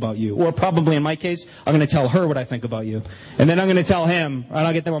think about you. Or probably in my case, I'm going to tell her what I think about you. And then I'm going to tell him, and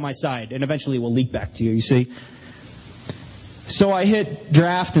I'll get them on my side. And eventually it will leak back to you, you see? So I hit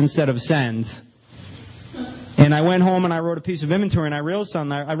draft instead of send. And I went home and I wrote a piece of inventory, and I realized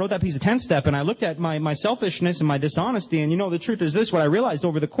something. I wrote that piece of 10-step, and I looked at my selfishness and my dishonesty. And the truth is this, what I realized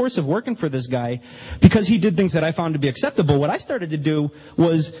over the course of working for this guy, because he did things that I found to be acceptable, what I started to do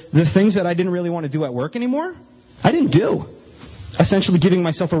was the things that I didn't really want to do at work anymore, I didn't do. Essentially giving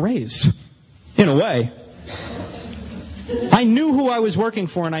myself a raise, in a way. I knew who I was working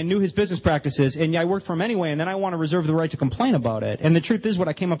for, and I knew his business practices, and I worked for him anyway, and then I want to reserve the right to complain about it. And the truth is, what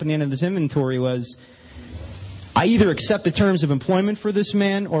I came up in the end of this inventory was, I either accept the terms of employment for this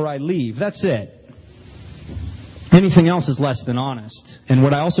man or I leave. That's it. Anything else is less than honest. And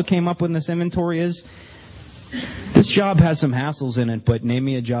what I also came up with in this inventory is, this job has some hassles in it, but name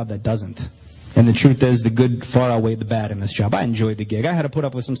me a job that doesn't. And the truth is, the good far outweighed the bad in this job. I enjoyed the gig. I had to put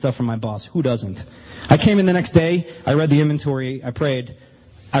up with some stuff from my boss. Who doesn't? I came in the next day, I read the inventory, I prayed,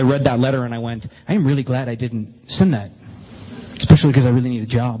 I read that letter, and I went, I am really glad I didn't send that. Especially because I really need a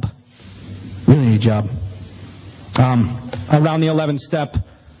job. Really need a job. Around the 11th step,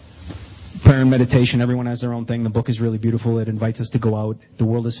 prayer and meditation, everyone has their own thing. The book is really beautiful. It invites us to go out. The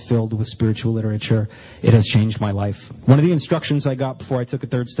world is filled with spiritual literature. It has changed my life. One of the instructions I got before I took a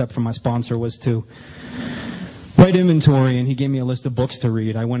third step from my sponsor was to write inventory, and he gave me a list of books to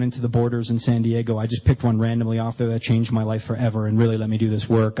read. I went into the Borders in San Diego. I just picked one randomly off there that changed my life forever and really let me do this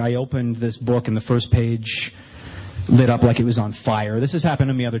work. I opened this book, and the first page lit up like it was on fire. This has happened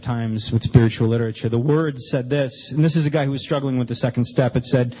to me other times with spiritual literature. The words said this, and this is a guy who was struggling with the second step. It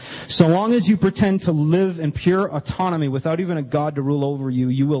said, so long as you pretend to live in pure autonomy without even a God to rule over you,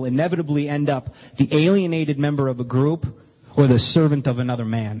 you will inevitably end up the alienated member of a group or the servant of another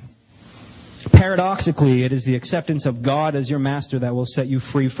man. Paradoxically, it is the acceptance of God as your master that will set you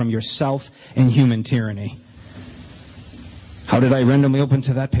free from yourself and human tyranny. How did I randomly open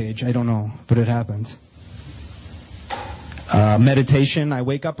to that page? I don't know, but it happened. Meditation, I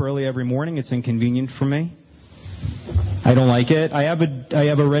wake up early every morning. It's inconvenient for me. I don't like it. I have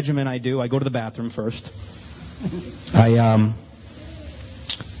a regimen I do. I go to the bathroom first. I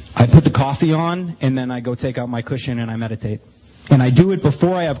put the coffee on, and then I go take out my cushion and I meditate. And I do it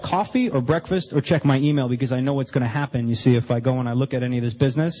before I have coffee or breakfast or check my email because I know what's going to happen. You see, if I go and I look at any of this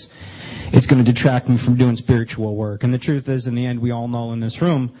business, it's going to detract me from doing spiritual work. And the truth is, in the end, we all know in this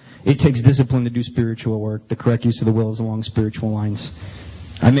room, it takes discipline to do spiritual work. The correct use of the will is along spiritual lines.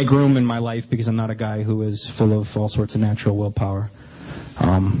 I make room in my life because I'm not a guy who is full of all sorts of natural willpower.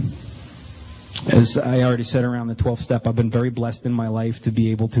 As I already said around the 12th step, I've been very blessed in my life to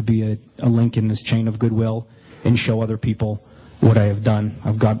be able to be a link in this chain of goodwill and show other people what I have done.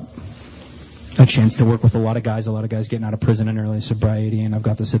 I've got a chance to work with a lot of guys getting out of prison in early sobriety, and I've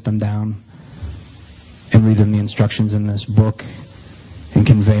got to sit them down and read them the instructions in this book and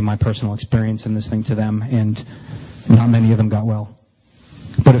convey my personal experience in this thing to them, and not many of them got well.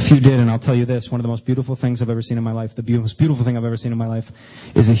 But a few did, and I'll tell you this, one of the most beautiful things I've ever seen in my life, the most beautiful thing I've ever seen in my life,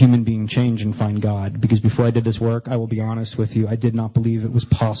 is a human being change and find God. Because before I did this work, I will be honest with you, I did not believe it was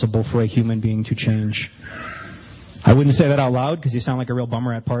possible for a human being to change. I wouldn't say that out loud because you sound like a real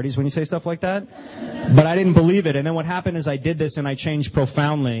bummer at parties when you say stuff like that. But I didn't believe it. And then what happened is I did this and I changed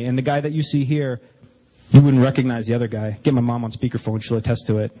profoundly. And the guy that you see here, you wouldn't recognize the other guy. Get my mom on speakerphone, she'll attest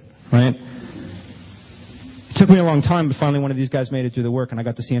to it. Right? It took me a long time, but finally one of these guys made it through the work and I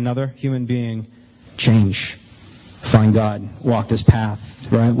got to see another human being change, find God, walk this path.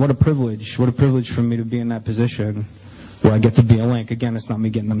 Right? What a privilege. What a privilege for me to be in that position where I get to be a link. Again, it's not me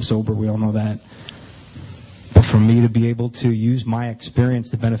getting them sober. We all know that. But for me to be able to use my experience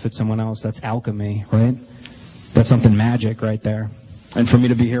to benefit someone else, that's alchemy, right? That's something magic right there. And for me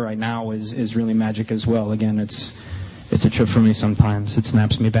to be here right now is really magic as well. Again, it's a trip for me sometimes. It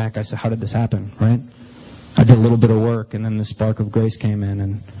snaps me back. I said, how did this happen, right? I did a little bit of work, and then the spark of grace came in,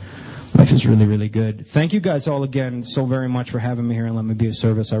 and life is really, really good. Thank you guys all again so very much for having me here and letting me be of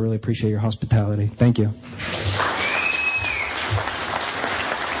service. I really appreciate your hospitality. Thank you.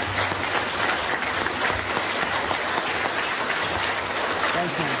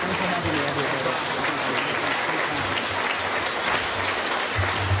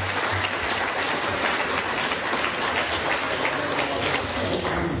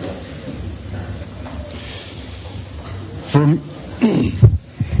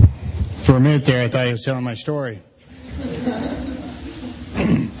 For a minute there, I thought he was telling my story.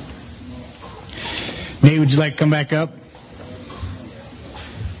 Nate, would you like to come back up?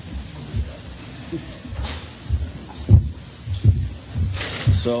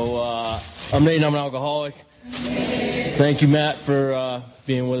 So, I'm Nate, and I'm an alcoholic. Thank you, Matt, for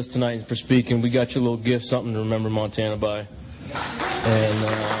being with us tonight and for speaking. We got you a little gift, something to remember Montana by.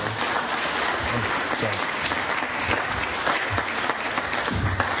 And,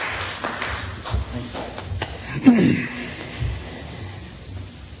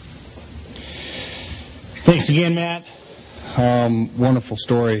 Thanks again, Matt. Wonderful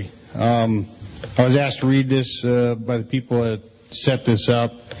story. I was asked to read this by the people that set this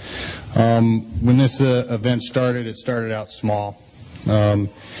up. When this event started, it started out small.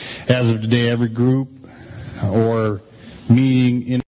 As of today, every group or meeting in